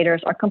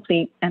dissipators are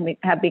complete and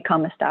have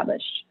become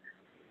established.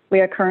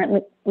 We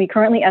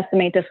currently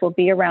estimate this will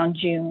be around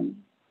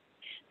June.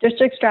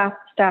 District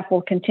staff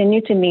will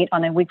continue to meet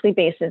on a weekly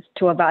basis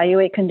to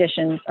evaluate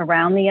conditions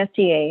around the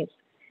STAs,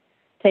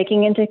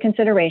 taking into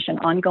consideration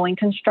ongoing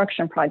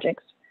construction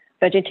projects,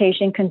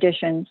 vegetation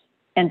conditions,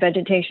 and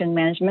vegetation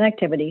management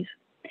activities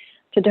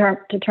to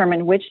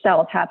determine which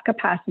cells have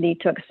capacity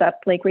to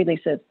accept lake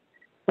releases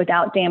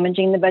without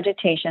damaging the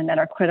vegetation that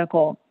are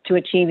critical to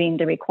achieving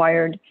the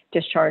required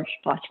discharge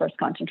phosphorus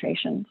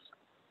concentrations.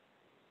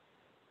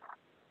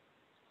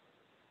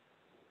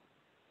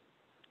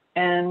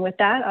 And with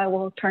that, I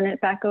will turn it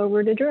back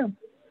over to Drew.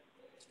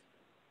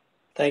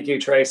 Thank you,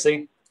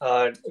 Tracy.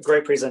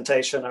 Great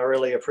presentation. I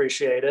really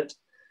appreciate it.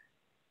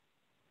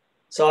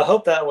 So I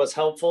hope that was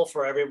helpful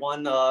for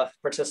everyone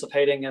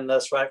participating in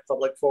this WRAC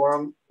Public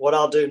Forum. What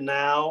I'll do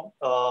now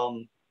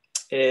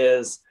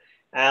is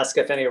ask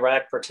if any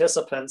WRAC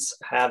participants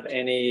have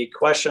any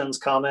questions,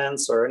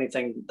 comments, or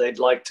anything they'd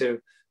like to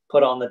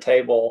put on the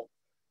table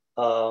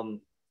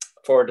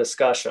for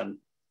discussion.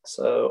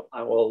 So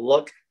I will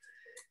look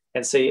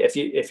and see if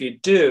you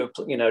do,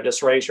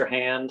 just raise your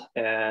hand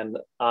and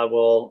I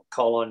will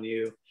call on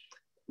you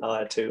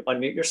to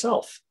unmute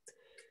yourself.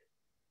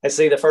 I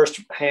see the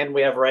first hand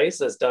we have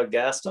raised is Doug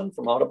Gaston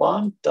from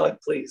Audubon. Doug,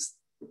 please.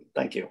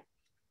 Thank you.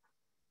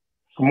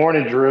 Good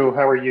morning, Drew.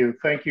 How are you?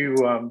 Thank you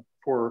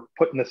for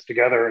putting this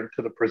together and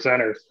to the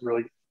presenters.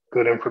 Really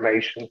good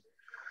information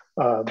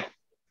and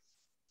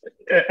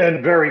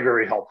very,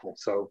 very helpful.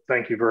 So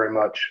thank you very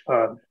much.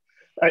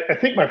 I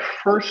think my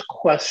first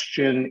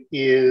question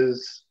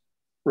is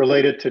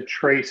related to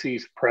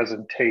Tracy's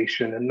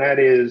presentation, and that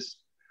is,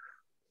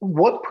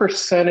 what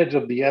percentage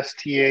of the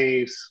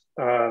STAs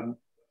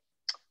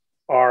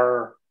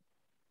are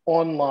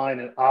online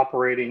and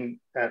operating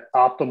at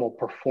optimal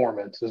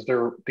performance?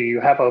 Do you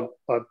have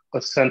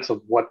a sense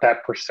of what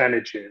that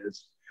percentage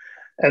is?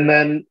 And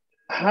then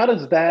how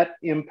does that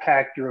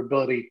impact your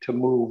ability to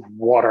move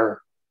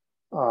water,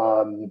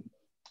 in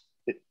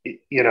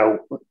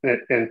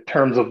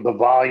terms of the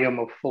volume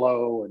of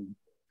flow and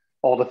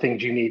all the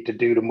things you need to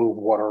do to move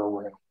water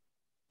around?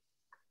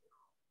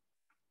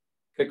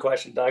 Good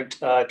question, Doug.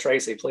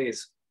 Tracy,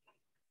 please.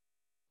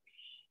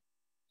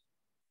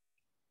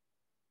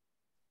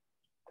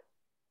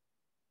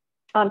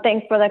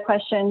 Thanks for that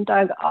question,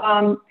 Doug.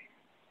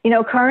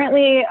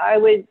 Currently, I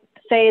would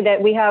say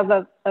that we have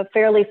a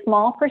fairly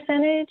small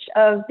percentage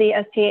of the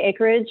STA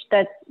acreage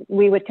that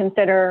we would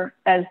consider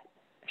as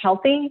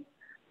healthy.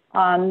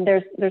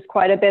 There's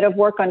quite a bit of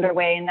work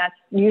underway, and that's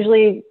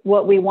usually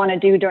what we want to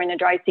do during the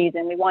dry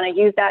season. We want to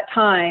use that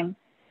time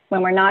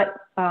when we're not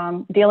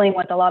dealing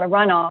with a lot of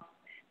runoff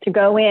to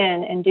go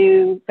in and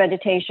do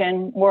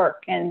vegetation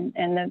work. And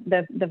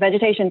the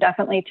vegetation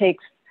definitely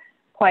takes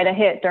quite a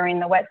hit during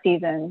the wet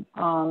season.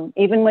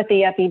 Even with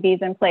the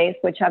FEBs in place,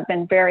 which have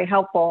been very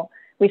helpful,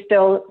 we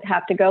still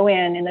have to go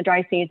in the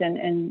dry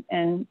season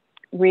and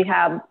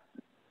rehab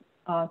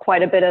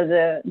quite a bit of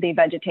the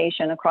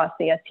vegetation across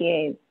the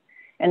STAs.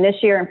 And this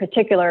year in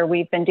particular,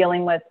 we've been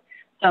dealing with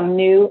some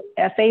new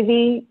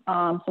FAV,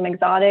 some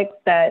exotics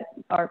that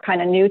are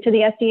kind of new to the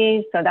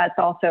SDAs. So that's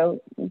also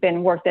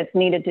been work that's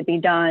needed to be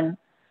done,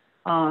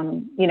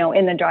 you know,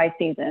 in the dry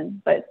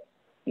season. But,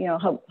 you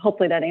know,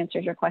 hopefully that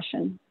answers your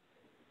question.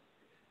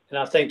 And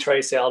I think,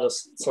 Tracy, I'll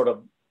just sort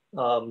of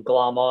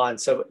glom on.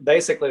 So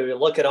basically, we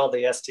look at all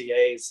the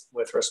STAs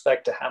with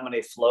respect to how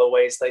many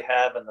flowways they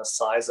have and the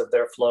size of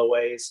their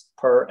flowways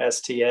per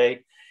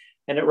STA.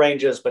 And it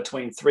ranges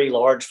between 3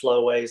 large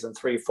flowways and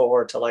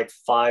 3-4 to like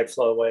 5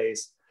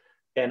 flowways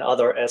in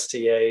other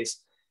STAs.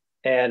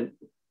 And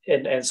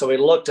so we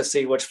look to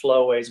see which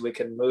flowways we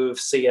can move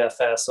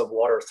CFS of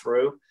water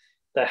through.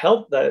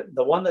 The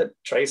one that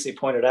Tracy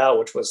pointed out,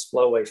 which was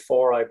flowway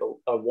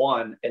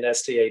 1 in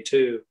STA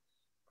 2,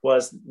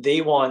 was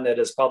the one that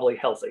is probably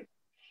healthy.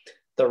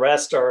 The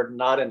rest are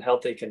not in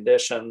healthy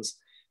conditions,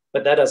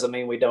 but that doesn't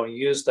mean we don't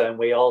use them.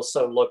 We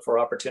also look for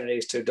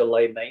opportunities to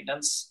delay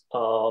maintenance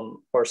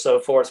or so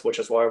forth, which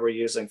is why we're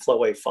using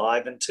flowway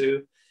 5 and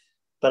 2.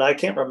 But I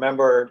can't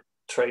remember,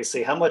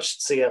 Tracy, how much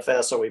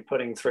CFS are we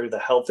putting through the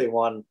healthy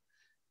one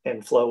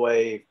in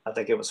flowway? I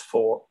think it was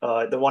 4,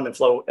 the one in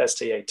flow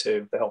STA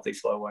 2, the healthy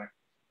flowway.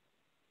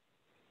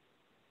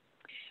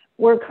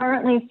 We're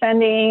currently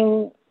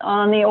sending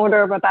on the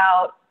order of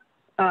about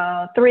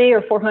 300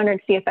 or 400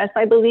 CFS,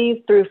 I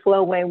believe, through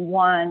flowway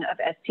 1 of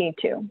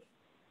ST2.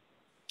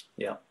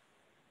 Yeah.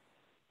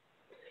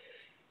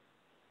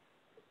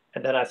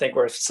 And then I think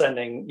we're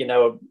sending, you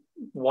know,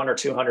 100 or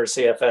 200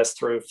 CFS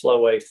through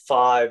flowway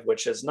 5,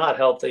 which is not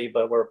healthy,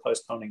 but we're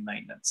postponing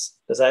maintenance.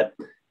 Does that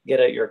get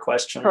at your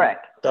question?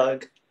 Correct.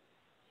 Doug?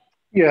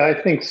 Yeah,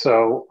 I think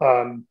so.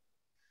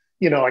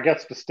 You know, I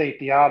guess to state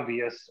the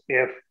obvious,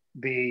 if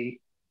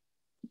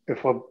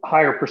a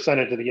higher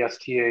percentage of the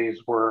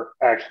STAs were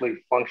actually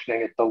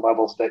functioning at the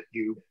levels that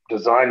you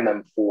designed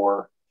them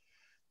for,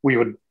 we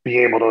would be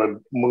able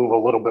to move a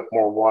little bit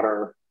more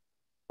water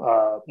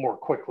more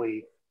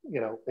quickly,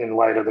 you know, in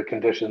light of the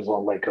conditions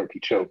on Lake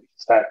Okeechobee.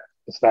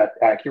 Is that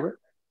accurate?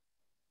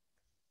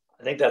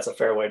 I think that's a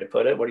fair way to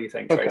put it. What do you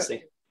think, Tracy?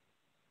 Okay.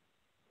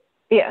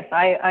 Yes,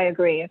 I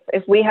agree.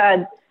 If we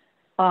had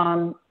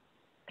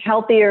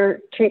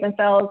healthier treatment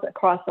cells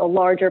across a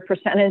larger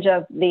percentage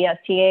of the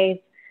STAs,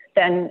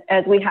 then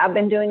as we have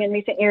been doing in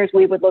recent years,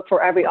 we would look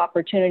for every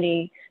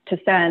opportunity to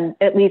send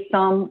at least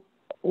some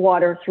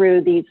water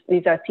through these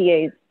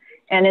STAs.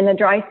 And in the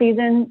dry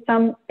season,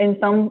 in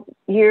some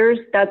years,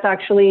 that's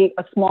actually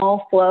a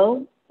small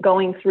flow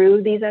going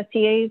through these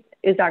STAs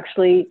is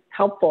actually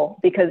helpful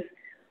because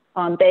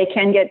they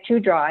can get too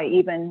dry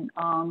even,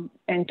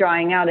 and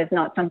drying out is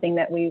not something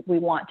that we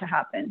want to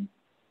happen.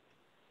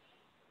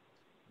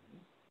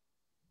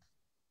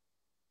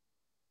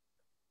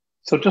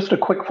 So just a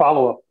quick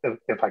follow-up,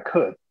 if I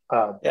could.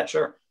 Yeah,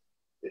 sure.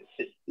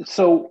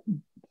 So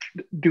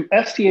do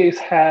STAs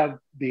have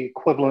the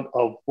equivalent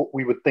of what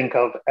we would think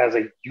of as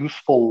a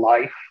useful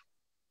life?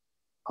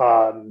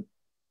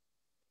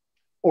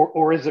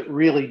 Or is it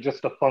really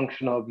just a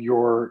function of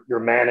your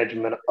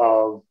management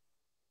of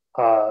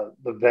the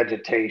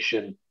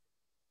vegetation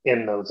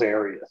in those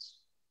areas?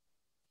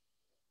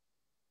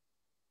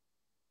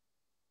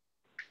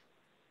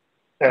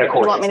 And of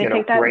course, you want me to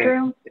take that,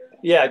 Drew?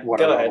 Yeah,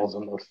 water go ahead. levels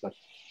and those things.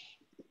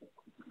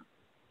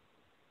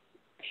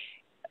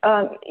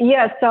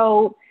 Yeah,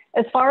 so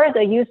as far as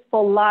a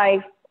useful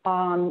life,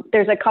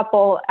 there's a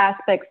couple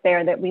aspects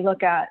there that we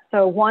look at.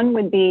 So one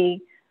would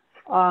be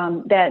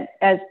that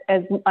as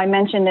I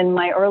mentioned in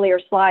my earlier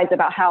slides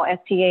about how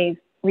STAs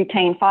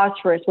retain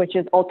phosphorus, which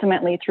is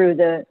ultimately through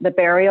the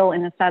burial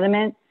in the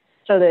sediment.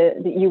 So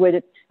you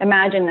would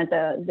imagine that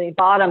the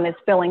bottom is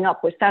filling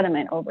up with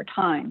sediment over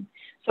time.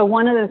 So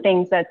one of the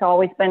things that's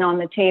always been on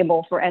the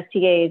table for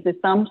STAs is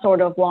some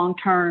sort of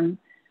long-term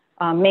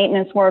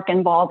maintenance work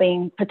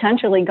involving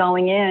potentially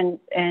going in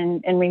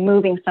and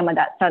removing some of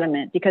that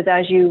sediment, because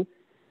as you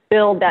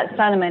build that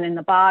sediment in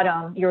the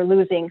bottom, you're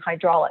losing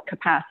hydraulic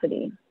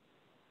capacity.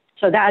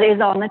 So that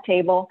is on the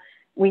table.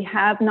 We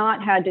have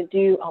not had to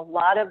do a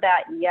lot of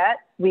that yet.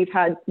 We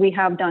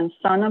have done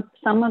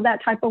some of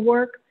that type of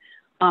work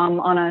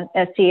on a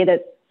STA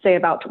that's say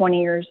about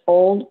 20 years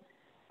old,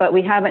 but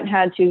we haven't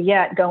had to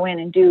yet go in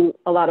and do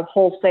a lot of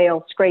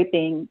wholesale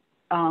scraping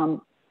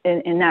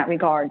in that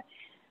regard.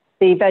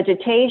 The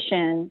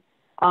vegetation,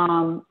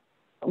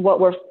 what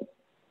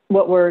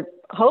we're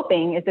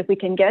hoping is if we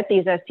can get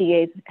these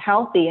STAs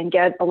healthy and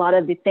get a lot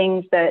of the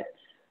things that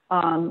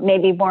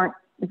maybe weren't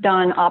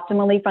done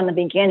optimally from the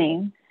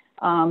beginning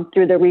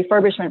through the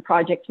refurbishment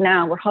projects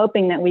now, we're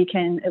hoping that we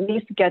can at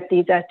least get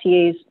these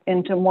STAs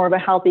into more of a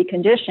healthy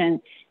condition.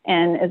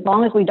 And as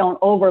long as we don't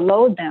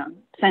overload them,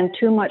 send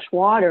too much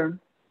water,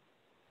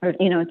 or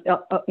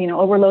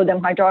overload them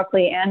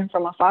hydraulically and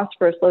from a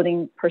phosphorus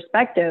loading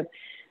perspective,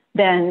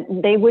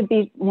 then they would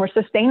be more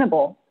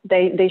sustainable.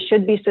 They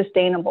should be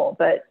sustainable,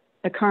 but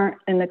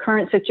in the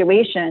current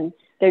situation,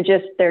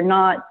 they're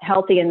not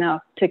healthy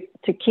enough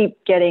to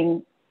keep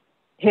getting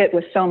hit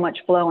with so much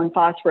flow and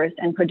phosphorus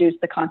and produce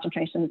the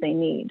concentrations they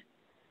need.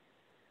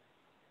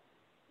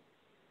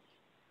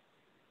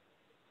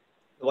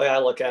 The way I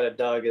look at it,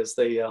 Doug, is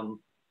the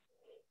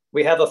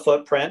we have a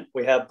footprint,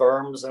 we have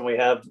berms, and we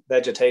have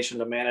vegetation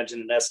to manage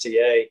in an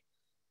STA.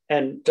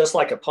 And just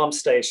like a pump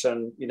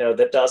station,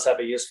 that does have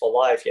a useful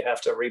life, you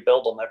have to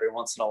rebuild them every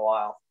once in a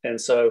while. And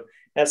so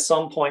at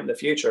some point in the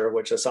future,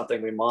 which is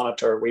something we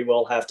monitor, we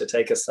will have to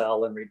take a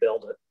cell and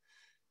rebuild it.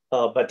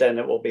 But then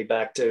it will be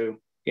back to,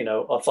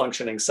 a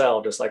functioning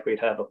cell, just like we'd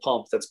have a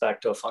pump that's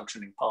back to a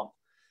functioning pump.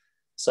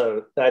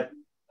 So that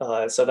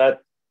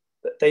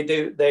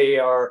they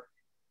are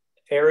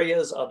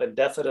areas of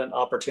indefinite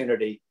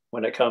opportunity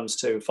when it comes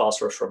to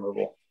phosphorus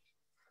removal.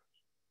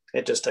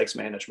 It just takes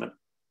management.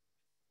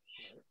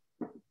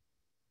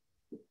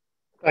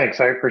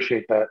 Thanks, I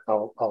appreciate that.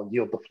 I'll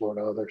yield the floor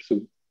to others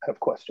who have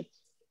questions.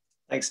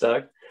 Thanks,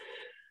 Doug.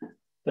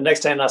 The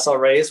next hand I saw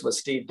raised was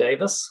Steve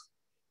Davis.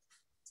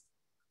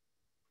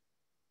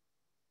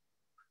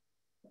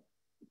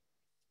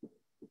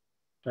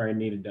 Sorry, I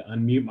needed to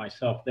unmute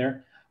myself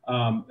there.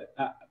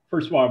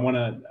 First of all, I want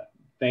to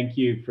thank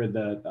you for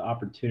the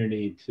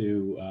opportunity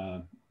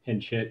to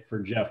pinch hit for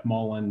Jeff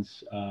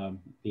Mullins,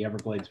 the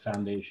Everglades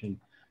Foundation.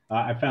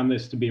 I found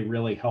this to be a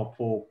really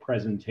helpful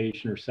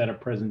presentation or set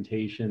of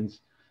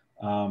presentations.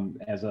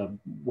 As a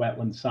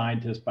wetland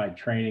scientist by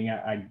training,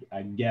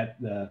 I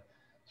get the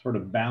sort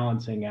of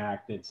balancing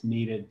act that's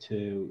needed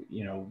to,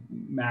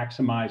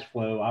 maximize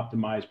flow,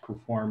 optimize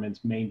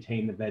performance,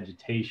 maintain the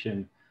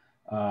vegetation,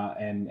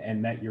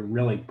 and that you're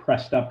really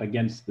pressed up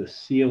against the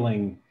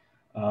ceiling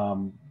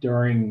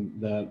during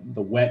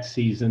the wet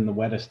season, the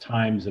wettest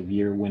times of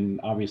year when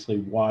obviously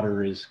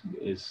water is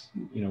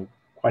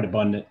quite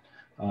abundant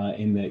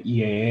in the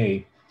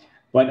EAA.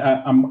 But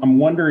I'm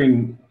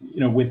wondering,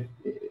 with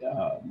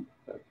a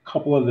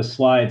couple of the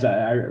slides,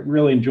 I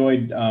really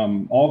enjoyed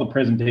all the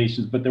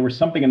presentations, but there was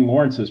something in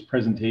Lawrence's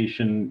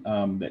presentation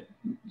that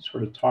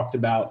sort of talked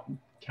about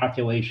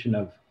calculation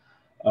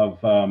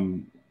of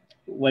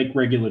lake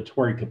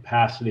regulatory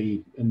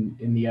capacity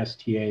in the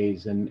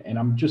STAs. And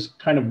I'm just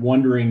kind of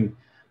wondering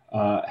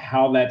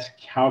how that's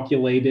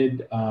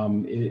calculated.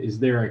 Is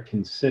there a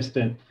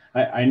consistent,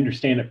 I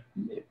understand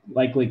it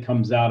likely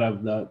comes out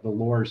of the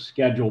LOR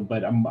schedule,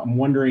 but I'm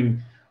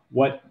wondering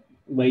what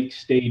lake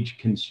stage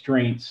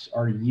constraints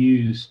are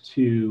used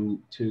to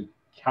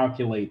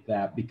calculate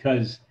that,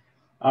 because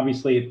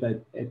obviously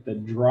at the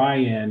dry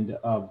end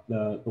of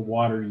the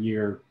water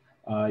year,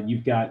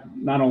 you've got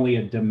not only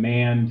a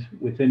demand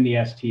within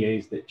the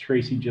STAs that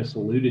Tracy just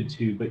alluded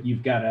to, but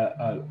you've got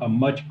a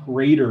much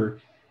greater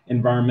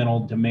environmental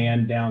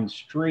demand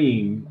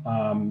downstream,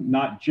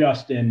 not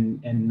just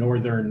in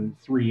northern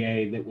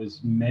 3A that was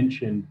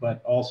mentioned,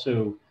 but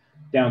also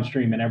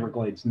downstream in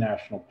Everglades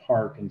National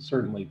Park and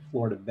certainly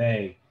Florida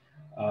Bay.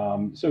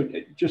 So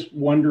just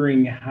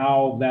wondering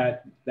how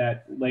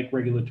that lake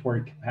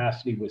regulatory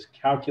capacity was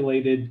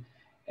calculated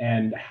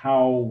and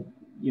how,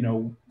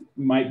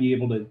 might be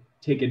able to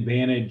take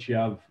advantage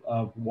of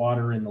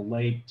water in the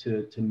lake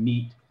to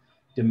meet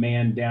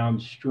demand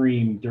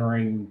downstream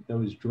during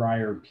those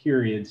drier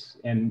periods.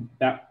 And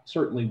that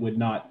certainly would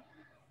not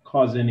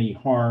cause any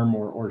harm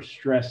or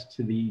stress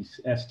to these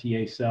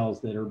STA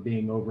cells that are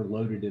being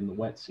overloaded in the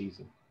wet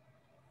season.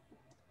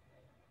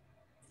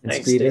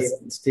 Thanks,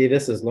 Steve,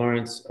 this is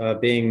Lawrence.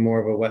 Being more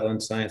of a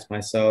wetland science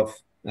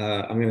myself,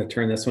 I'm going to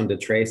turn this one to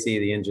Tracy,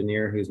 the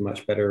engineer, who's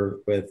much better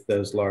with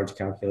those large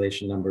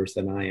calculation numbers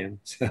than I am.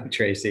 So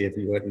Tracy, if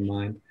you wouldn't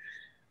mind.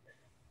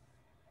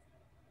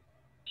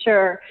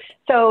 Sure.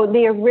 So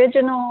the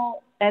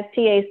original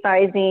STA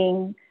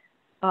sizing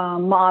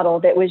model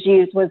that was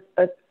used was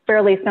a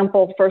fairly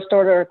simple first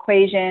order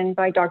equation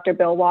by Dr.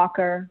 Bill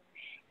Walker.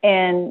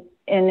 And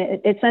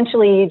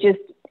essentially you just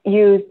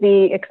use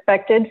the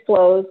expected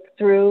flows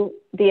through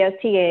the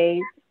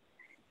STAs,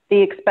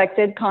 the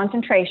expected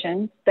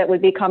concentrations that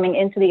would be coming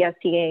into the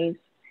STAs,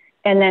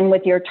 and then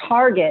with your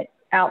target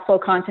outflow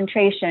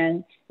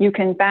concentration, you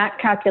can back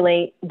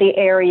calculate the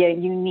area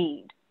you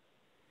need.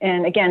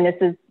 And again, it's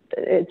the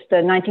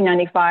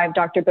 1995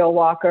 Dr. Bill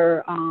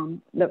Walker,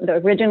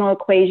 the original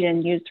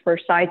equation used for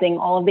sizing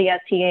all of the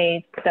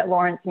STAs that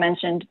Lawrence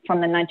mentioned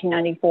from the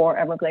 1994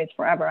 Everglades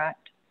Forever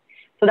Act.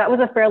 So that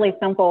was a fairly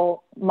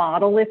simple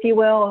model, if you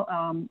will,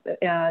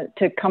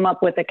 to come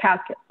up with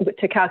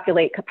to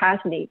calculate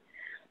capacity.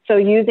 So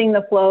using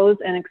the flows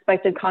and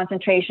expected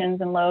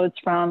concentrations and loads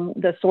from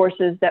the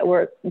sources that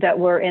were in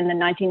the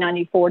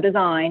 1994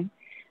 design,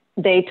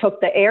 they took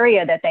the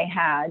area that they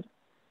had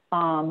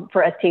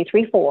for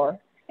ST34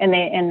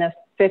 and the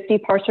 50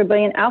 parts per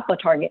billion alpha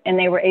target, and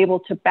they were able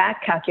to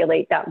back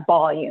calculate that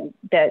volume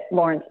that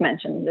Lawrence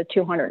mentioned, the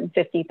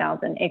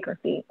 250,000 acre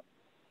feet.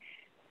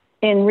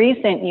 In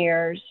recent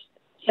years,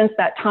 since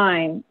that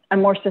time, a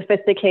more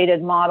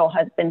sophisticated model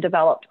has been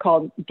developed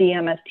called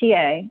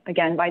DMSTA,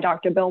 again by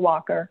Dr. Bill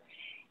Walker.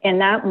 And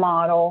that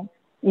model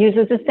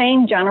uses the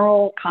same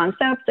general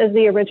concepts as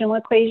the original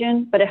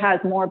equation, but it has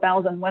more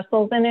bells and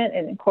whistles in it.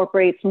 It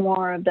incorporates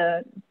more of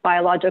the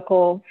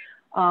biological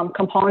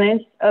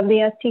components of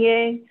the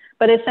STA,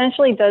 but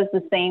essentially does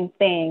the same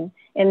thing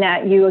in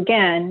that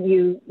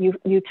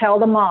you tell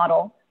the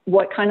model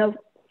what kind of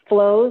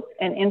flows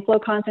and inflow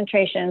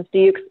concentrations do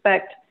you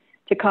expect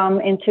to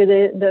come into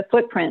the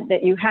footprint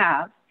that you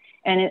have,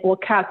 and it will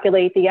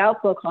calculate the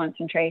outflow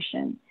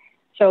concentration.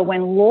 So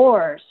when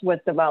LORS was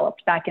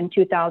developed back in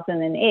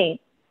 2008,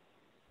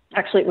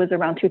 actually it was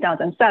around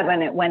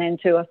 2007, it went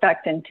into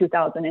effect in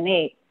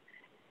 2008,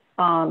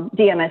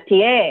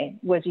 DMSTA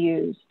was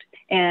used.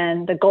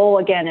 And the goal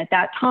again at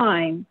that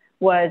time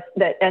was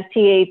that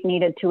STAs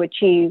needed to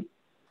achieve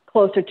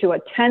closer to a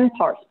 10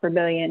 parts per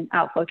billion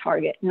outflow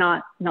target,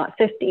 not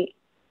 50.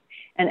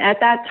 And at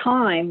that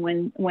time,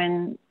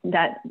 when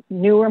that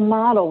newer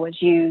model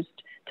was used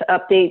to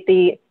update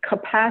the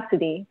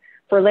capacity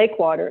for lake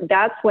water,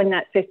 that's when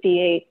that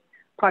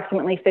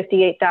approximately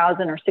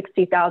 58,000 or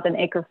 60,000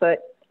 acre foot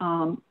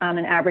on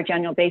an average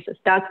annual basis,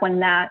 that's when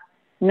that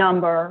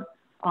number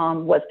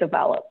was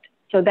developed.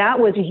 So that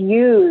was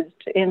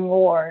used in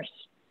LORS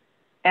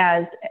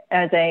as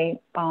a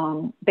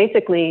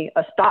basically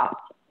a stop.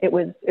 It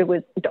was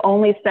to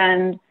only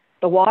send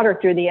the water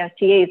through the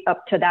STAs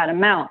up to that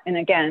amount, and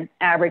again,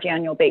 average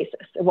annual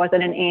basis. It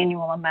wasn't an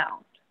annual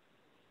amount.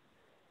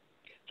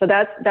 So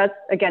that's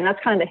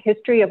kind of the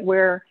history of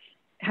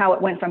how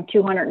it went from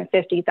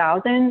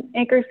 250,000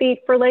 acre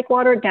feet for lake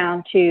water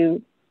down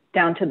to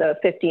the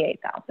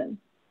 58,000.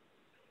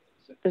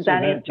 Does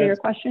that answer your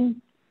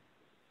question?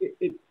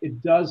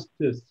 It does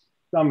to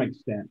some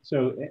extent.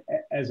 So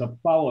as a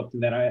follow-up to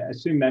that, I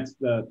assume that's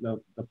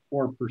the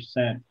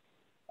 4%,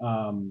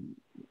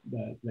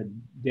 the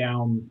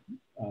down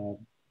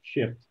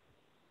shift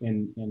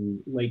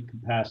in lake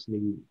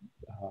capacity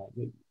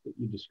that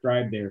you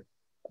described there.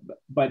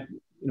 But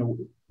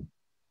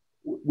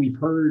we've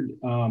heard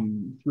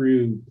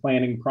through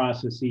planning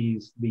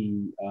processes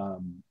the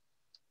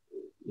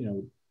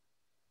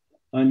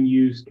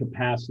unused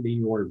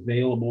capacity or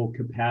available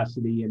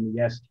capacity in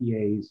the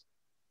STAs,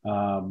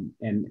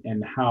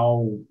 and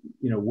how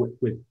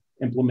with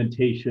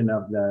implementation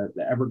of the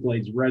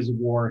Everglades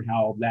Reservoir,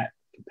 how that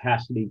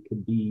capacity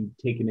could be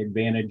taken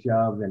advantage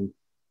of,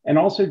 and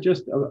also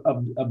just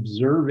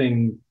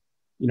observing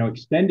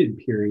extended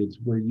periods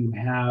where you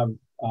have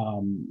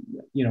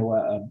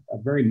a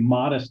very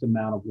modest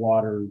amount of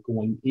water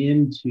going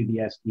into the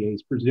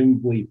STAs,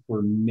 presumably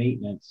for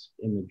maintenance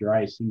in the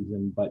dry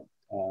season, but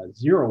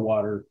zero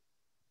water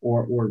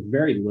or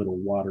very little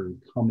water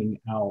coming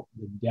out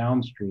the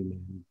downstream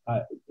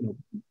end.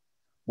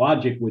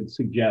 Logic would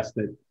suggest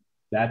that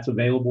that's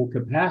available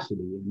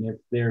capacity. And if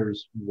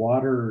there's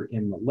water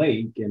in the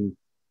lake, and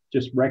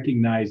just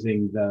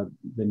recognizing the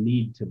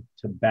need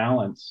to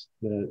balance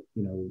the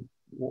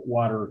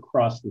water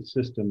across the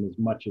system as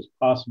much as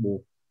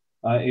possible,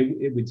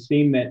 it would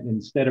seem that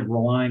instead of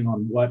relying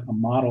on what a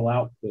model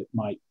output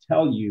might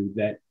tell you,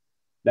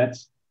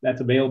 that's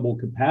available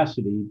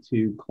capacity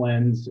to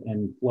cleanse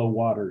and flow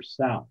water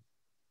south.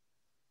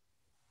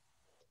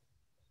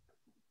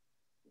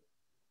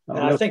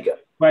 I think,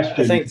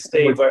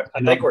 Steve,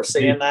 I think we're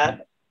seeing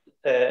that,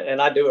 and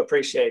I do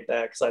appreciate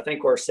that, because I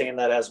think we're seeing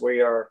that as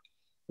we are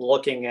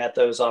looking at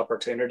those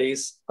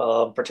opportunities,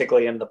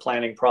 particularly in the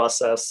planning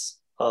process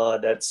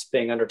that's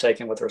being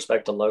undertaken with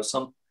respect to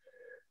LOSM.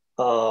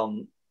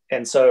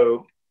 And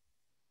so,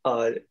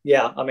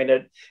 yeah, I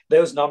mean,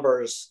 those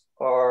numbers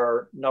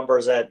are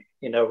numbers at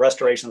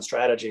restoration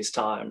strategies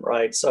time,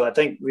 right? So I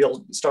think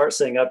we'll start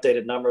seeing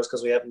updated numbers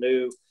because we have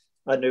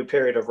a new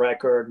period of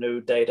record,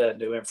 new data,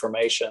 new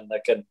information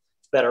that can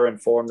better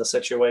inform the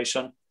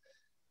situation.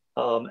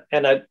 And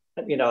it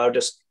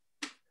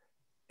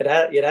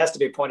has to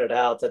be pointed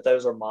out that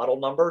those are model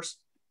numbers,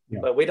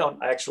 but we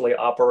don't actually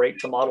operate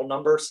to model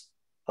numbers.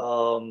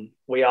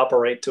 We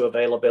operate to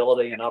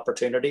availability and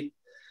opportunity.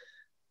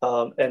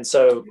 And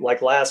so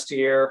like last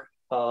year,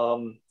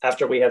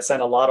 after we had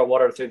sent a lot of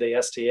water through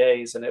the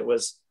STAs, and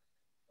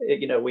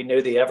we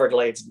knew the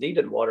Everglades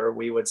needed water,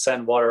 we would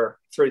send water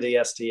through the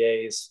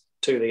STAs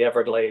to the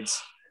Everglades,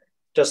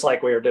 just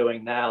like we are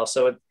doing now.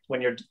 So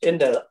when you're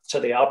into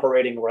the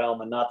operating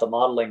realm and not the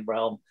modeling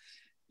realm,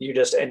 you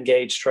just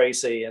engage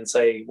Tracy and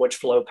say, which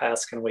flow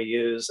paths can we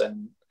use,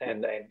 and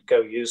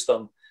go use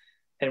them.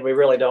 And we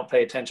really don't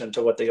pay attention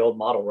to what the old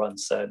model run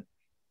said.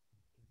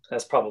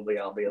 That's probably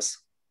obvious.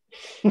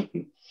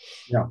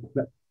 Yeah,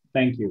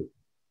 thank you.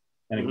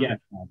 And again,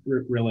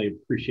 really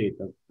appreciate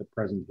the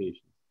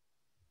presentation.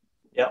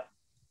 Yep.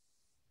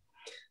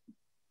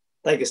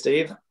 Thank you,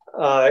 Steve.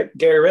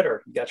 Gary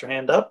Ritter, you got your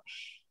hand up?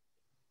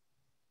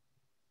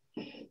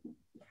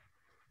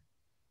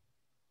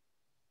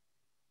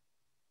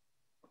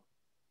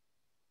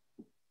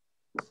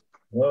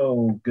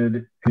 Hello,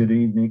 good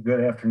evening,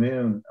 good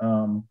afternoon,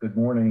 good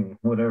morning,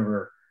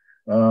 whatever.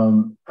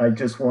 I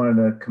just wanted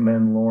to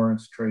commend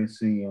Lawrence,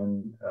 Tracy,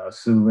 and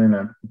Sue Lynn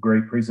on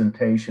great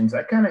presentations.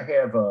 I kind of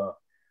have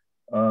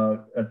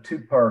a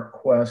two-part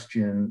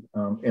question,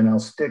 and I'll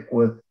stick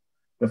with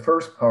the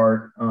first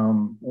part,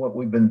 what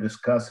we've been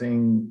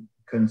discussing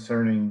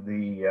concerning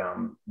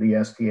the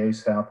STA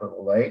south of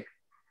the lake.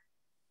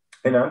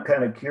 And I'm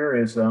kind of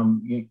curious,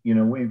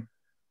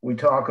 we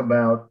talk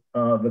about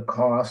the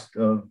cost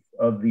of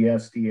the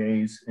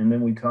STAs, and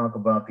then we talk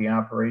about the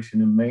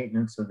operation and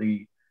maintenance of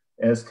the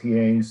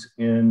STAs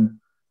in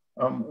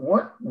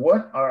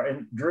What are,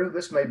 and Drew,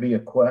 this may be a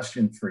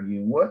question for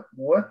you.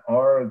 What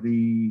are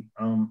the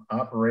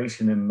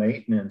operation and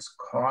maintenance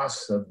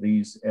costs of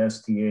these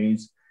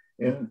STAs?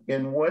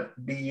 And what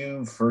do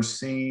you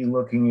foresee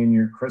looking in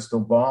your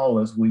crystal ball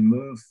as we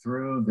move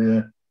through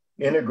the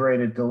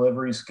integrated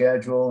delivery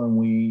schedule and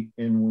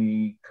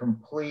we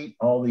complete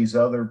all these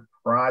other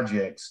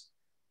projects,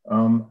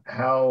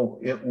 how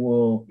it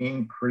will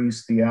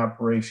increase the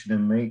operation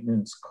and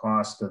maintenance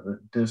cost of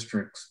the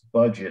district's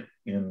budget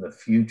in the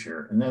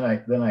future? And then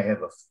I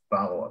have a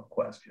follow-up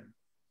question.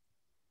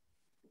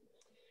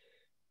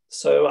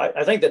 So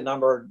I think the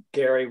number,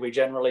 Gary, we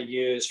generally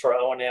use for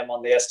O&M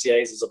on the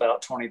STAs is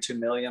about 22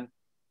 million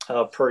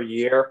per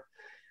year.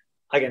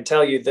 I can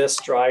tell you this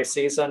dry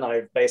season,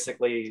 I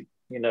basically,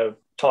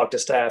 talked to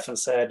staff and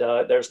said,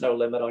 there's no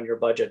limit on your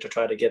budget to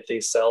try to get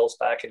these cells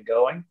back and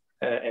going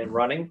and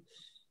running.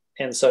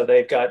 And so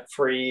they've got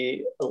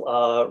free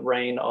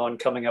reign on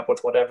coming up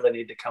with whatever they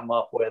need to come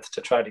up with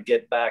to try to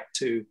get back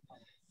to,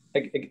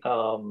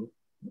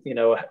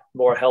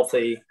 more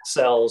healthy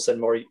cells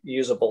and more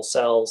usable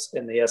cells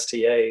in the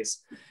STAs.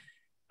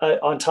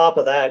 On top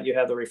of that, you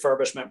have the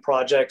refurbishment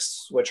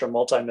projects, which are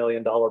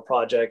multi-million-dollar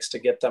projects to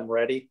get them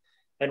ready.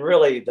 And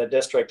really, the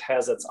district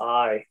has its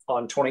eye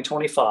on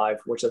 2025,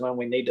 which is when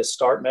we need to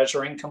start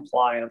measuring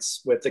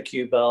compliance with the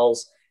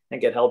Q-bells and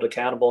get held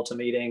accountable to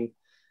meeting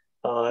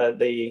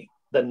the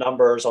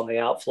numbers on the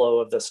outflow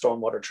of the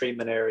stormwater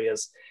treatment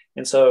areas.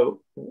 And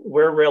so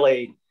we're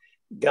really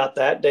got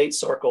that date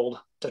circled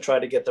to try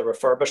to get the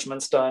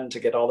refurbishments done, to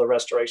get all the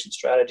restoration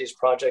strategies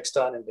projects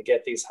done, and to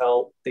get these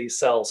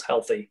cells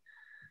healthy.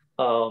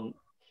 And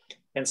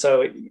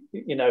so,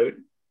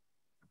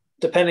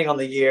 depending on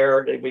the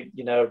year,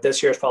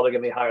 this year is probably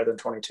going to be higher than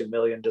 22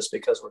 million just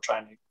because we're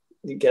trying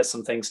to get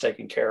some things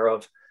taken care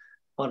of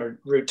on a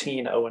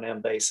routine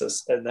O&M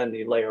basis. And then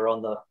you layer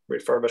on the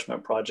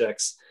refurbishment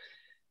projects.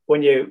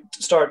 When you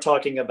start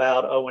talking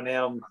about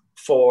O&M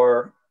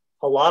for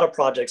a lot of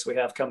projects we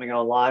have coming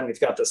online, we've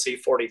got the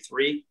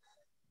C43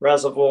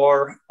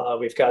 reservoir,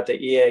 we've got the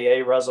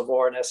EAA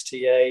reservoir and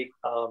STA.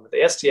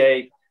 The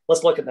STA,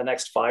 let's look at the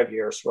next 5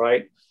 years,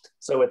 right?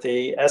 So with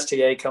the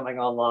STA coming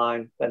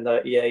online and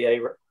the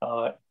EAA,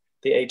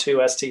 the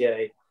A2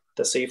 STA,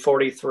 the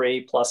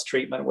C43 plus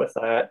treatment with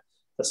that,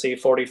 the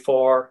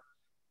C44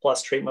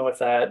 plus treatment with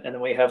that, and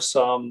then we have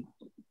some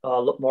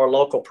more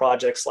local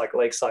projects like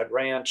Lakeside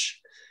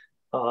Ranch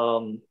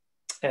and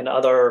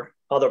other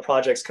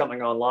projects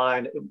coming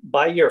online.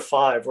 By year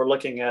 5, we're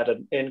looking at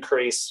an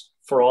increase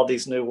for all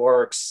these new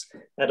works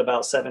at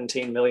about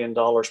 $17 million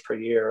per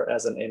year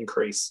as an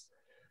increase.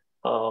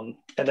 And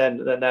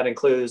then that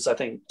includes, I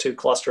think, 2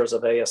 clusters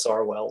of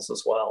ASR wells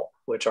as well,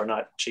 which are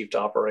not cheap to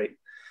operate.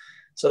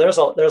 So there's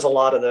a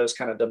lot of those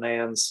kind of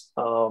demands,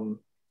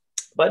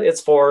 but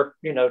it's for,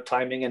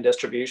 timing and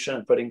distribution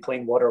and putting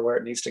clean water where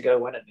it needs to go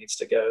when it needs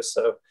to go.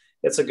 So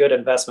it's a good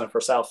investment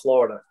for South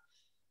Florida.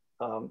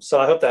 So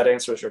I hope that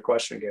answers your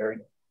question, Gary.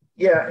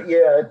 Yeah,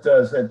 it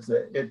does. And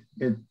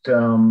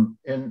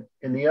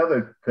the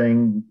other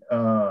thing,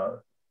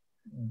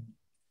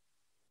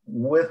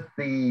 with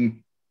the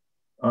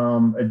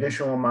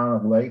additional amount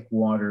of lake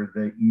water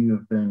that you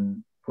have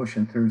been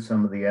pushing through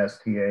some of the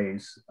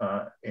STAs,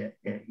 it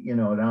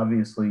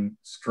obviously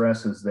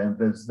stresses them.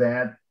 Does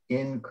that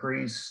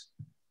increase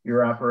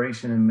your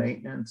operation and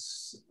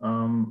maintenance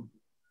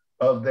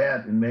of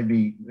that? And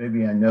maybe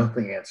I know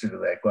the answer to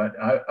that, but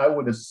I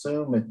would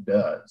assume it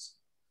does.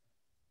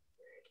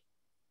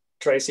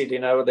 Tracy, do you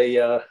know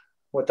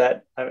what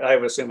that? I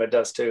would assume it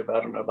does too, but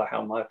I don't know about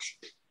how much.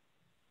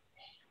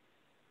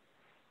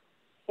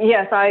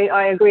 Yes,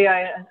 I agree.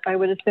 I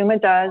would assume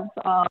it does,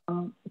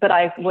 but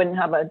I wouldn't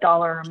have a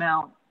dollar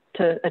amount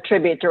to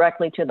attribute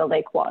directly to the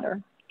lake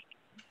water.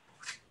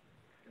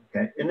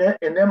 Okay, and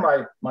then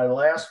my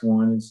last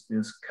one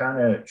is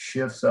kind of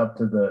shifts up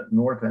to the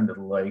north end of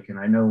the lake, and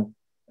I know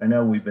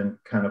we've been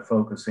kind of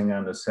focusing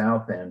on the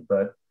south end,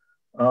 but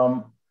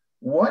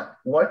what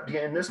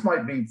and this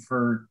might be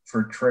for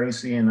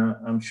Tracy, and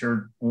I'm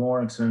sure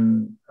Lawrence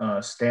and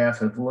staff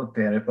have looked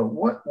at it, but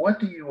what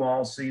do you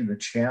all see the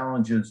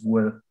challenges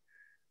with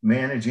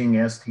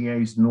managing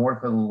STAs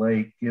north of the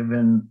lake,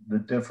 given the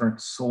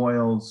different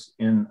soils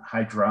and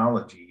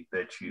hydrology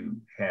that you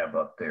have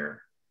up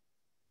there?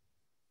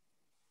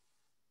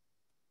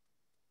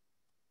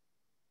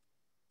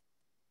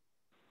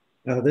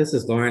 Oh, this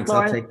is Lawrence.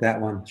 I'll take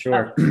that one.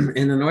 Sure.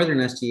 In the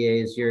northern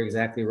STAs, you're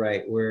exactly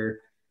right. We're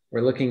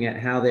looking at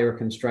how they were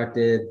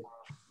constructed.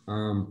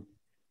 Some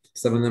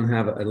of them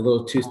have a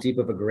little too steep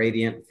of a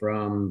gradient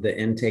from the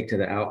intake to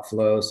the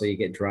outflow, so you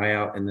get dry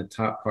out in the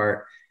top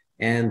part.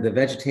 And the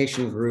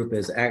vegetation group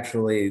is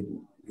actually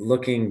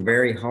looking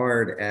very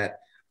hard at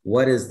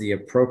what is the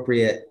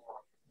appropriate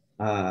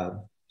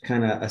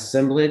kind of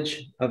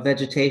assemblage of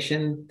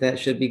vegetation that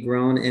should be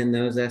grown in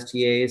those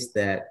STAs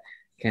that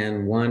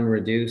can, one,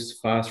 reduce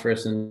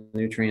phosphorus and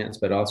nutrients,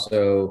 but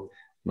also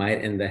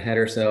might, in the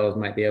header cells,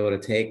 might be able to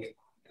take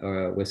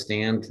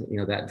withstand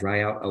that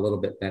dry out a little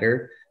bit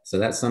better. So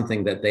that's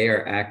something that they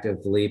are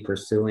actively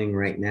pursuing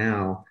right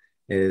now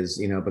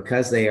is,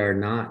 because they are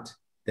not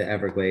the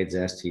Everglades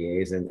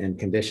STAs and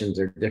conditions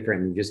are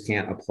different, and you just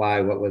can't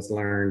apply what was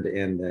learned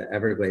in the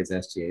Everglades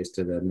STAs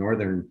to the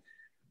northern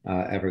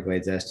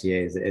Everglades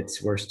STAs.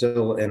 We're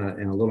still in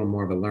a little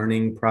more of a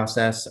learning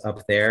process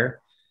up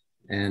there.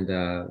 And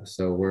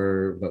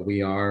but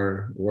we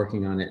are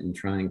working on it and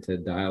trying to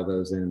dial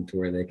those in to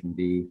where they can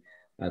be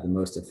the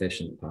most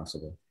efficient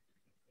possible.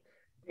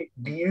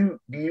 Do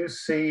you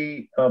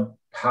see a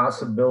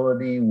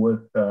possibility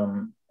with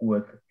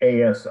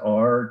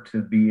ASR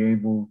to be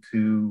able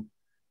to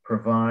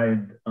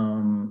provide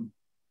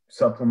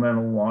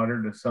supplemental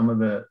water to some of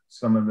the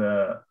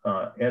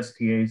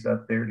STAs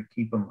up there to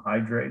keep them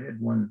hydrated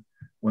when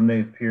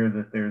they appear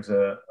that there's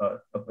a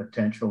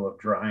potential of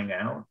drying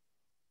out?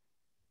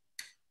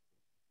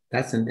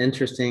 That's an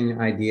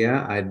interesting idea.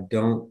 I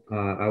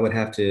would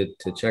have to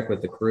check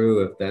with the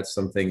crew if that's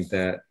something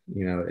that,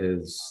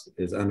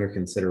 is under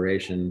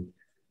consideration.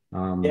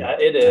 Yeah,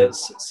 it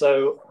is.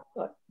 So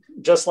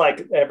just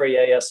like every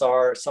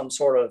ASR, some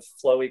sort of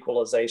flow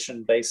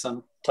equalization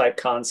basin type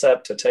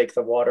concept to take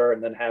the water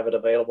and then have it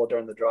available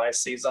during the dry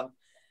season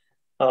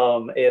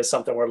is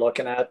something we're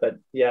looking at. But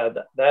yeah,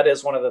 that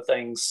is one of the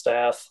things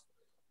staff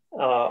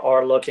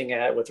are looking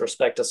at with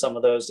respect to some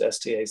of those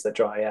STAs that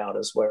dry out,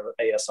 is where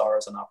ASR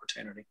is an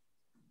opportunity.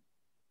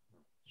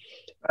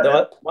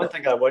 One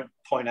thing I would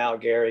point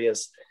out, Gary,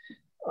 is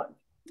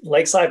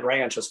Lakeside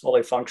Ranch is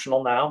fully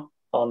functional now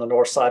on the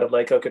north side of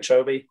Lake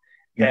Okeechobee.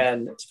 Yeah.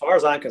 And as far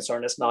as I'm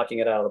concerned, it's knocking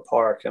it out of the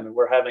park. I mean,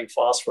 we're having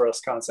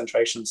phosphorus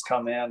concentrations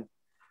come in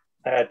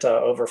at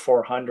over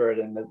 400,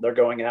 and they're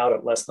going out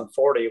at less than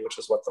 40, which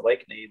is what the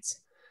lake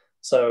needs.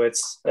 So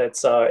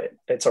it's a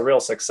real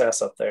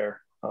success up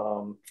there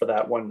for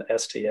that one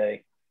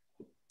STA.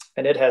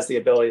 And it has the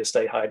ability to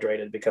stay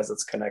hydrated because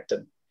it's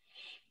connected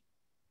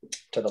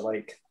to the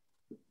lake.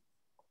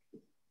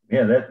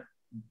 Yeah,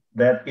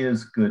 that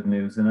is good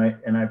news, and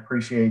I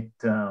appreciate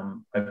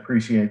the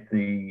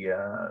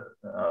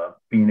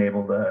being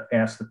able to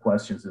ask the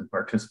questions and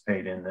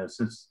participate in this.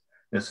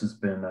 This has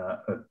been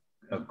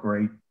a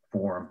great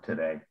forum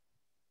today.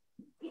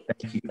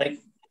 Thank you.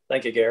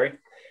 Thank you, Gary.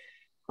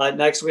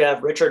 Next, we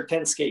have Richard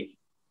Pinsky.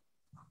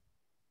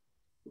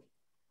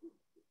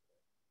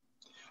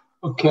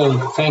 Okay,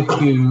 thank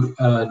you,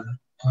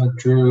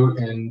 Drew,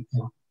 and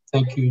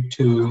thank you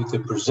to the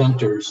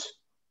presenters.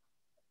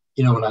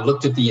 When I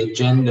looked at the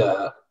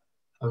agenda,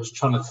 I was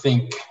trying to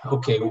think,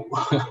 okay,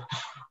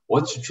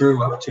 what's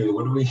Drew up to?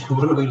 What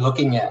are we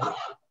looking at?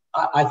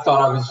 I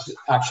thought I was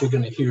actually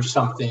going to hear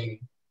something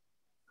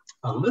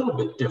a little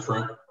bit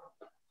different.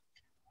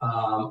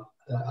 I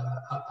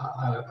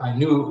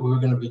knew we were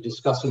going to be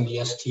discussing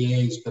the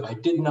STAs, but I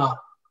did not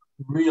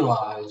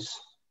realize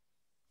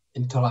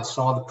until I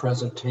saw the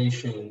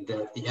presentation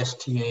that the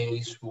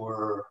STAs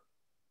were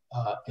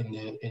in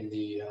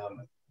the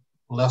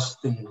less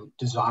than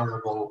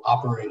desirable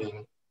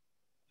operating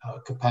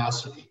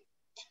capacity.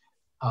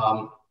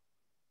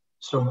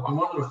 So I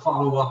wanted to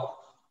follow up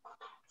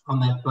on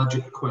that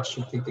budget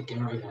question I think that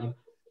Gary had.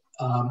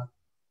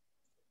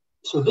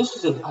 So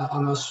this is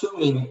I'm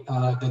assuming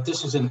that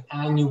this is an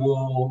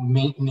annual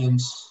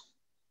maintenance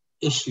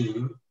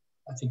issue.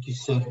 I think you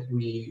said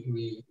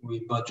we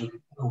budget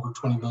over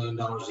 $20 million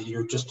a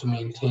year just to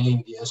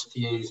maintain the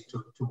STAs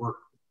to work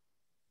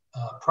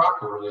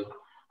properly.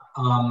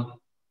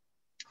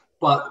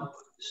 But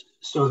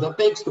so that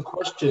begs the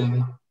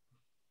question,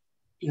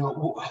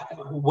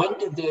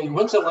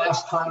 when's the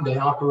last time they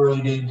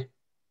operated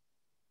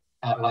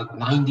at like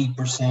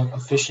 90%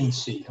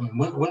 efficiency? I mean,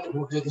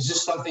 when is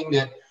this something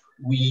that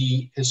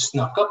has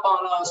snuck up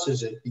on us?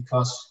 Is it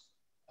because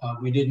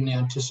we didn't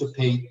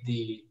anticipate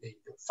the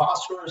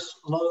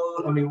phosphorus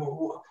load? I mean,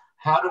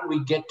 how did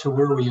we get to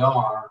where we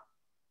are?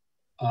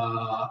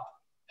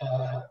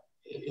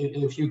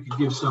 If you could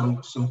give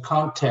some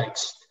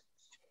context.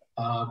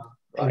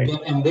 Right.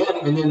 And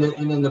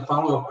then the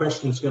follow-up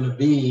question is going to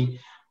be,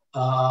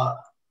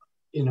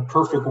 in a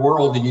perfect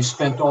world, and you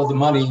spent all the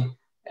money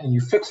and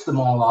you fixed them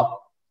all up,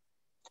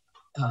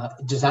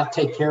 does that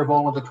take care of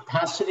all of the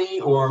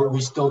capacity, or we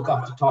still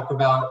got to talk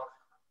about,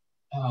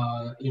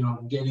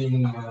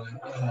 getting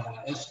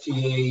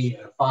STA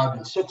 5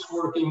 and 6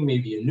 working,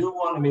 maybe a new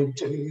one? I mean,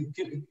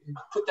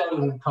 put that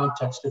in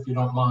context if you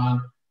don't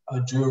mind,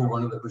 Drew,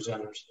 one of the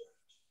presenters.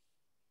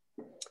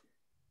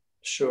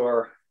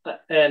 Sure,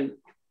 and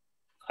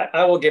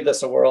I will give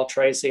this a whirl,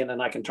 Tracy, and then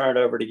I can turn it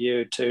over to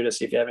you too to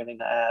see if you have anything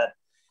to add.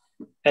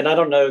 And I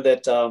don't know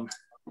that,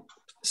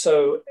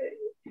 so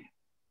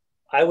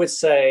I would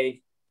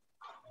say,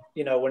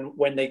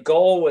 when the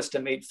goal was to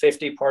meet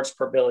 50 parts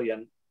per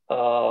billion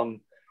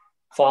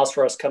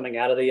phosphorus coming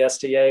out of the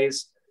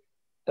STAs,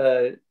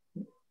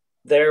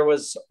 there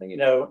was,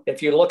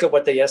 if you look at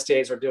what the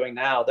STAs are doing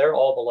now, they're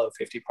all below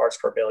 50 parts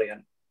per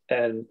billion.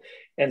 And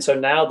so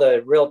now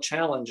the real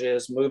challenge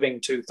is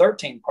moving to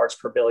 13 parts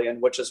per billion,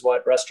 which is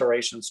what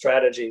Restoration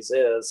Strategies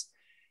is,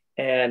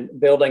 and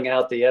building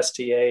out the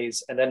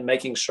STAs and then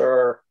making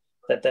sure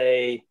that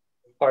they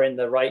are in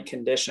the right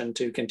condition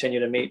to continue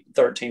to meet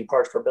 13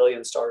 parts per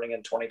billion starting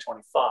in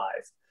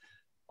 2025.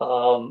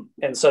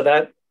 And so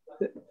that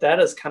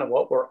is kind of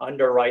what we're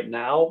under right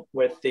now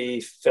with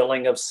the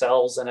filling of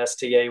cells in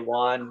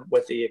STA1,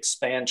 with the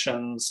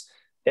expansions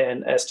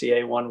in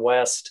STA1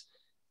 West,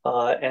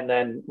 and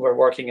then we're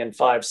working in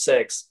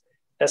 5-6.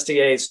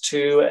 STAs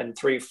 2 and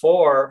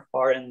 3-4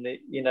 are in the,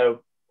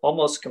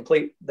 almost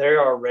complete. They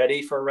are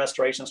ready for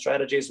restoration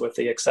strategies with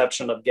the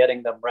exception of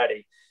getting them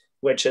ready,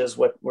 which is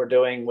what we're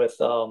doing with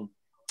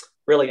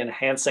really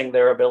enhancing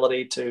their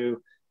ability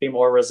to be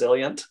more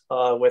resilient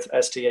with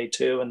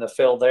STA2 and the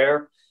fill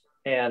there,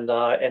 and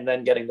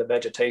then getting the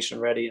vegetation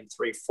ready in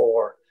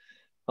 3-4.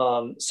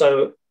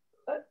 So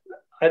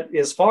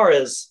as far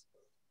as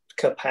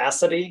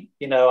capacity,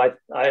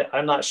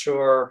 I'm not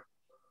sure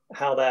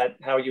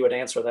how you would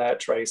answer that,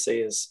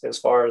 Tracy, as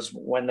far as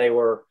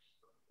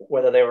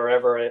whether they were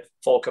ever at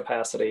full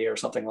capacity or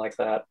something like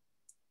that.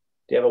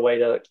 Do you have a way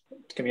to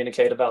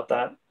communicate about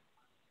that?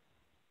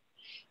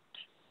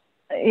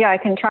 Yeah, I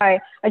can try.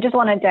 I just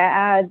wanted to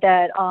add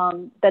that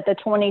that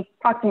the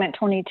approximate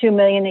 $22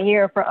 million a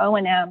year for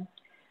O&M,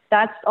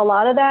 that's a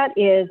lot of that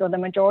is, or the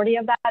majority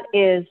of that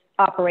is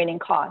operating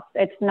costs.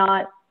 It's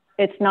not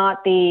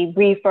the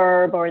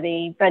refurb or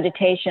the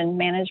vegetation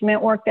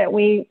management work that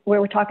we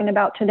were talking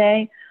about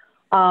today.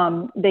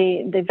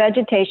 The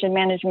vegetation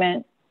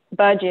management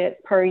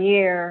budget per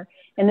year,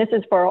 and this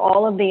is for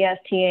all of the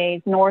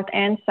STAs north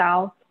and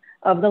south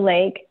of the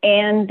lake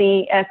and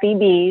the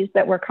FEBs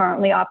that we're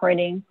currently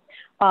operating,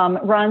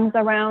 runs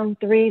around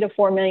 $3 to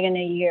 $4 million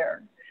a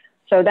year.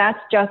 So that's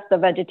just the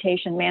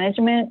vegetation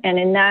management. And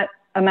in that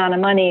amount of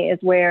money is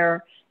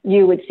where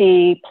you would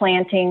see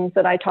plantings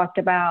that I talked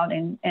about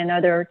and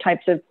other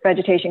types of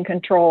vegetation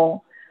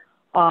control.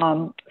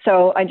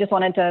 So I just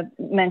wanted to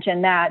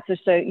mention that,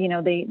 just so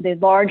the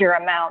larger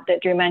amount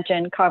that Drew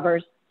mentioned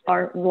covers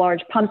our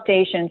large pump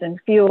stations and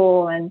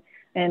fuel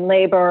and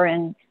labor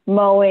and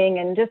mowing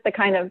and just the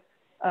kind of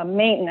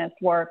maintenance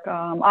work,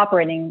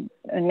 operating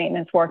and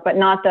maintenance work, but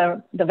not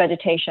the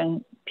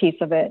vegetation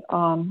piece of it.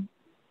 And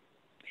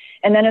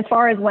then as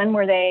far as when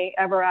were they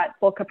ever at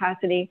full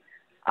capacity,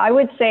 I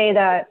would say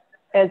that,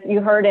 as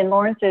you heard in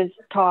Lawrence's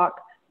talk,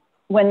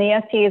 when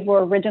the STAs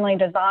were originally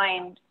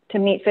designed to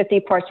meet 50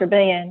 parts per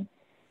billion,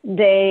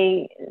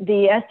 the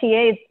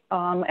STAs,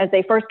 as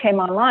they first came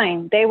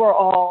online, they were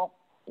all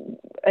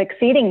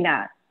exceeding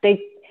that.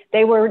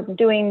 They were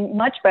doing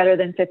much better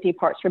than 50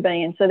 parts per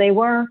billion. So they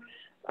were,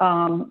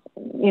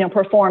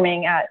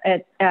 performing at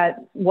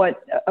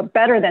what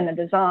better than the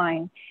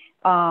design.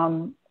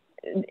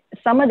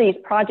 Some of these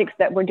projects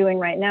that we're doing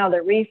right now, the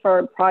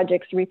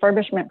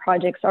refurbishment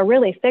projects, are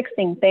really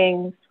fixing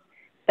things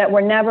that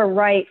were never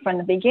right from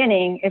the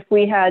beginning if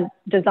we had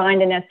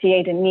designed an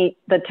STA to meet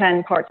the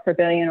 10 parts per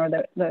billion or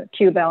the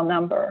QBEL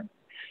number.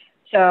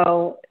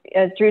 So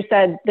as Drew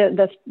said,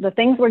 the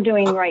things we're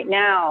doing right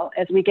now,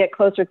 as we get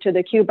closer to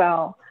the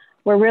QBEL,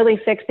 we're really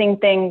fixing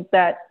things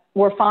that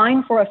were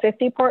fine for a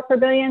 50 part per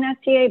billion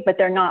STA, but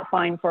they're not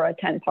fine for a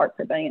 10 part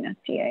per billion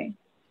STA.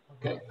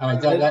 Okay, all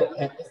right,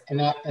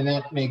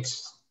 that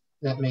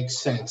makes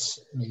sense.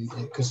 I mean,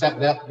 because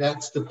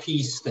that's the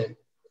piece that,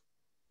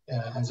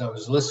 as I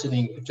was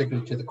listening,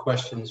 particularly to the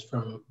questions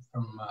from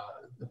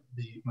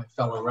my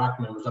fellow WRAC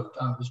members,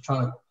 I was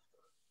trying to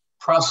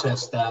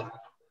process that.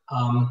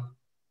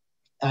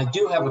 I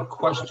do have a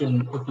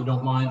question, if you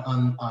don't mind,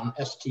 on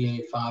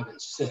STA 5 and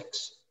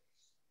 6.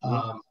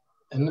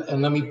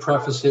 And let me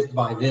preface it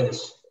by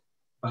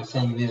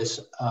saying this.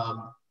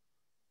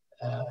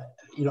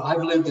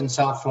 I've lived in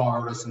South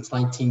Florida since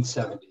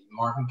 1970,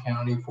 Martin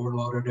County, Fort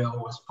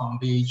Lauderdale, West Palm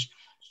Beach.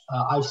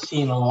 I've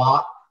seen a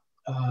lot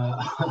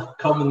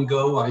come and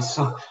go. I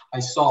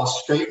saw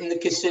straight in the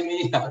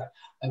Kissimmee.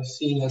 I've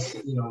seen us,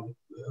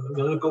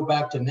 going to go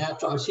back to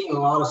natural. I've seen a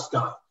lot of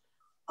stuff.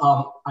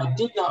 I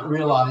did not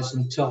realize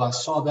until I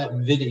saw that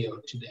video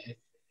today,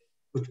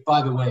 which,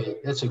 by the way,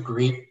 it's a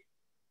great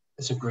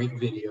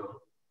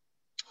video.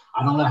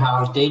 I don't know how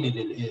outdated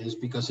it is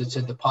because it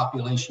said the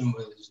population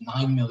was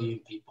 9 million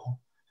people,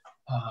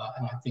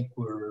 and I think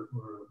we're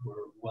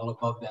well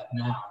above that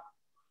now.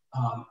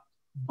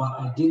 But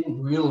I didn't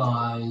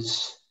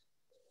realize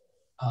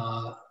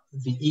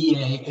the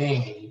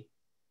EAA,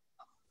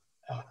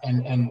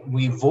 and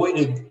we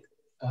avoided.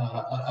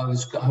 I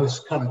was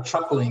kind of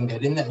chuckling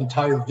that in that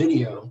entire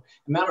video.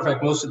 As a matter of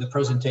fact, most of the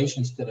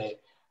presentations today,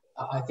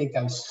 I think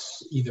I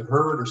either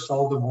heard or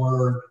saw the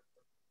word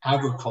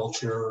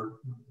agriculture.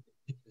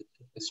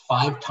 It's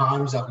 5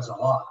 times. That was a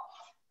lot.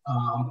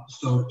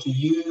 So to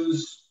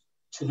use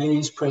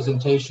today's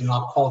presentation,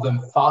 I'll call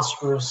them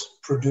phosphorus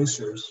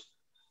producers.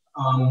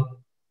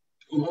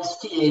 In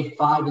STA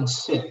 5 and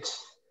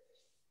 6,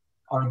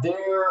 are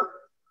there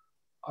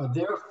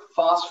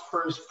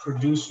phosphorus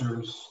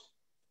producers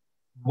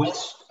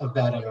west of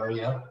that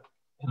area?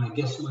 And I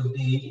guess it would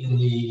be in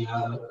the,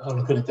 I'm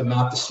looking at the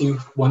map, the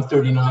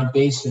C-139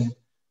 basin.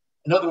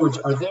 In other words,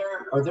 are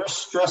there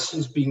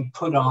stresses being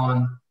put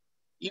on,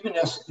 even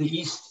as the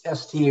East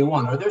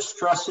STA1, are there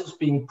stresses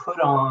being put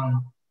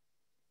on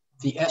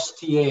the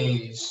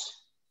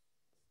STAs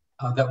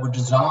that were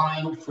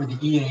designed for the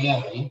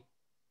EAA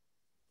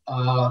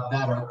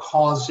that are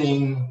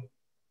causing,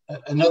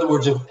 in other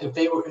words, if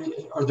they were,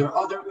 are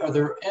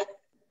there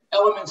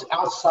elements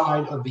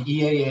outside of the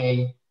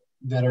EAA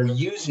that are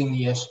using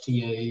the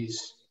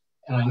STAs?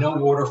 And I know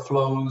water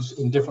flows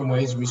in different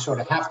ways. We sort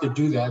of have to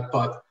do that,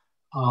 but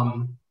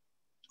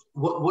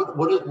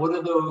what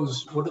are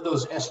those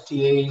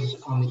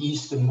STAs on the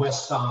east and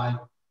west side?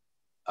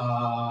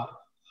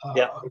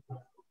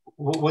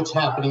 What's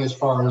happening as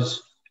far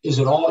as, is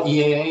it all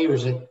EAA or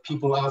is it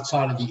people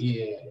outside of the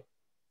EAA?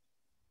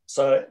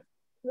 So,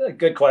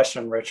 good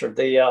question, Richard.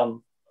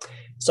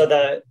 So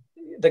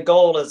the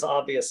goal is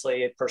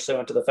obviously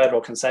pursuant to the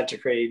federal consent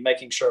decree,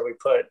 making sure we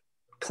put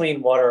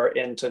clean water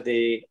into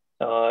the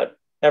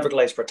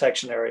Everglades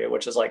protection area,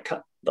 which is like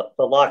the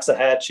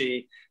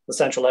Loxahatchee, the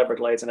Central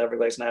Everglades, and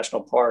Everglades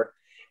National Park.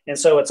 And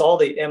so it's all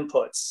the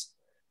inputs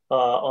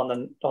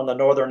on the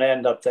northern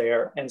end up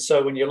there. And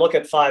so when you look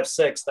at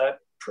 5-6,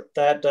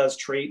 that does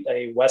treat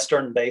a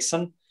western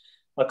basin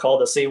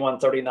called the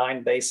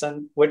C-139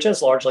 basin, which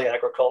is largely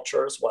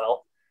agriculture as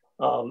well.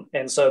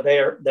 And so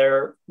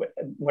they're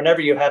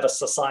whenever you have a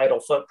societal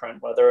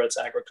footprint, whether it's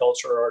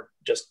agriculture or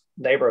just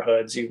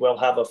neighborhoods, you will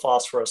have a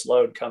phosphorus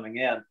load coming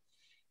in.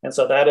 And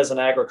so that is an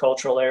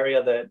agricultural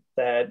area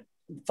that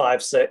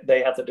 5-6,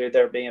 they have to do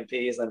their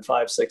BMPs, and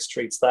 5-6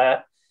 treats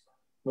that.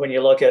 When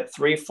you look at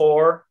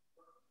 3-4,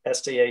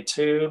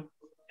 STA2,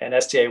 and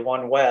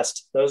STA1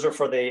 West, those are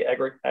for the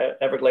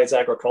Everglades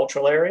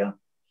agricultural area.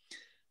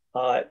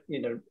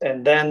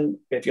 And then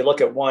if you look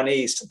at 1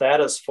 East,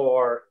 that is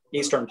for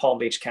Eastern Palm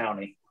Beach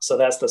County. So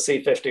that's the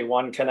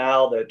C-51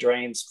 canal that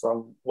drains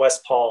from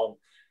West Palm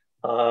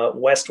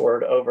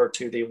westward over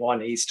to the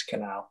 1 East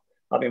canal.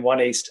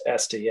 1 East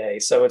STA.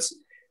 So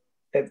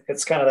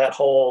it's kind of that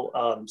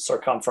whole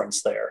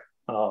circumference there.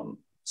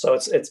 So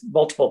it's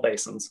multiple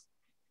basins.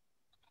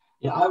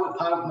 Yeah,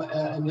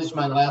 and this is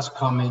my last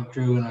comment,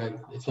 Drew, and I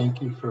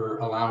thank you for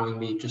allowing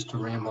me just to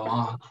ramble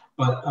on.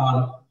 But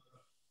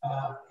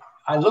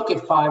I look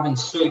at 5 and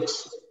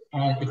 6,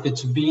 and if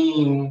it's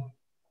being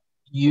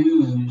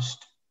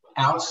used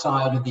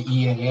outside of the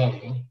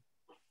EAA,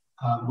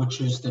 which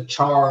is the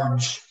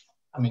charge,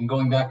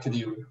 going back to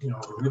the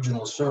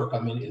original SERP,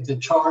 the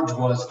charge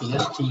was the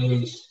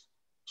STAs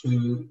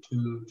to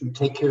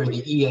take care of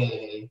the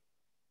EAA,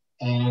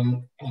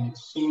 and it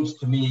seems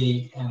to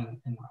me, and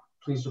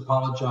please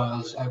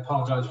apologize, I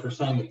apologize for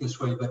saying it this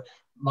way, but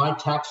my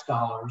tax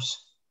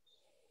dollars,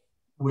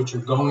 which are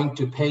going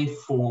to pay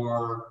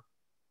for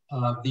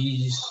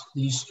these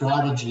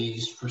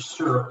strategies for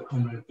SERP,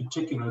 and in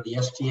particular the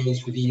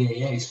STAs for the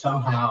EAA,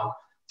 somehow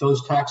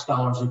those tax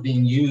dollars are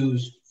being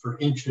used for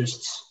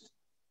interests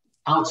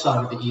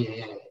outside of the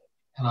EAA.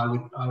 And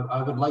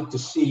I would like to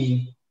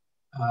see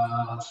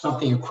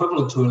something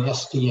equivalent to an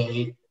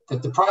STA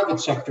that the private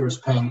sector is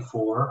paying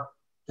for,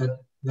 that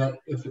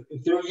if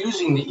they're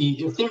using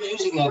if they're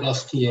using that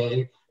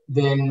STA,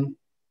 then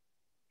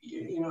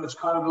it's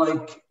kind of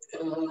like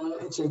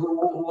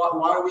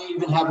why do we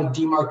even have a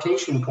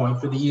demarcation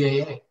point for the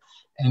EAA?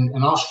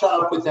 And I'll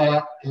shut up with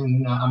that,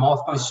 and I'm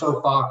off my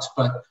soapbox.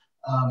 But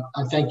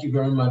I thank you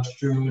very much,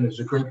 Drew, and it was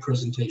a great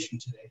presentation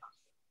today.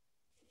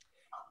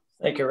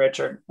 Thank you,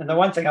 Richard. And the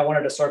one thing I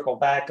wanted to circle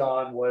back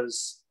on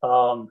was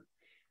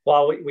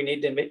while we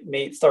need to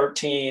meet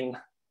 13.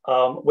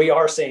 We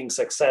are seeing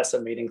success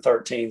in meeting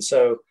 13.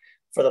 So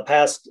for the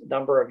past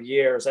number of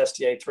years,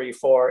 STA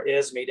 3-4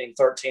 is meeting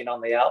 13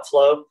 on the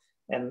outflow,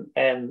 and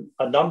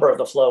a number of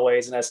the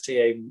flowways in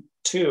STA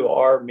 2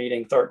 are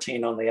meeting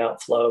 13 on the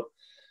outflow.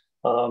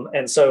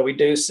 And so we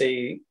do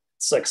see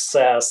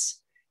success.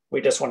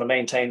 We just want to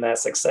maintain that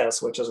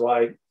success, which is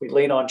why we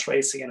lean on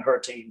Tracy and her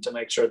team to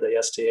make sure the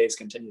STAs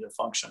continue to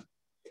function.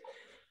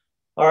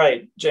 All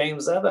right,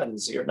 James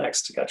Evans, you're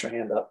next. You got your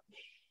hand up.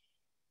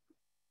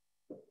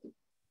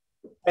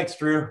 Thanks,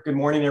 Drew. Good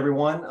morning,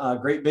 everyone.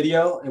 Great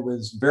video. It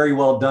was very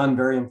well done,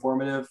 very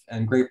informative,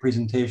 and great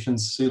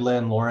presentations, Sue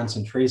Lynn, Lawrence,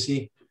 and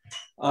Tracy.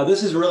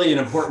 This is really an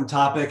important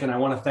topic, and I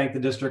want to thank the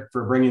district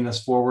for bringing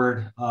this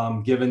forward,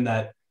 given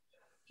that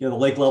the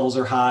lake levels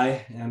are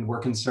high, and we're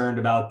concerned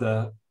about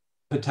the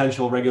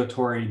potential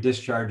regulatory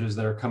discharges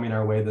that are coming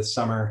our way this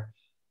summer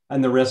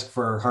and the risk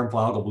for harmful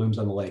algal blooms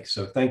on the lake.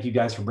 So thank you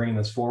guys for bringing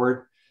this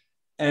forward.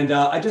 And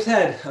I just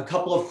had a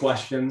couple of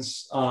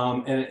questions,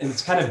 and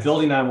it's kind of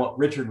building on what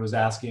Richard was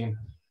asking.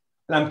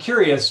 And I'm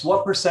curious,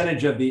 what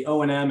percentage of the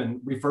O&M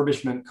and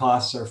refurbishment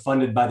costs are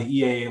funded by the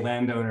EAA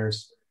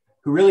landowners,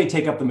 who really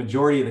take up the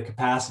majority of the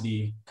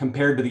capacity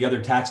compared to the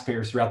other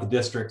taxpayers throughout the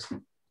district's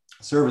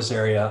service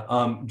area?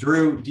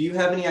 Drew, do you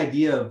have any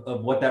idea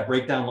of what that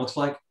breakdown looks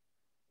like?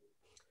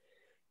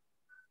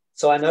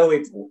 So I know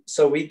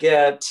we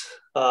get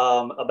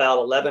about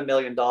 $11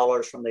 million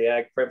from the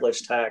ag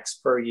privilege tax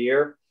per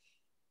year.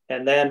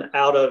 And then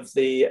out of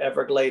the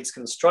Everglades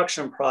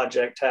construction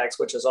project tax,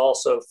 which is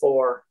also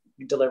for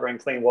delivering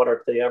clean water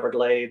to the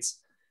Everglades,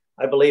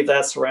 I believe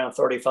that's around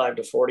 35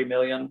 to 40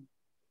 million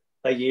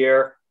a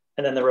year.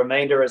 And then the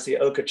remainder is the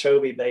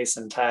Okeechobee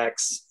Basin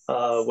tax,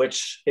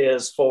 which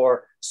is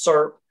for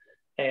SERP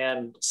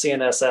and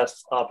CNSF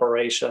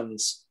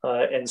operations.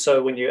 And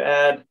so when you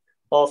add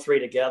all three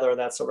together,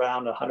 that's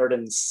around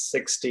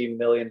 $160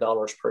 million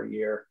per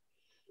year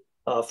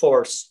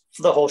for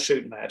the whole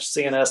shooting match,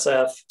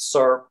 CNSF,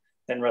 SERP,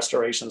 and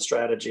restoration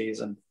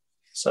strategies. And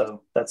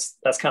so that's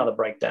kind of the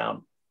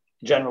breakdown,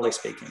 generally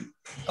speaking.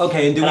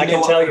 Okay, and I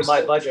can tell you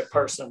my budget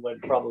person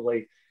would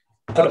probably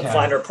put a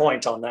finer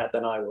point on that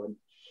than I would.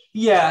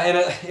 Yeah, and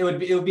it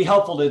would be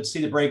helpful to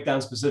see the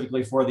breakdown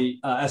specifically for the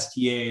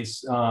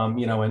STAs,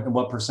 you know, and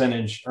what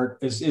percentage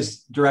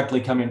is directly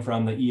coming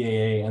from the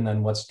EAA, and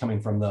then what's coming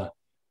from the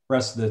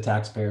rest of the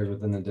taxpayers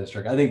within the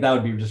district. I think that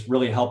would be just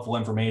really helpful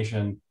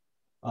information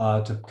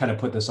to kind of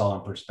put this all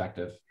in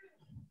perspective.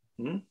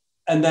 Mm-hmm.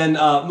 And then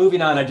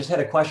moving on, I just had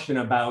a question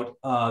about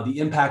the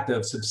impact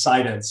of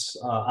subsidence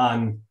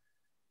on,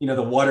 you know,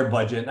 the water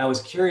budget. And I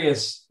was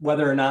curious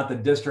whether or not the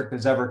district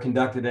has ever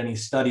conducted any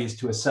studies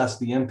to assess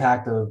the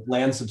impact of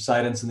land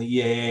subsidence in the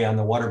EAA on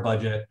the water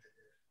budget,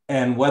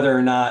 and whether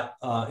or not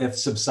if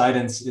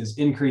subsidence is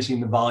increasing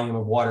the volume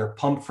of water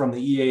pumped from the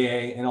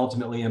EAA and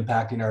ultimately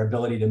impacting our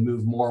ability to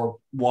move more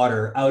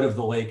water out of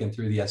the lake and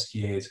through the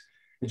STAs.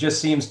 It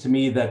just seems to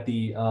me that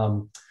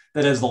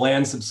that as the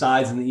land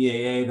subsides in the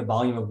EAA, the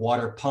volume of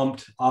water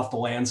pumped off the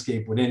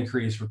landscape would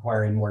increase,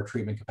 requiring more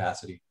treatment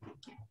capacity.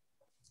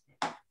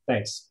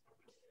 Thanks.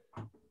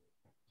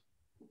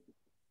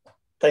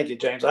 Thank you,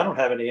 James. I don't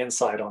have any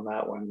insight on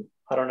that one.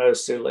 I don't know,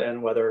 Sue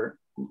Lynn, whether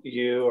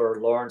you or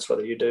Lawrence,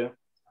 whether you do.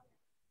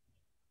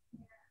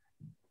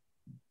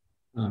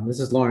 This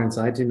is Lawrence.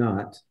 I do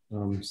not.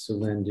 Sue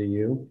Lynn, do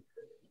you?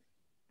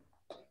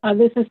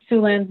 This is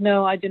Sue Lynn.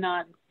 No, I do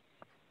not.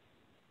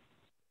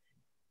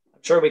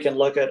 I'm sure we can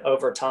look at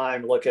over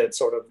time, look at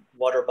sort of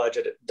water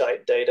budget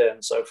data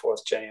and so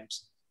forth,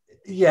 James.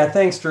 Yeah,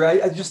 thanks, Drew.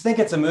 I just think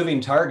it's a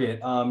moving target.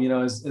 You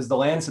know, as the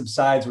land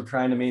subsides, we're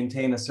trying to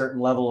maintain a certain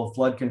level of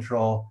flood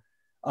control.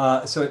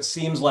 So it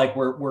seems like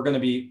we're going to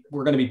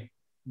be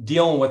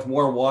dealing with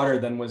more water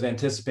than was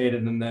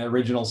anticipated in the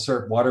original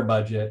SERP water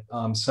budget.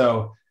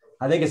 So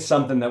I think it's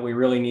something that we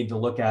really need to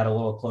look at a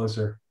little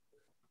closer.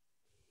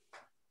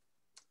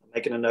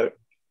 Making a note.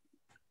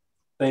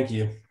 Thank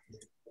you.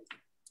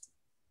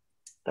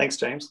 Thanks,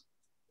 James.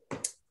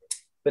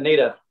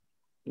 Benita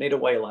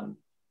Whalen.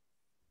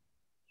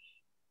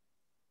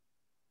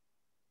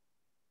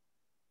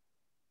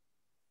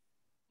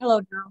 Hello,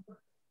 Drew.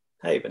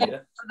 Hey,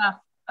 Benita.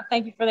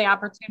 Thank you for the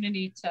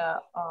opportunity to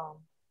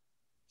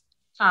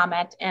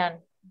comment, and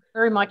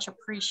very much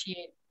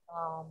appreciate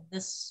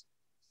this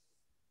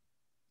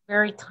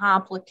very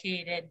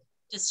complicated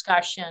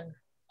discussion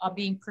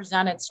being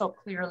presented so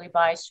clearly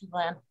by Sue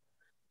Lynn,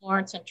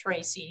 Lawrence, and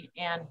Tracy,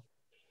 and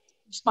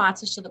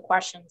responses to the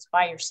questions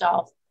by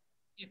yourself.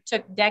 You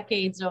took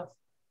decades of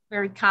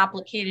very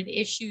complicated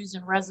issues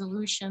and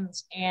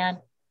resolutions and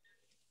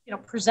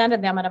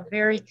presented them in a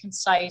very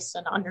concise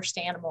and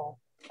understandable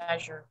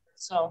measure.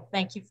 So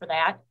thank you for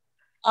that.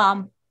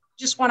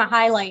 Just want to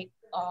highlight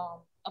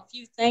a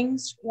few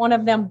things. One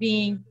of them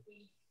being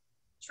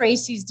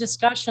Tracy's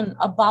discussion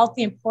about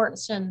the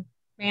importance and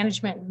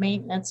management and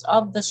maintenance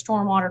of the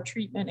stormwater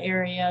treatment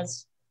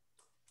areas,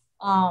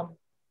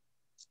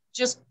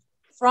 just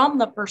from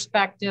the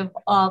perspective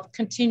of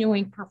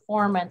continuing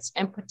performance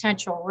and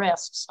potential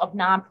risks of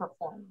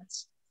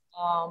non-performance.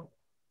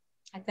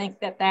 I think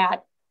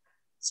that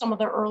some of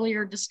the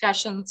earlier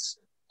discussions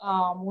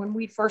when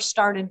we first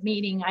started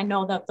meeting, I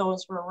know that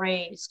those were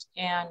raised,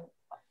 and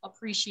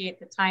appreciate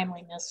the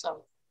timeliness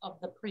of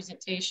the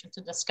presentation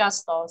to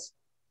discuss those.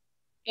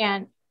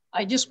 And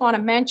I just want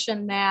to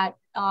mention that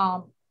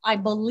I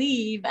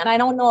believe, and I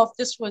don't know if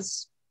this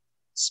was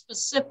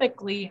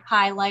specifically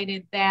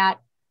highlighted, that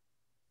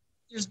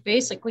there's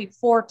basically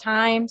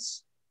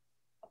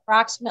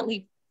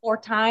approximately four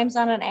times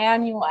on an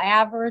annual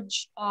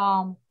average,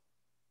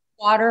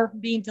 water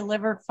being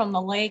delivered from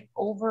the lake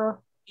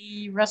over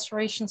the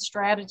restoration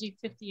strategy,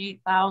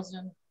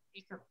 58,000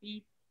 acre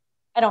feet.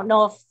 I don't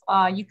know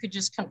if you could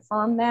just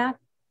confirm that.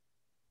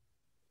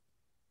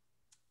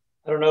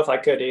 I don't know if I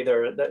could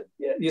either.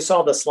 You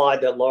saw the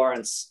slide that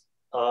Lawrence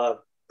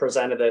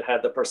presented that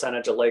had the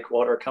percentage of lake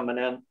water coming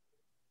in.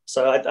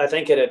 So I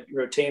think it had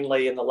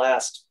routinely in the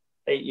last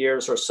 8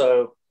 years or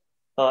so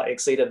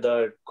exceeded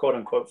the quote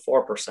unquote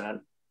 4%.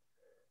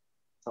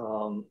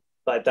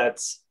 But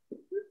that's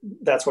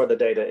where the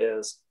data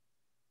is.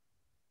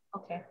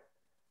 Okay.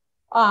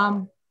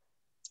 And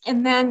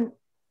then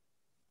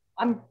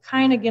I'm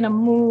kind of going to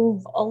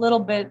move a little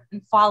bit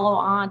and follow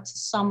on to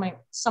some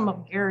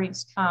of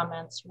Gary's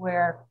comments,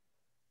 where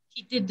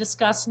he did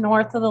discuss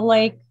north of the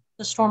lake,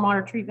 the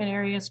stormwater treatment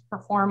areas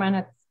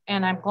performing,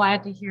 and I'm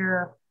glad to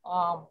hear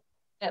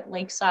that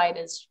Lakeside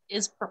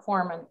is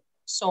performing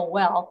so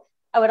well.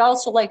 I would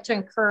also like to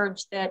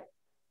encourage that,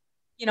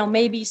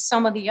 maybe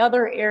some of the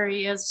other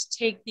areas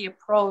take the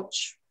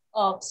approach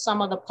of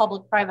some of the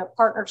public-private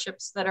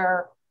partnerships that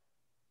are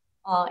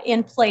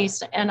in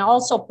place and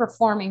also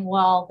performing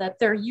well, that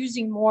they're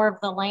using more of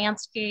the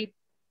landscape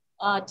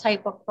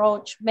type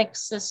approach,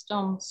 mixed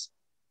systems,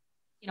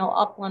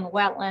 upland,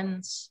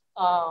 wetlands,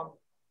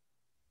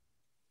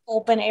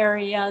 open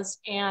areas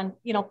and,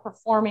 you know,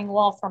 performing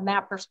well from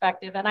that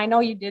perspective. And I know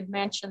you did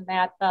mention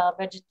that the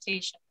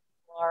vegetation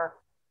are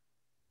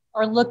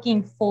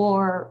looking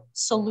for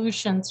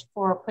solutions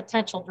for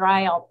potential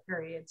dry out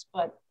periods,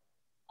 but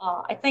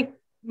I think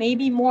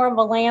maybe more of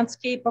a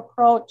landscape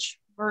approach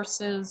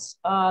versus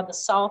the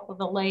south of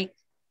the lake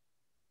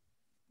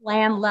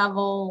land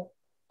level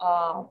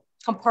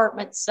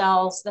compartment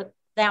cells,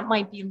 that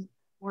might be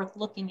worth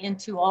looking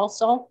into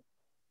also.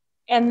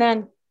 And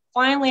then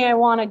finally, I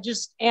want to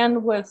just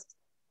end with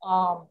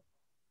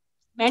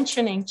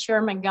mentioning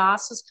Chairman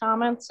Goss's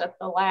comments at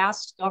the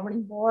last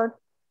governing board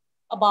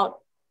about,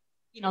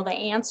 you know, the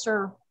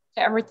answer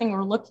to everything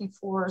we're looking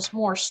for is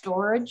more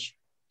storage,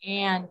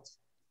 and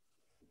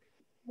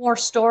more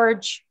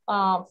storage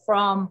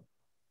from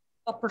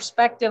a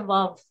perspective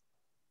of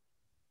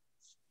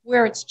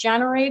where it's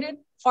generated,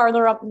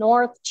 farther up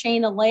north,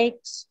 chain of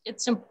lakes.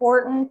 It's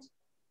important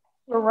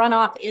where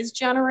runoff is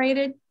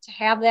generated to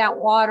have that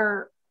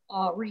water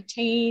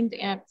retained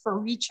and for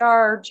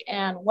recharge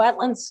and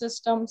wetland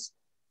systems.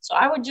 So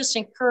I would just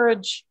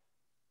encourage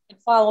and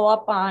follow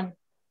up on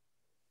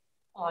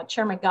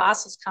Chairman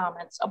Goss's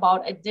comments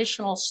about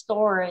additional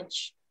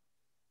storage.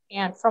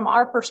 And from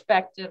our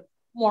perspective,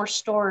 more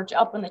storage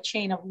up in the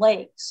chain of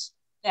lakes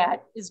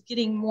that is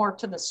getting more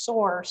to the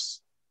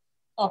source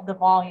of the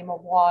volume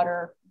of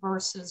water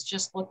versus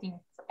just looking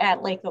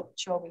at Lake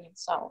Okeechobee and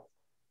south.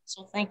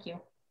 So thank you.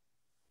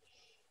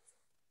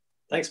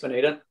 Thanks,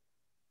 Benita.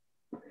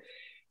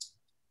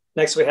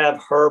 Next, we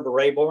have Herb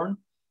Rayborn.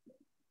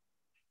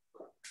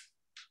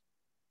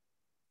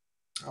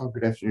 Oh,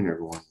 good afternoon,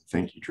 everyone.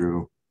 Thank you,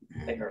 Drew.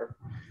 Hey, Herb.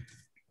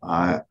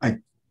 I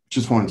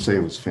just wanted to say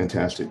it was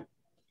fantastic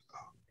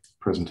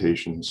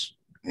presentations,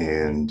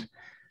 and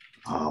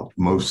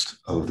most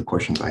of the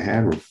questions I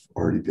had have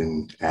already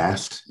been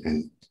asked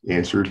and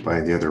answered by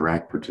the other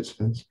RAC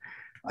participants.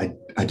 I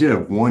did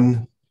have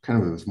one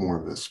kind of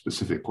more of a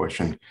specific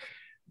question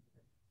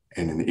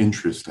and an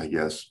interest, I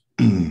guess,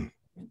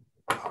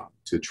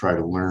 to try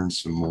to learn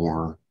some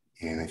more,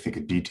 and I think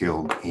a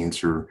detailed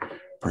answer.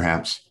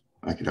 Perhaps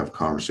I could have a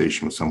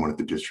conversation with someone at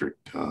the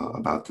district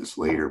about this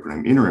later, but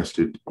I'm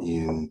interested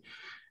in,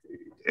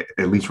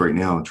 at least right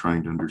now,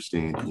 trying to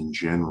understand in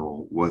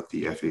general what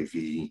the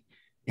FAV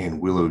and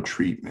willow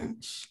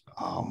treatments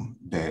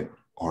that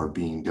are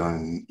being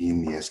done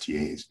in the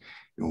STAs,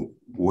 you know,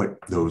 what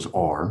those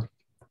are,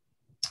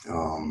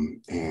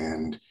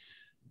 and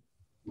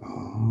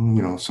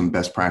you know, some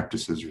best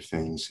practices or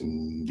things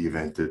in the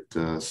event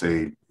that,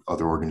 say,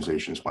 other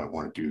organizations might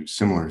want to do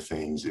similar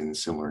things in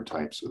similar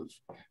types of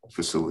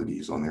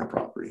facilities on their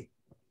property.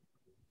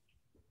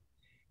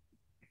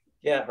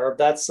 Yeah, Herb,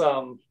 that's,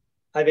 I mean,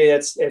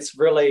 it's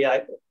really,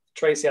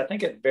 Tracy, I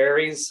think it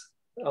varies.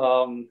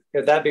 Would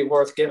that be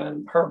worth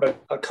giving Herb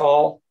a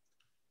call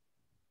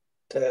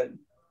to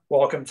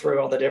walk him through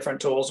all the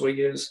different tools we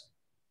use?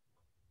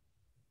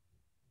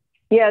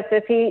 Yes,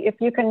 if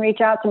you can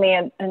reach out to me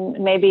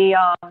and maybe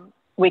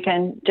we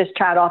can just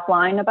chat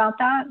offline about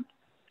that.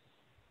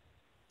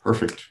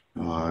 Perfect.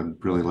 I'd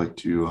really like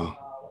to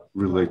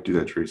do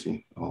that,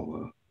 Tracy.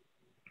 I'll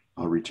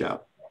reach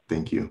out.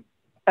 Thank you.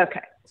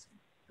 Okay.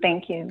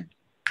 Thank you.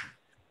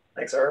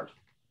 Thanks, Herb.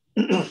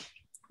 I'm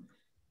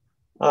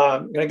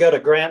going to go to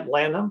Grant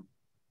Lanham.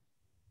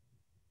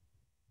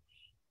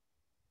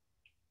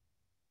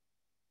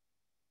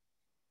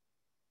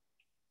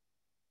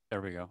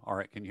 There we go. All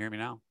right. Can you hear me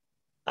now?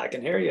 I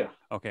can hear you.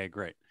 Okay,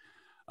 great.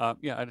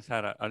 Yeah, I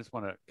just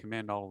want to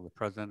commend all of the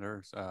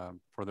presenters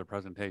for their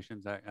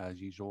presentations.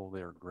 As usual,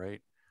 they're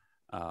great.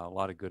 A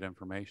lot of good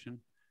information.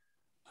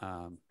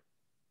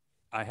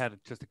 I had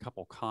just a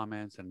couple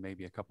comments and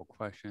maybe a couple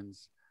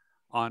questions.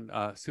 On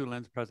Sue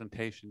Lynn's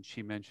presentation,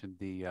 she mentioned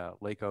the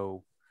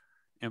LACO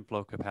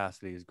inflow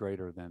capacity is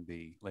greater than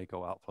the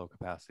LACO outflow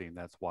capacity, and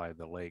that's why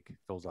the lake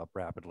fills up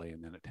rapidly,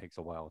 and then it takes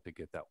a while to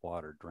get that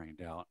water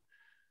drained out.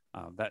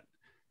 That,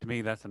 to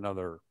me, that's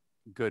another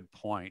good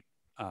point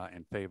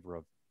in favor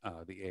of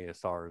the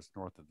ASRs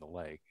north of the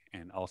lake.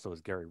 And also,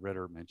 as Gary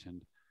Ritter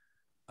mentioned,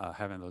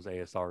 having those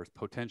ASRs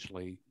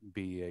potentially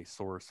be a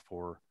source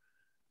for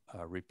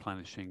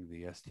replenishing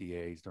the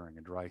STAs during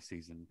a dry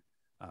season.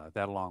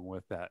 That, along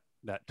with that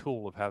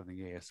tool of having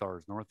the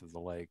ASRs north of the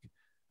lake,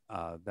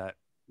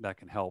 that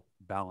can help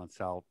balance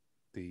out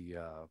the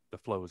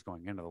flows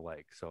going into the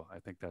lake. So I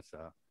think that's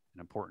an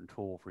important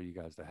tool for you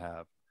guys to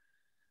have.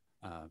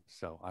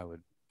 So I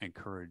would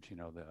encourage, you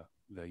know,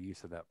 the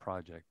use of that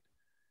project.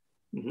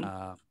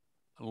 Mm-hmm.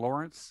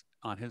 Lawrence,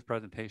 on his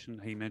presentation,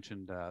 he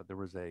mentioned there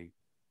was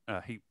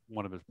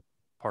one of his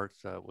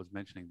parts was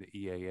mentioning the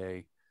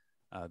EAA,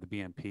 the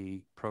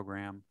BMP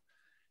program.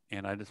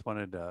 And I just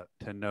wanted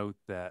to note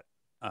that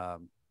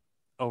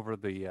over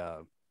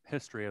the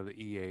history of the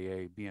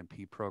EAA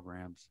BMP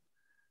programs,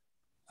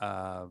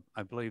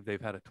 I believe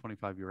they've had a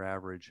 25-year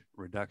average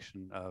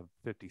reduction of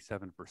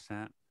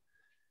 57%.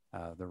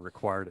 They're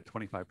required at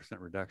 25%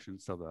 reduction.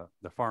 So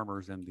the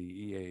farmers in the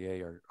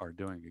EAA are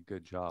doing a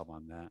good job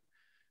on that.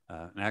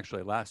 And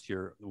actually last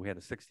year we had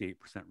a 68%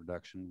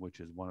 reduction,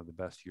 which is one of the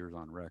best years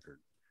on record.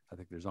 I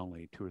think there's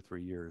only 2 or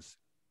 3 years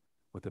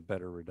with a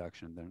better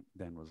reduction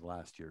than was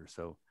last year.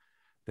 So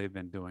they've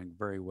been doing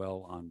very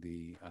well on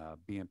the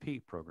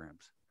BMP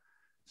programs.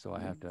 So I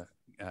have to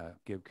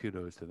give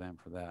kudos to them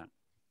for that.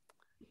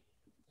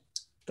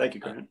 Thank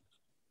you, Grant.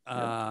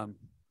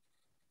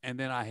 And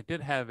then I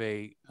did have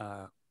a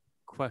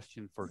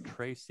question for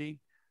Tracy.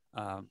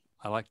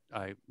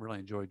 I really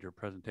enjoyed your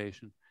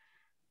presentation.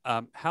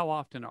 How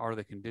often are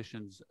the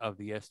conditions of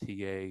the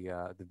STA,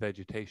 the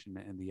vegetation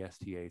in the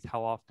STAs,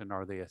 how often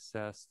are they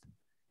assessed?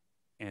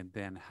 And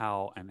then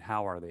how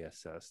are they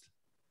assessed?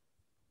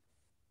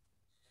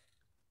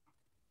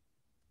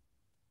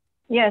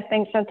 Yes,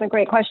 thanks. That's a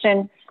great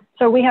question.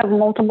 So we have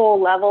multiple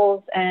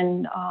levels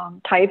and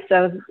types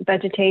of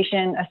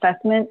vegetation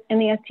assessment in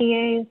the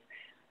STAs,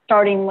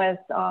 starting with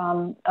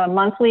a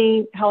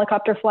monthly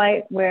helicopter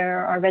flight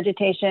where our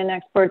vegetation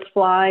experts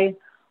fly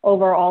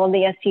over all of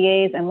the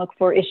STAs and look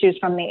for issues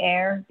from the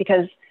air,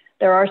 because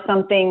there are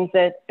some things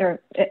that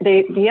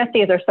the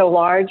STAs are so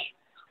large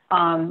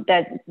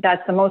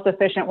that's the most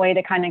efficient way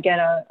to kind of get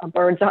a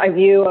bird's eye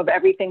view of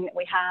everything that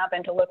we have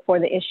and to look for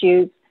the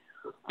issues.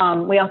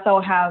 We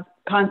also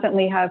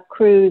constantly have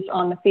crews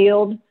on the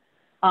field,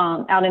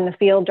 out in the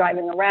field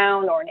driving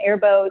around or in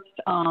airboats,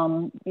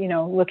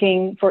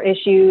 looking for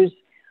issues,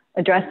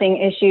 addressing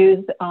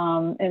issues.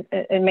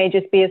 It may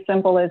just be as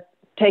simple as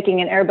taking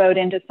an airboat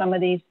into some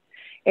of these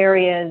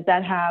areas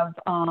that have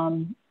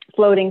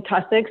floating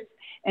tussocks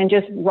and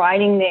just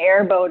riding the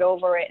airboat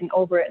over it and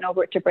over it and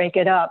over it to break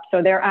it up.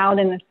 So they're out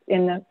in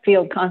the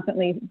field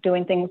constantly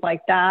doing things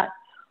like that.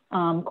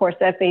 Of course,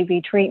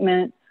 FAV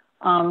treatment.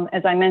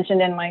 As I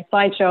mentioned in my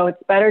slideshow,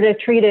 it's better to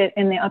treat it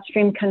in the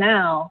upstream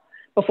canal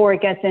before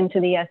it gets into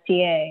the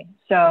STA.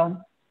 So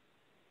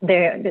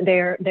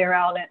they're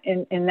out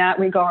in that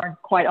regard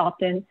quite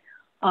often.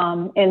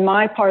 In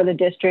my part of the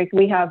district,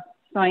 we have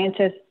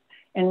scientists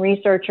and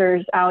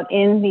researchers out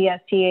in the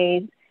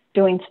STAs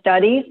doing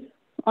studies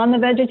on the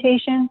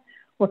vegetation.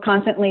 We're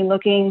constantly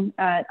looking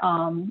at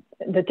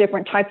the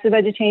different types of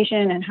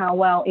vegetation and how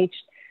well each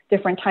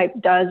different type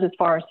does as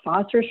far as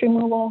phosphorus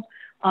removal,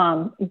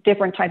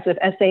 different types of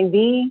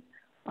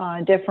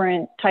SAV,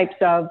 different types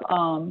of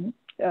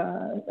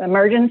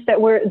emergents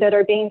that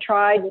are being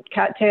tried.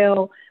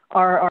 Cattail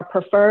are our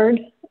preferred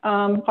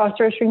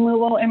phosphorus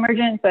removal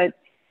emergent, but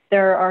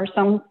there are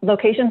some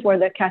locations where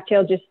the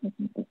cattail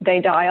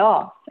they die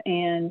off.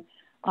 And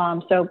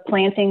so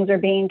plantings are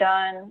being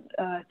done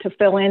to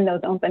fill in those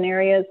open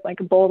areas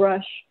like a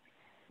bulrush.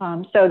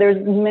 So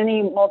there's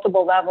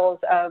multiple levels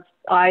of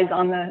eyes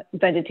on the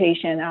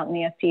vegetation out in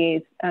the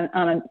STAs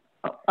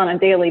on a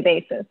daily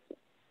basis.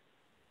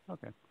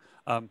 Okay.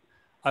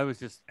 I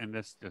was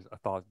a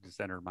thought just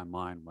entered my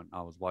mind when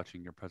I was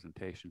watching your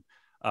presentation.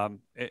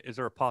 Is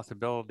there a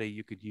possibility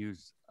you could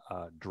use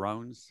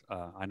drones?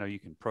 I know you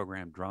can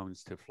program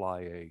drones to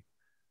fly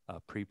a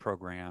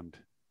pre-programmed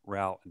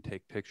route and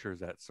take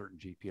pictures at certain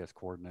GPS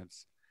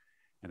coordinates,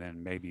 and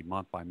then maybe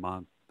month by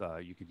month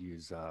you could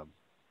use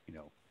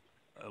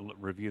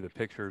review the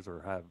pictures,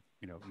 or have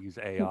use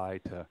AI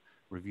to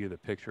review the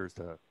pictures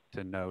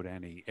to note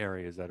any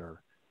areas that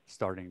are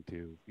starting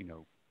to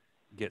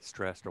get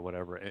stressed or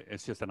whatever.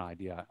 It's just an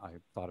idea I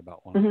thought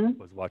about when I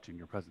was watching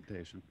your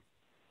presentation.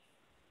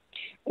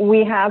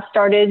 We have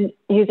started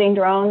using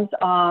drones.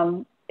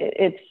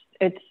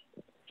 It's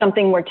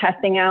something we're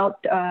testing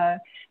out,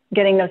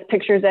 getting those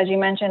pictures, as you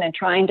mentioned, and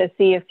trying to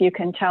see if you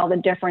can tell the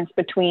difference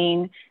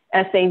between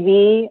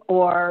SAV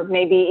or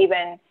maybe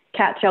even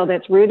cattail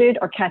that's rooted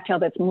or cattail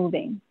that's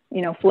moving,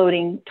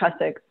 floating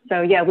tussocks.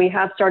 So yeah, we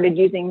have started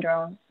using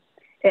drones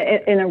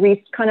in a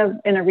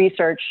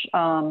research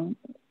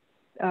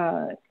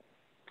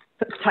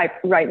type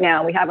right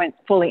now. We haven't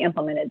fully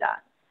implemented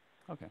that.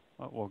 Okay.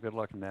 Well, good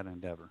luck in that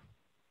endeavor.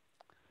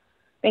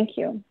 Thank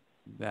you.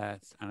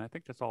 And I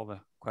think that's all the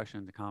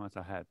questions and comments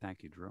I had.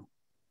 Thank you, Drew.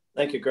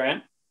 Thank you,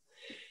 Grant.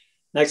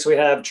 Next, we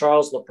have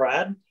Charles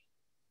LaPrade.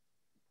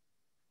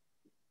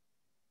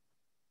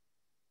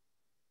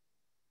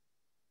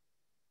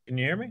 Can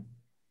you hear me?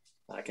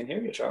 I can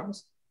hear you,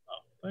 Charles.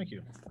 Oh, thank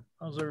you.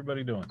 How's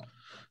everybody doing?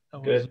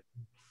 Good.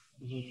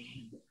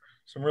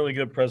 Some really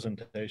good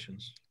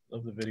presentations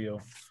of the video.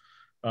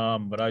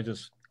 But I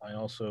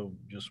also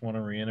just want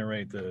to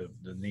reiterate the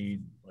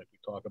need, like we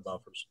talk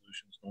about, for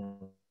solutions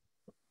north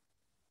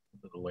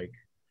of the lake,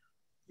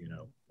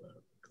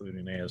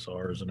 including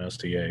ASRs and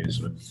STAs.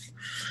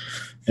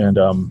 And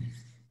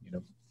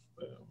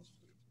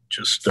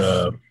just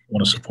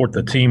want to support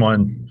the team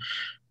on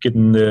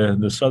getting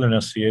the southern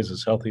STAs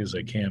as healthy as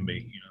they can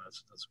be.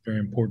 That's a very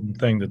important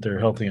thing, that they're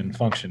healthy and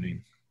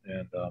functioning.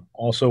 And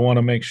also want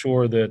to make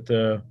sure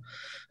that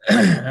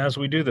as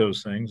we do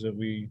those things, that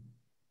we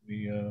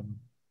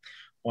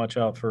watch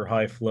out for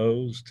high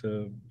flows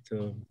to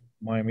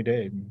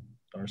Miami-Dade and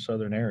our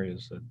southern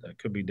areas that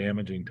could be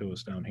damaging to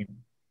us down here.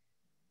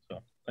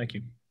 So thank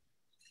you.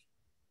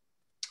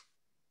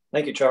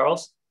 Thank you,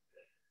 Charles.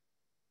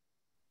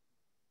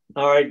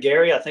 All right,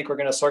 Gary, I think we're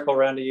going to circle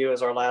around to you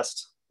as the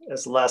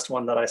last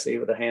one that I see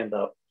with a hand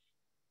up.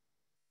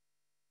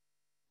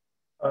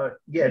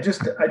 Yeah,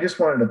 I just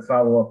wanted to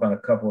follow up on a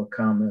couple of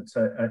comments.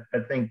 I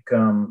think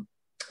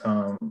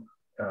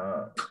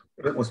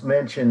it was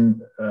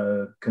mentioned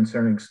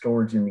concerning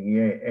storage in the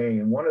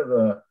EAA, and one of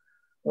the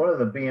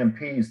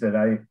BMPs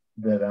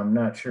that I'm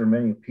not sure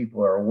many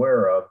people are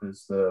aware of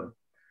is the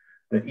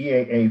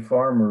EAA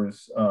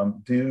farmers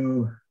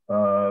do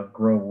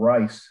grow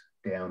rice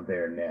down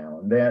there now,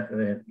 and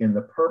that in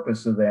the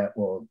purpose of that,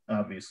 well,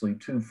 obviously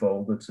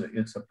twofold.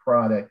 It's a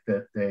product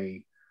that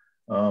they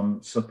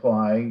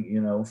supply,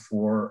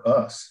 for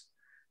us.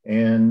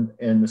 And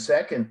the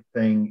second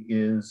thing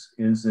is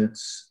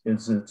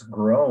it's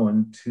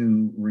grown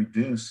to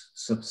reduce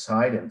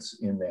subsidence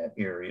in that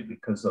area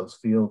because those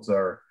fields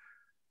are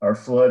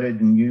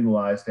flooded and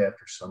utilized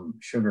after some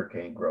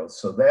sugarcane growth.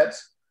 So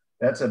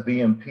that's a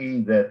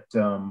BMP that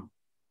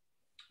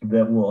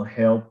will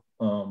help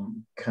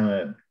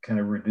kind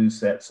of reduce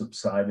that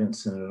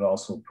subsidence, and it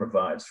also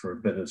provides for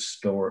a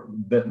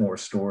bit more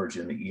storage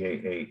in the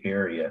EAA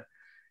area.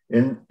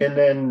 And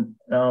then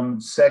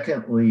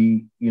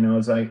secondly,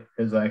 as I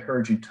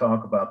heard you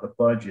talk about the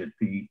budget,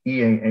 the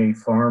EAA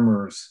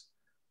farmers,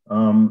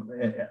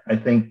 I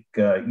think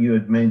you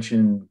had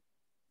mentioned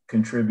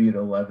contribute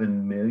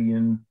 11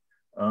 million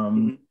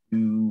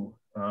to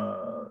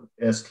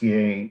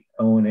STA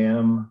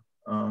O&M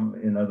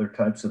and other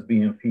types of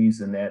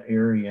BMPs in that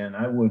area. And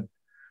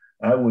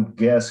I would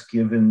guess,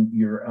 given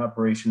your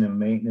operation and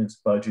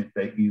maintenance budget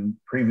that you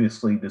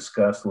previously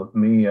discussed with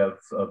me of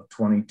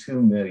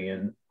 22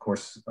 million, of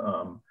course,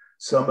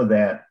 some of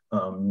that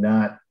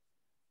not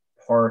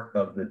part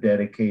of the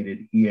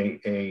dedicated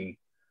EAA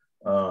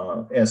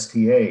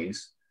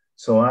STAs.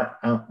 So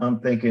I'm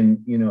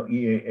thinking,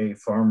 EAA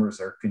farmers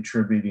are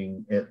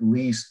contributing at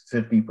least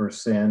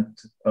 50%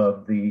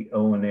 of the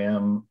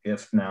O&M,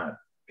 if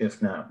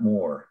not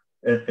more,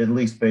 at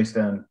least based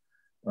on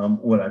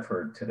what I've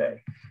heard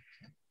today.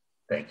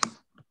 Thank you.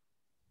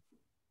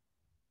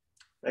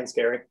 Thanks,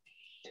 Gary.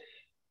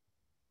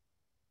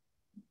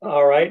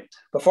 All right.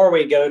 Before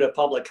we go to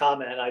public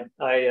comment, I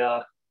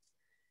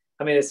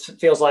mean, it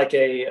feels like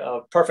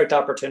a perfect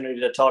opportunity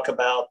to talk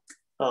about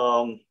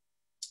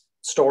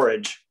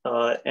storage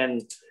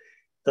and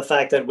the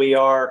fact that we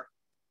are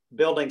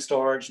building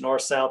storage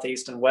north, south,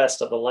 east, and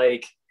west of the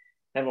lake.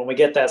 And when we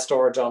get that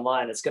storage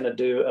online, it's going to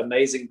do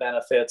amazing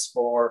benefits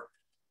for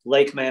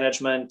lake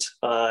management,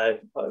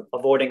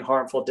 avoiding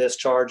harmful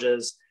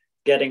discharges,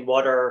 getting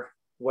water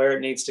where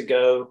it needs to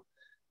go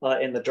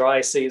in the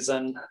dry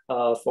season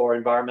for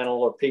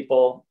environmental or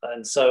people.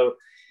 And so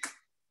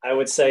I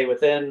would say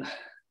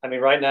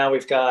right now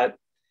we've got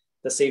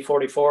the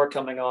C44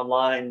 coming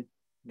online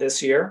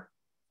this year,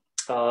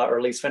 or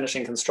at least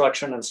finishing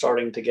construction and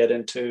starting to get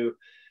into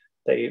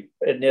the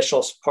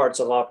initial parts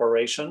of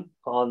operation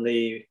on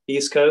the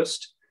East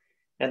Coast.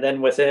 And then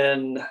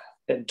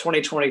in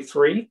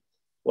 2023,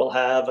 we'll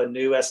have a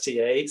new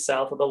STA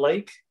south of the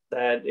lake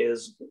that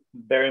is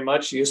very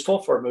much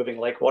useful for moving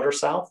lake water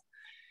south.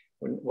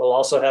 We'll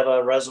also have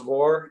a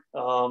reservoir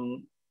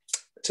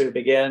to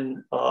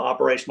begin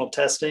operational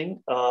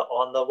testing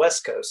on the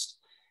West Coast.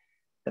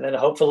 And then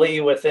hopefully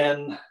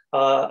within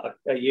a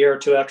year or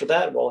two after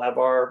that, we'll have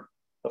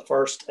the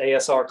first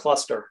ASR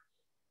cluster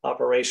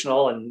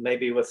operational, and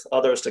maybe with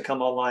others to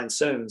come online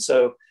soon.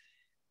 So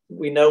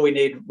we know we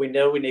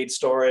need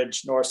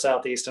storage north,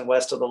 south, east, and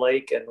west of the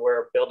lake, and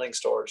we're building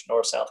storage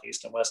north, south,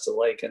 east, and west of the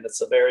lake. And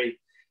it's a very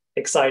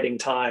exciting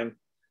time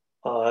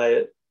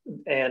and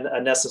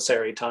a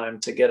necessary time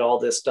to get all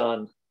this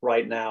done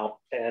right now.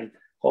 And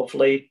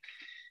hopefully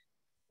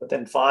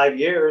within 5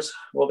 years,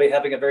 we'll be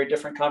having a very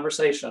different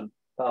conversation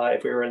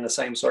if we were in the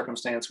same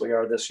circumstance we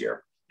are this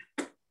year.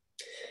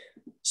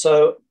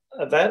 So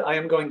Yvette, I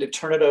am going to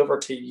turn it over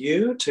to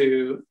you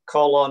to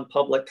call on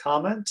public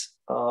comment,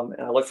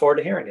 and I look forward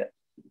to hearing it.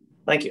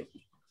 Thank you.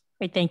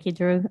 Great, thank you,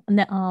 Drew.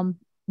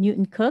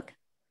 Newton Cook.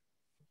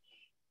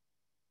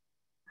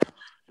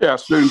 Yeah,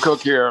 Newton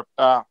Cook here.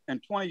 In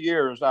 20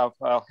 years, I've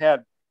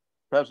had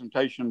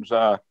presentations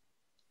on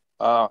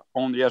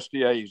the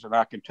SDAs, and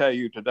I can tell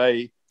you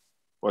today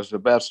was the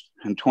best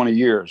in 20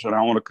 years. And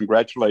I want to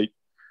congratulate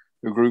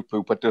the group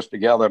who put this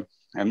together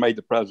and made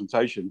the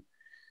presentation.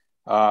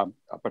 I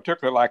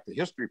particularly like the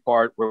history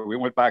part where we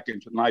went back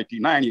into the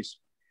 1990s.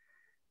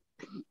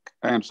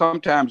 And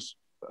sometimes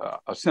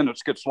a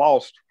sentence gets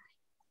lost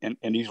in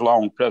these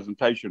long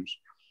presentations.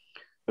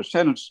 The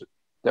sentence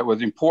that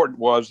was important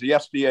was the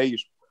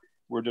SDAs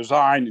were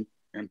designed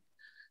and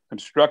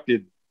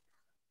constructed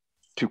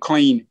to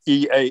clean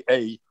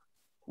EAA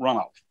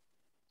runoff.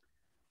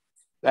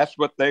 That's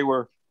what they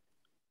were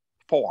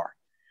for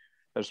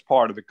as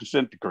part of the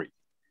consent decree.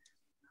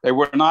 They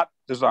were not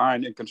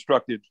designed and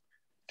constructed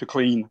to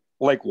clean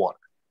lake water.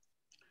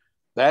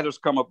 That has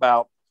come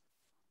about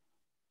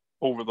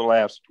over the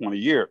last 20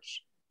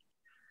 years.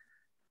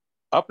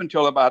 Up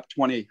until about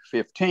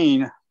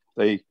 2015,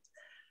 they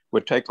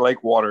would take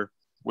lake water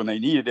when they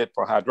needed it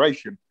for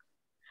hydration,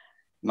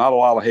 not a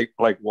lot of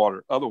lake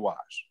water otherwise.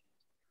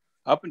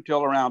 Up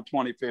until around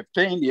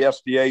 2015, the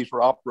SDAs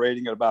were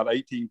operating at about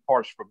 18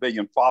 parts per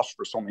billion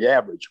phosphorus on the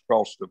average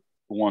across the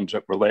ones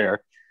that were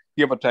there.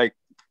 give or take,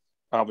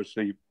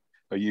 obviously,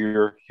 a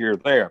year here or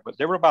there, but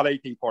they were about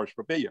 18 parts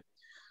per billion.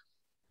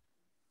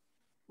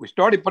 We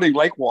started putting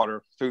lake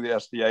water through the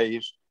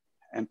SDAs,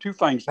 and two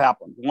things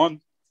happened. One,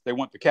 they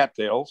went to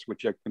cattails,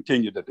 which they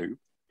continue to do.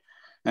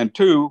 And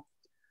two,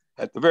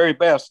 at the very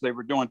best, they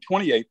were doing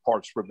 28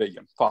 parts per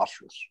billion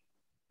phosphorus.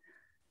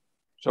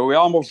 So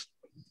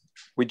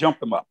we jumped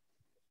them up,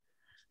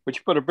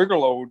 which put a bigger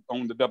load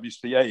on the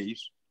WCAs.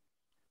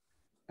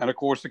 And of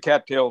course, the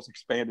cattails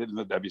expanded in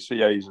the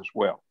WCAs as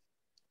well.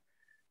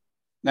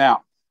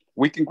 Now,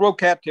 we can grow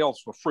cattails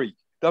for free.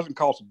 It doesn't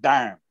cost a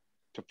dime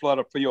to flood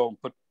a field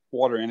and put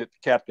water in it.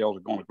 The cattails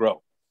are going to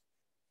grow.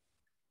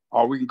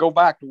 Or we can go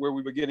back to where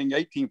we were getting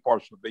 18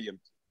 parts per billion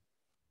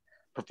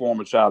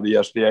performance out of the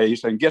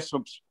SDAs and get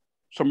some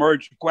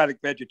submerged aquatic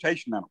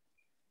vegetation in them.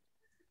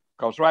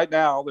 Because right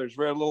now, there's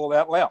very little of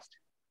that left.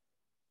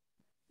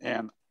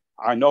 And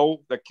I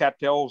know that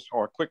cattails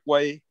are a quick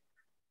way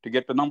to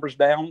get the numbers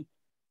down,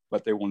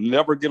 but they will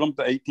never get them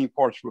to 18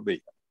 parts per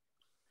billion.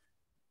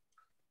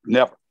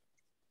 Never.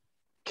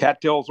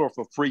 Cattails are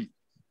for free.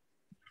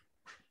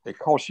 They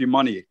cost you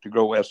money to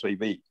grow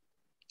SAV.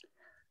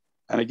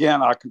 And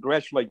again, I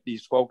congratulate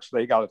these folks.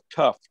 They got a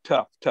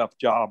tough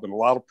job and a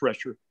lot of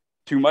pressure,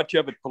 too much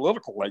of it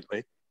political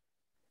lately,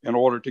 in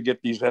order to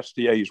get these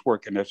SDAs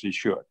working as they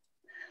should.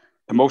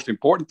 The most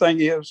important thing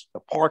is the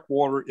park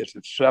water is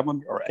at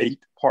 7 or 8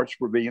 parts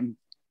per billion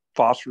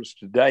phosphorus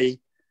today,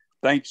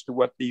 thanks to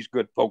what these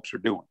good folks are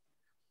doing.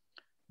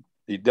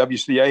 The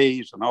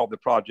WCAs and all the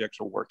projects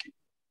are working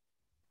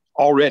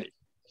already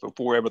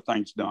before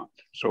everything's done.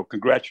 So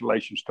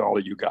congratulations to all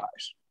of you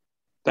guys.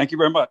 Thank you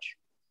very much.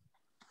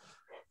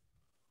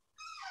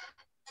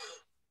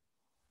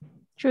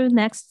 Drew,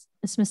 next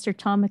is Mr.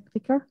 Tom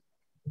McVicker.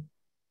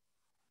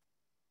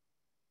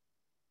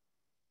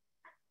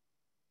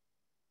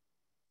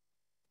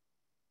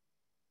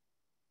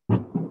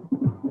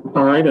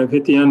 All right, I've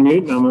hit the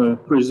unmute and I'm going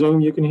to presume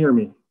you can hear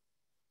me.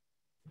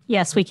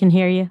 Yes, we can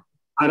hear you.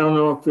 I don't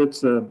know if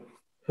it's a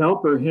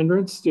help or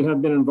hindrance to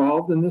have been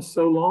involved in this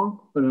so long,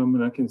 but I'm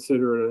going to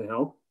consider it a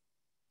help.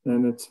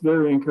 And it's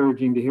very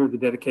encouraging to hear the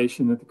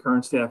dedication that the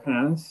current staff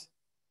has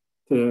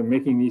to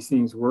making these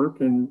things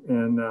work and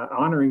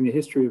honoring the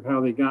history of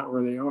how they got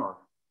where they are.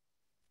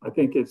 I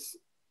think it's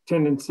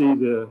tendency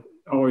to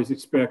always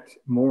expect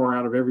more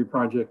out of every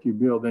project you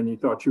build than you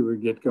thought you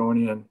would get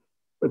going in.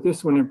 But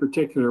this one in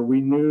particular,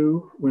 we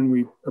knew when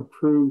we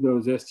approved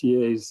those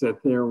STAs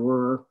that there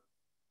were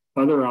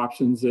other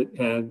options that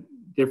had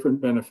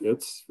different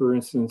benefits. For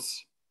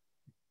instance,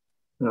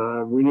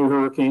 we knew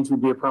hurricanes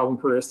would be a problem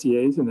for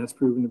STAs, and that's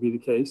proven to be the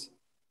case.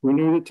 We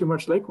knew that too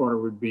much lake water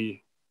would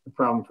be a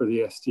problem for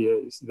the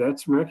STAs.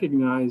 That's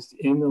recognized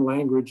in the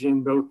language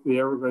in both the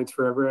Everglades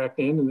Forever Act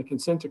and in the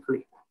consent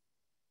decree.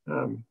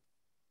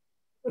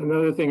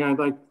 Another thing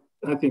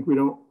I think we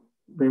don't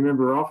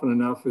remember often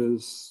enough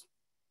is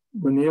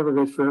when the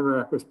Everglades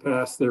Forever Act was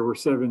passed, there were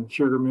 7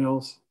 sugar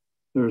mills.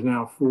 There's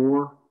now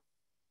 4.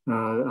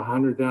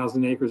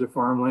 100,000 acres of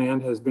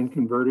farmland has been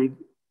converted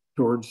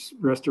towards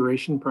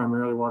restoration,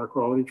 primarily water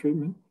quality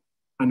treatment.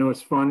 I know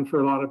it's fun for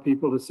a lot of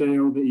people to say,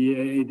 oh, the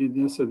EAA did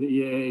this or the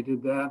EAA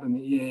did that, and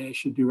the EAA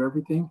should do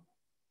everything.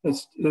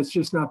 That's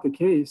just not the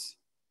case.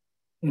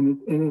 And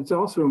it's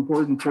also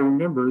important to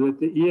remember that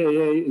the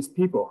EAA is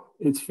people,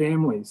 it's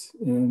families.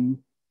 And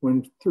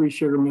when 3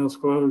 sugar mills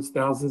close,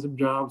 thousands of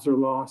jobs are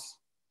lost.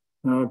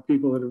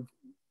 People that have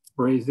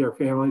raised their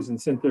families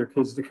and sent their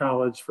kids to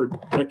college for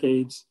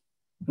decades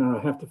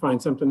have to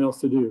find something else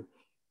to do.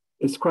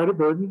 It's quite a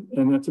burden,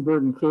 and that's a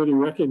burden clearly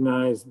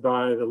recognized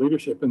by the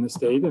leadership in the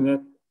state, and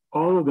that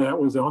all of that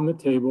was on the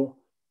table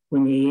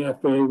when the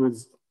EFA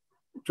was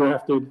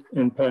drafted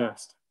and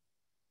passed.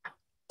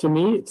 To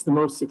me, it's the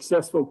most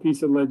successful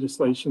piece of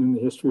legislation in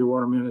the history of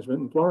water management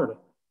in Florida.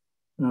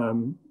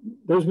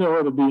 There's no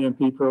other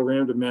BMP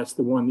program to match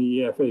the one the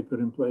EFA put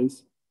in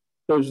place.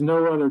 There's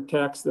no other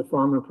tax the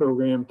farmer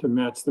program to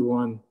match the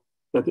one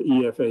that the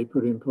EFA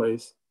put in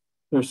place.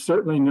 There's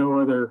certainly no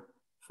other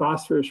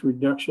phosphorus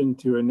reduction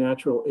to a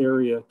natural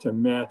area to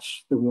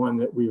match the one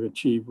that we've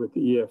achieved with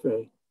the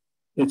EFA.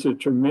 It's a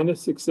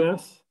tremendous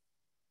success.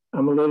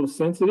 I'm a little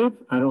sensitive.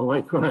 I don't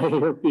like when I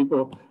hear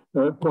people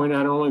point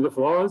out only the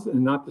flaws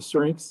and not the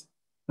strengths.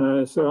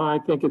 So I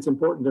think it's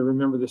important to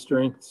remember the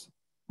strengths.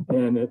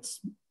 And it's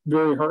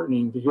very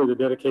heartening to hear the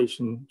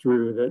dedication,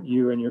 Drew, that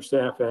you and your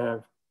staff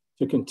have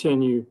to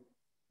continue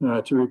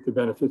to reap the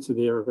benefits of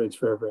the Everglades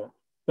Forever Act.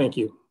 Thank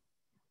you.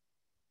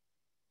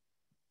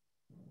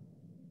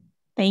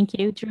 Thank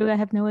you, Drew. I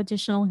have no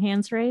additional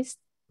hands raised.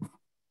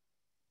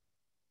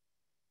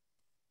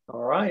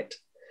 All right.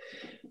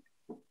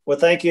 Well,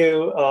 thank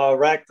you,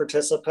 WRAC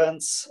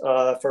participants,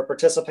 for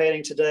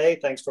participating today.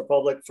 Thanks for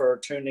public for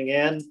tuning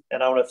in.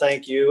 And I want to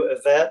thank you,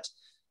 Yvette,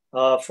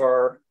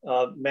 for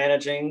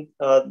managing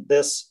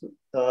this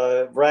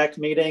WRAC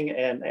meeting,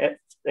 and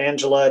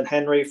Angela and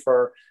Henry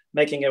for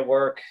making it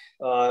work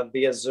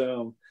via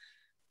Zoom.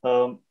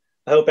 I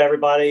hope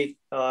everybody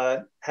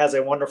has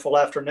a wonderful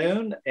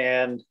afternoon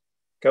and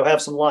go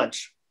have some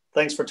lunch.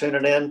 Thanks for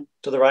tuning in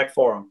to the WRAC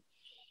Forum.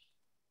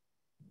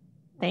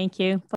 Thank you.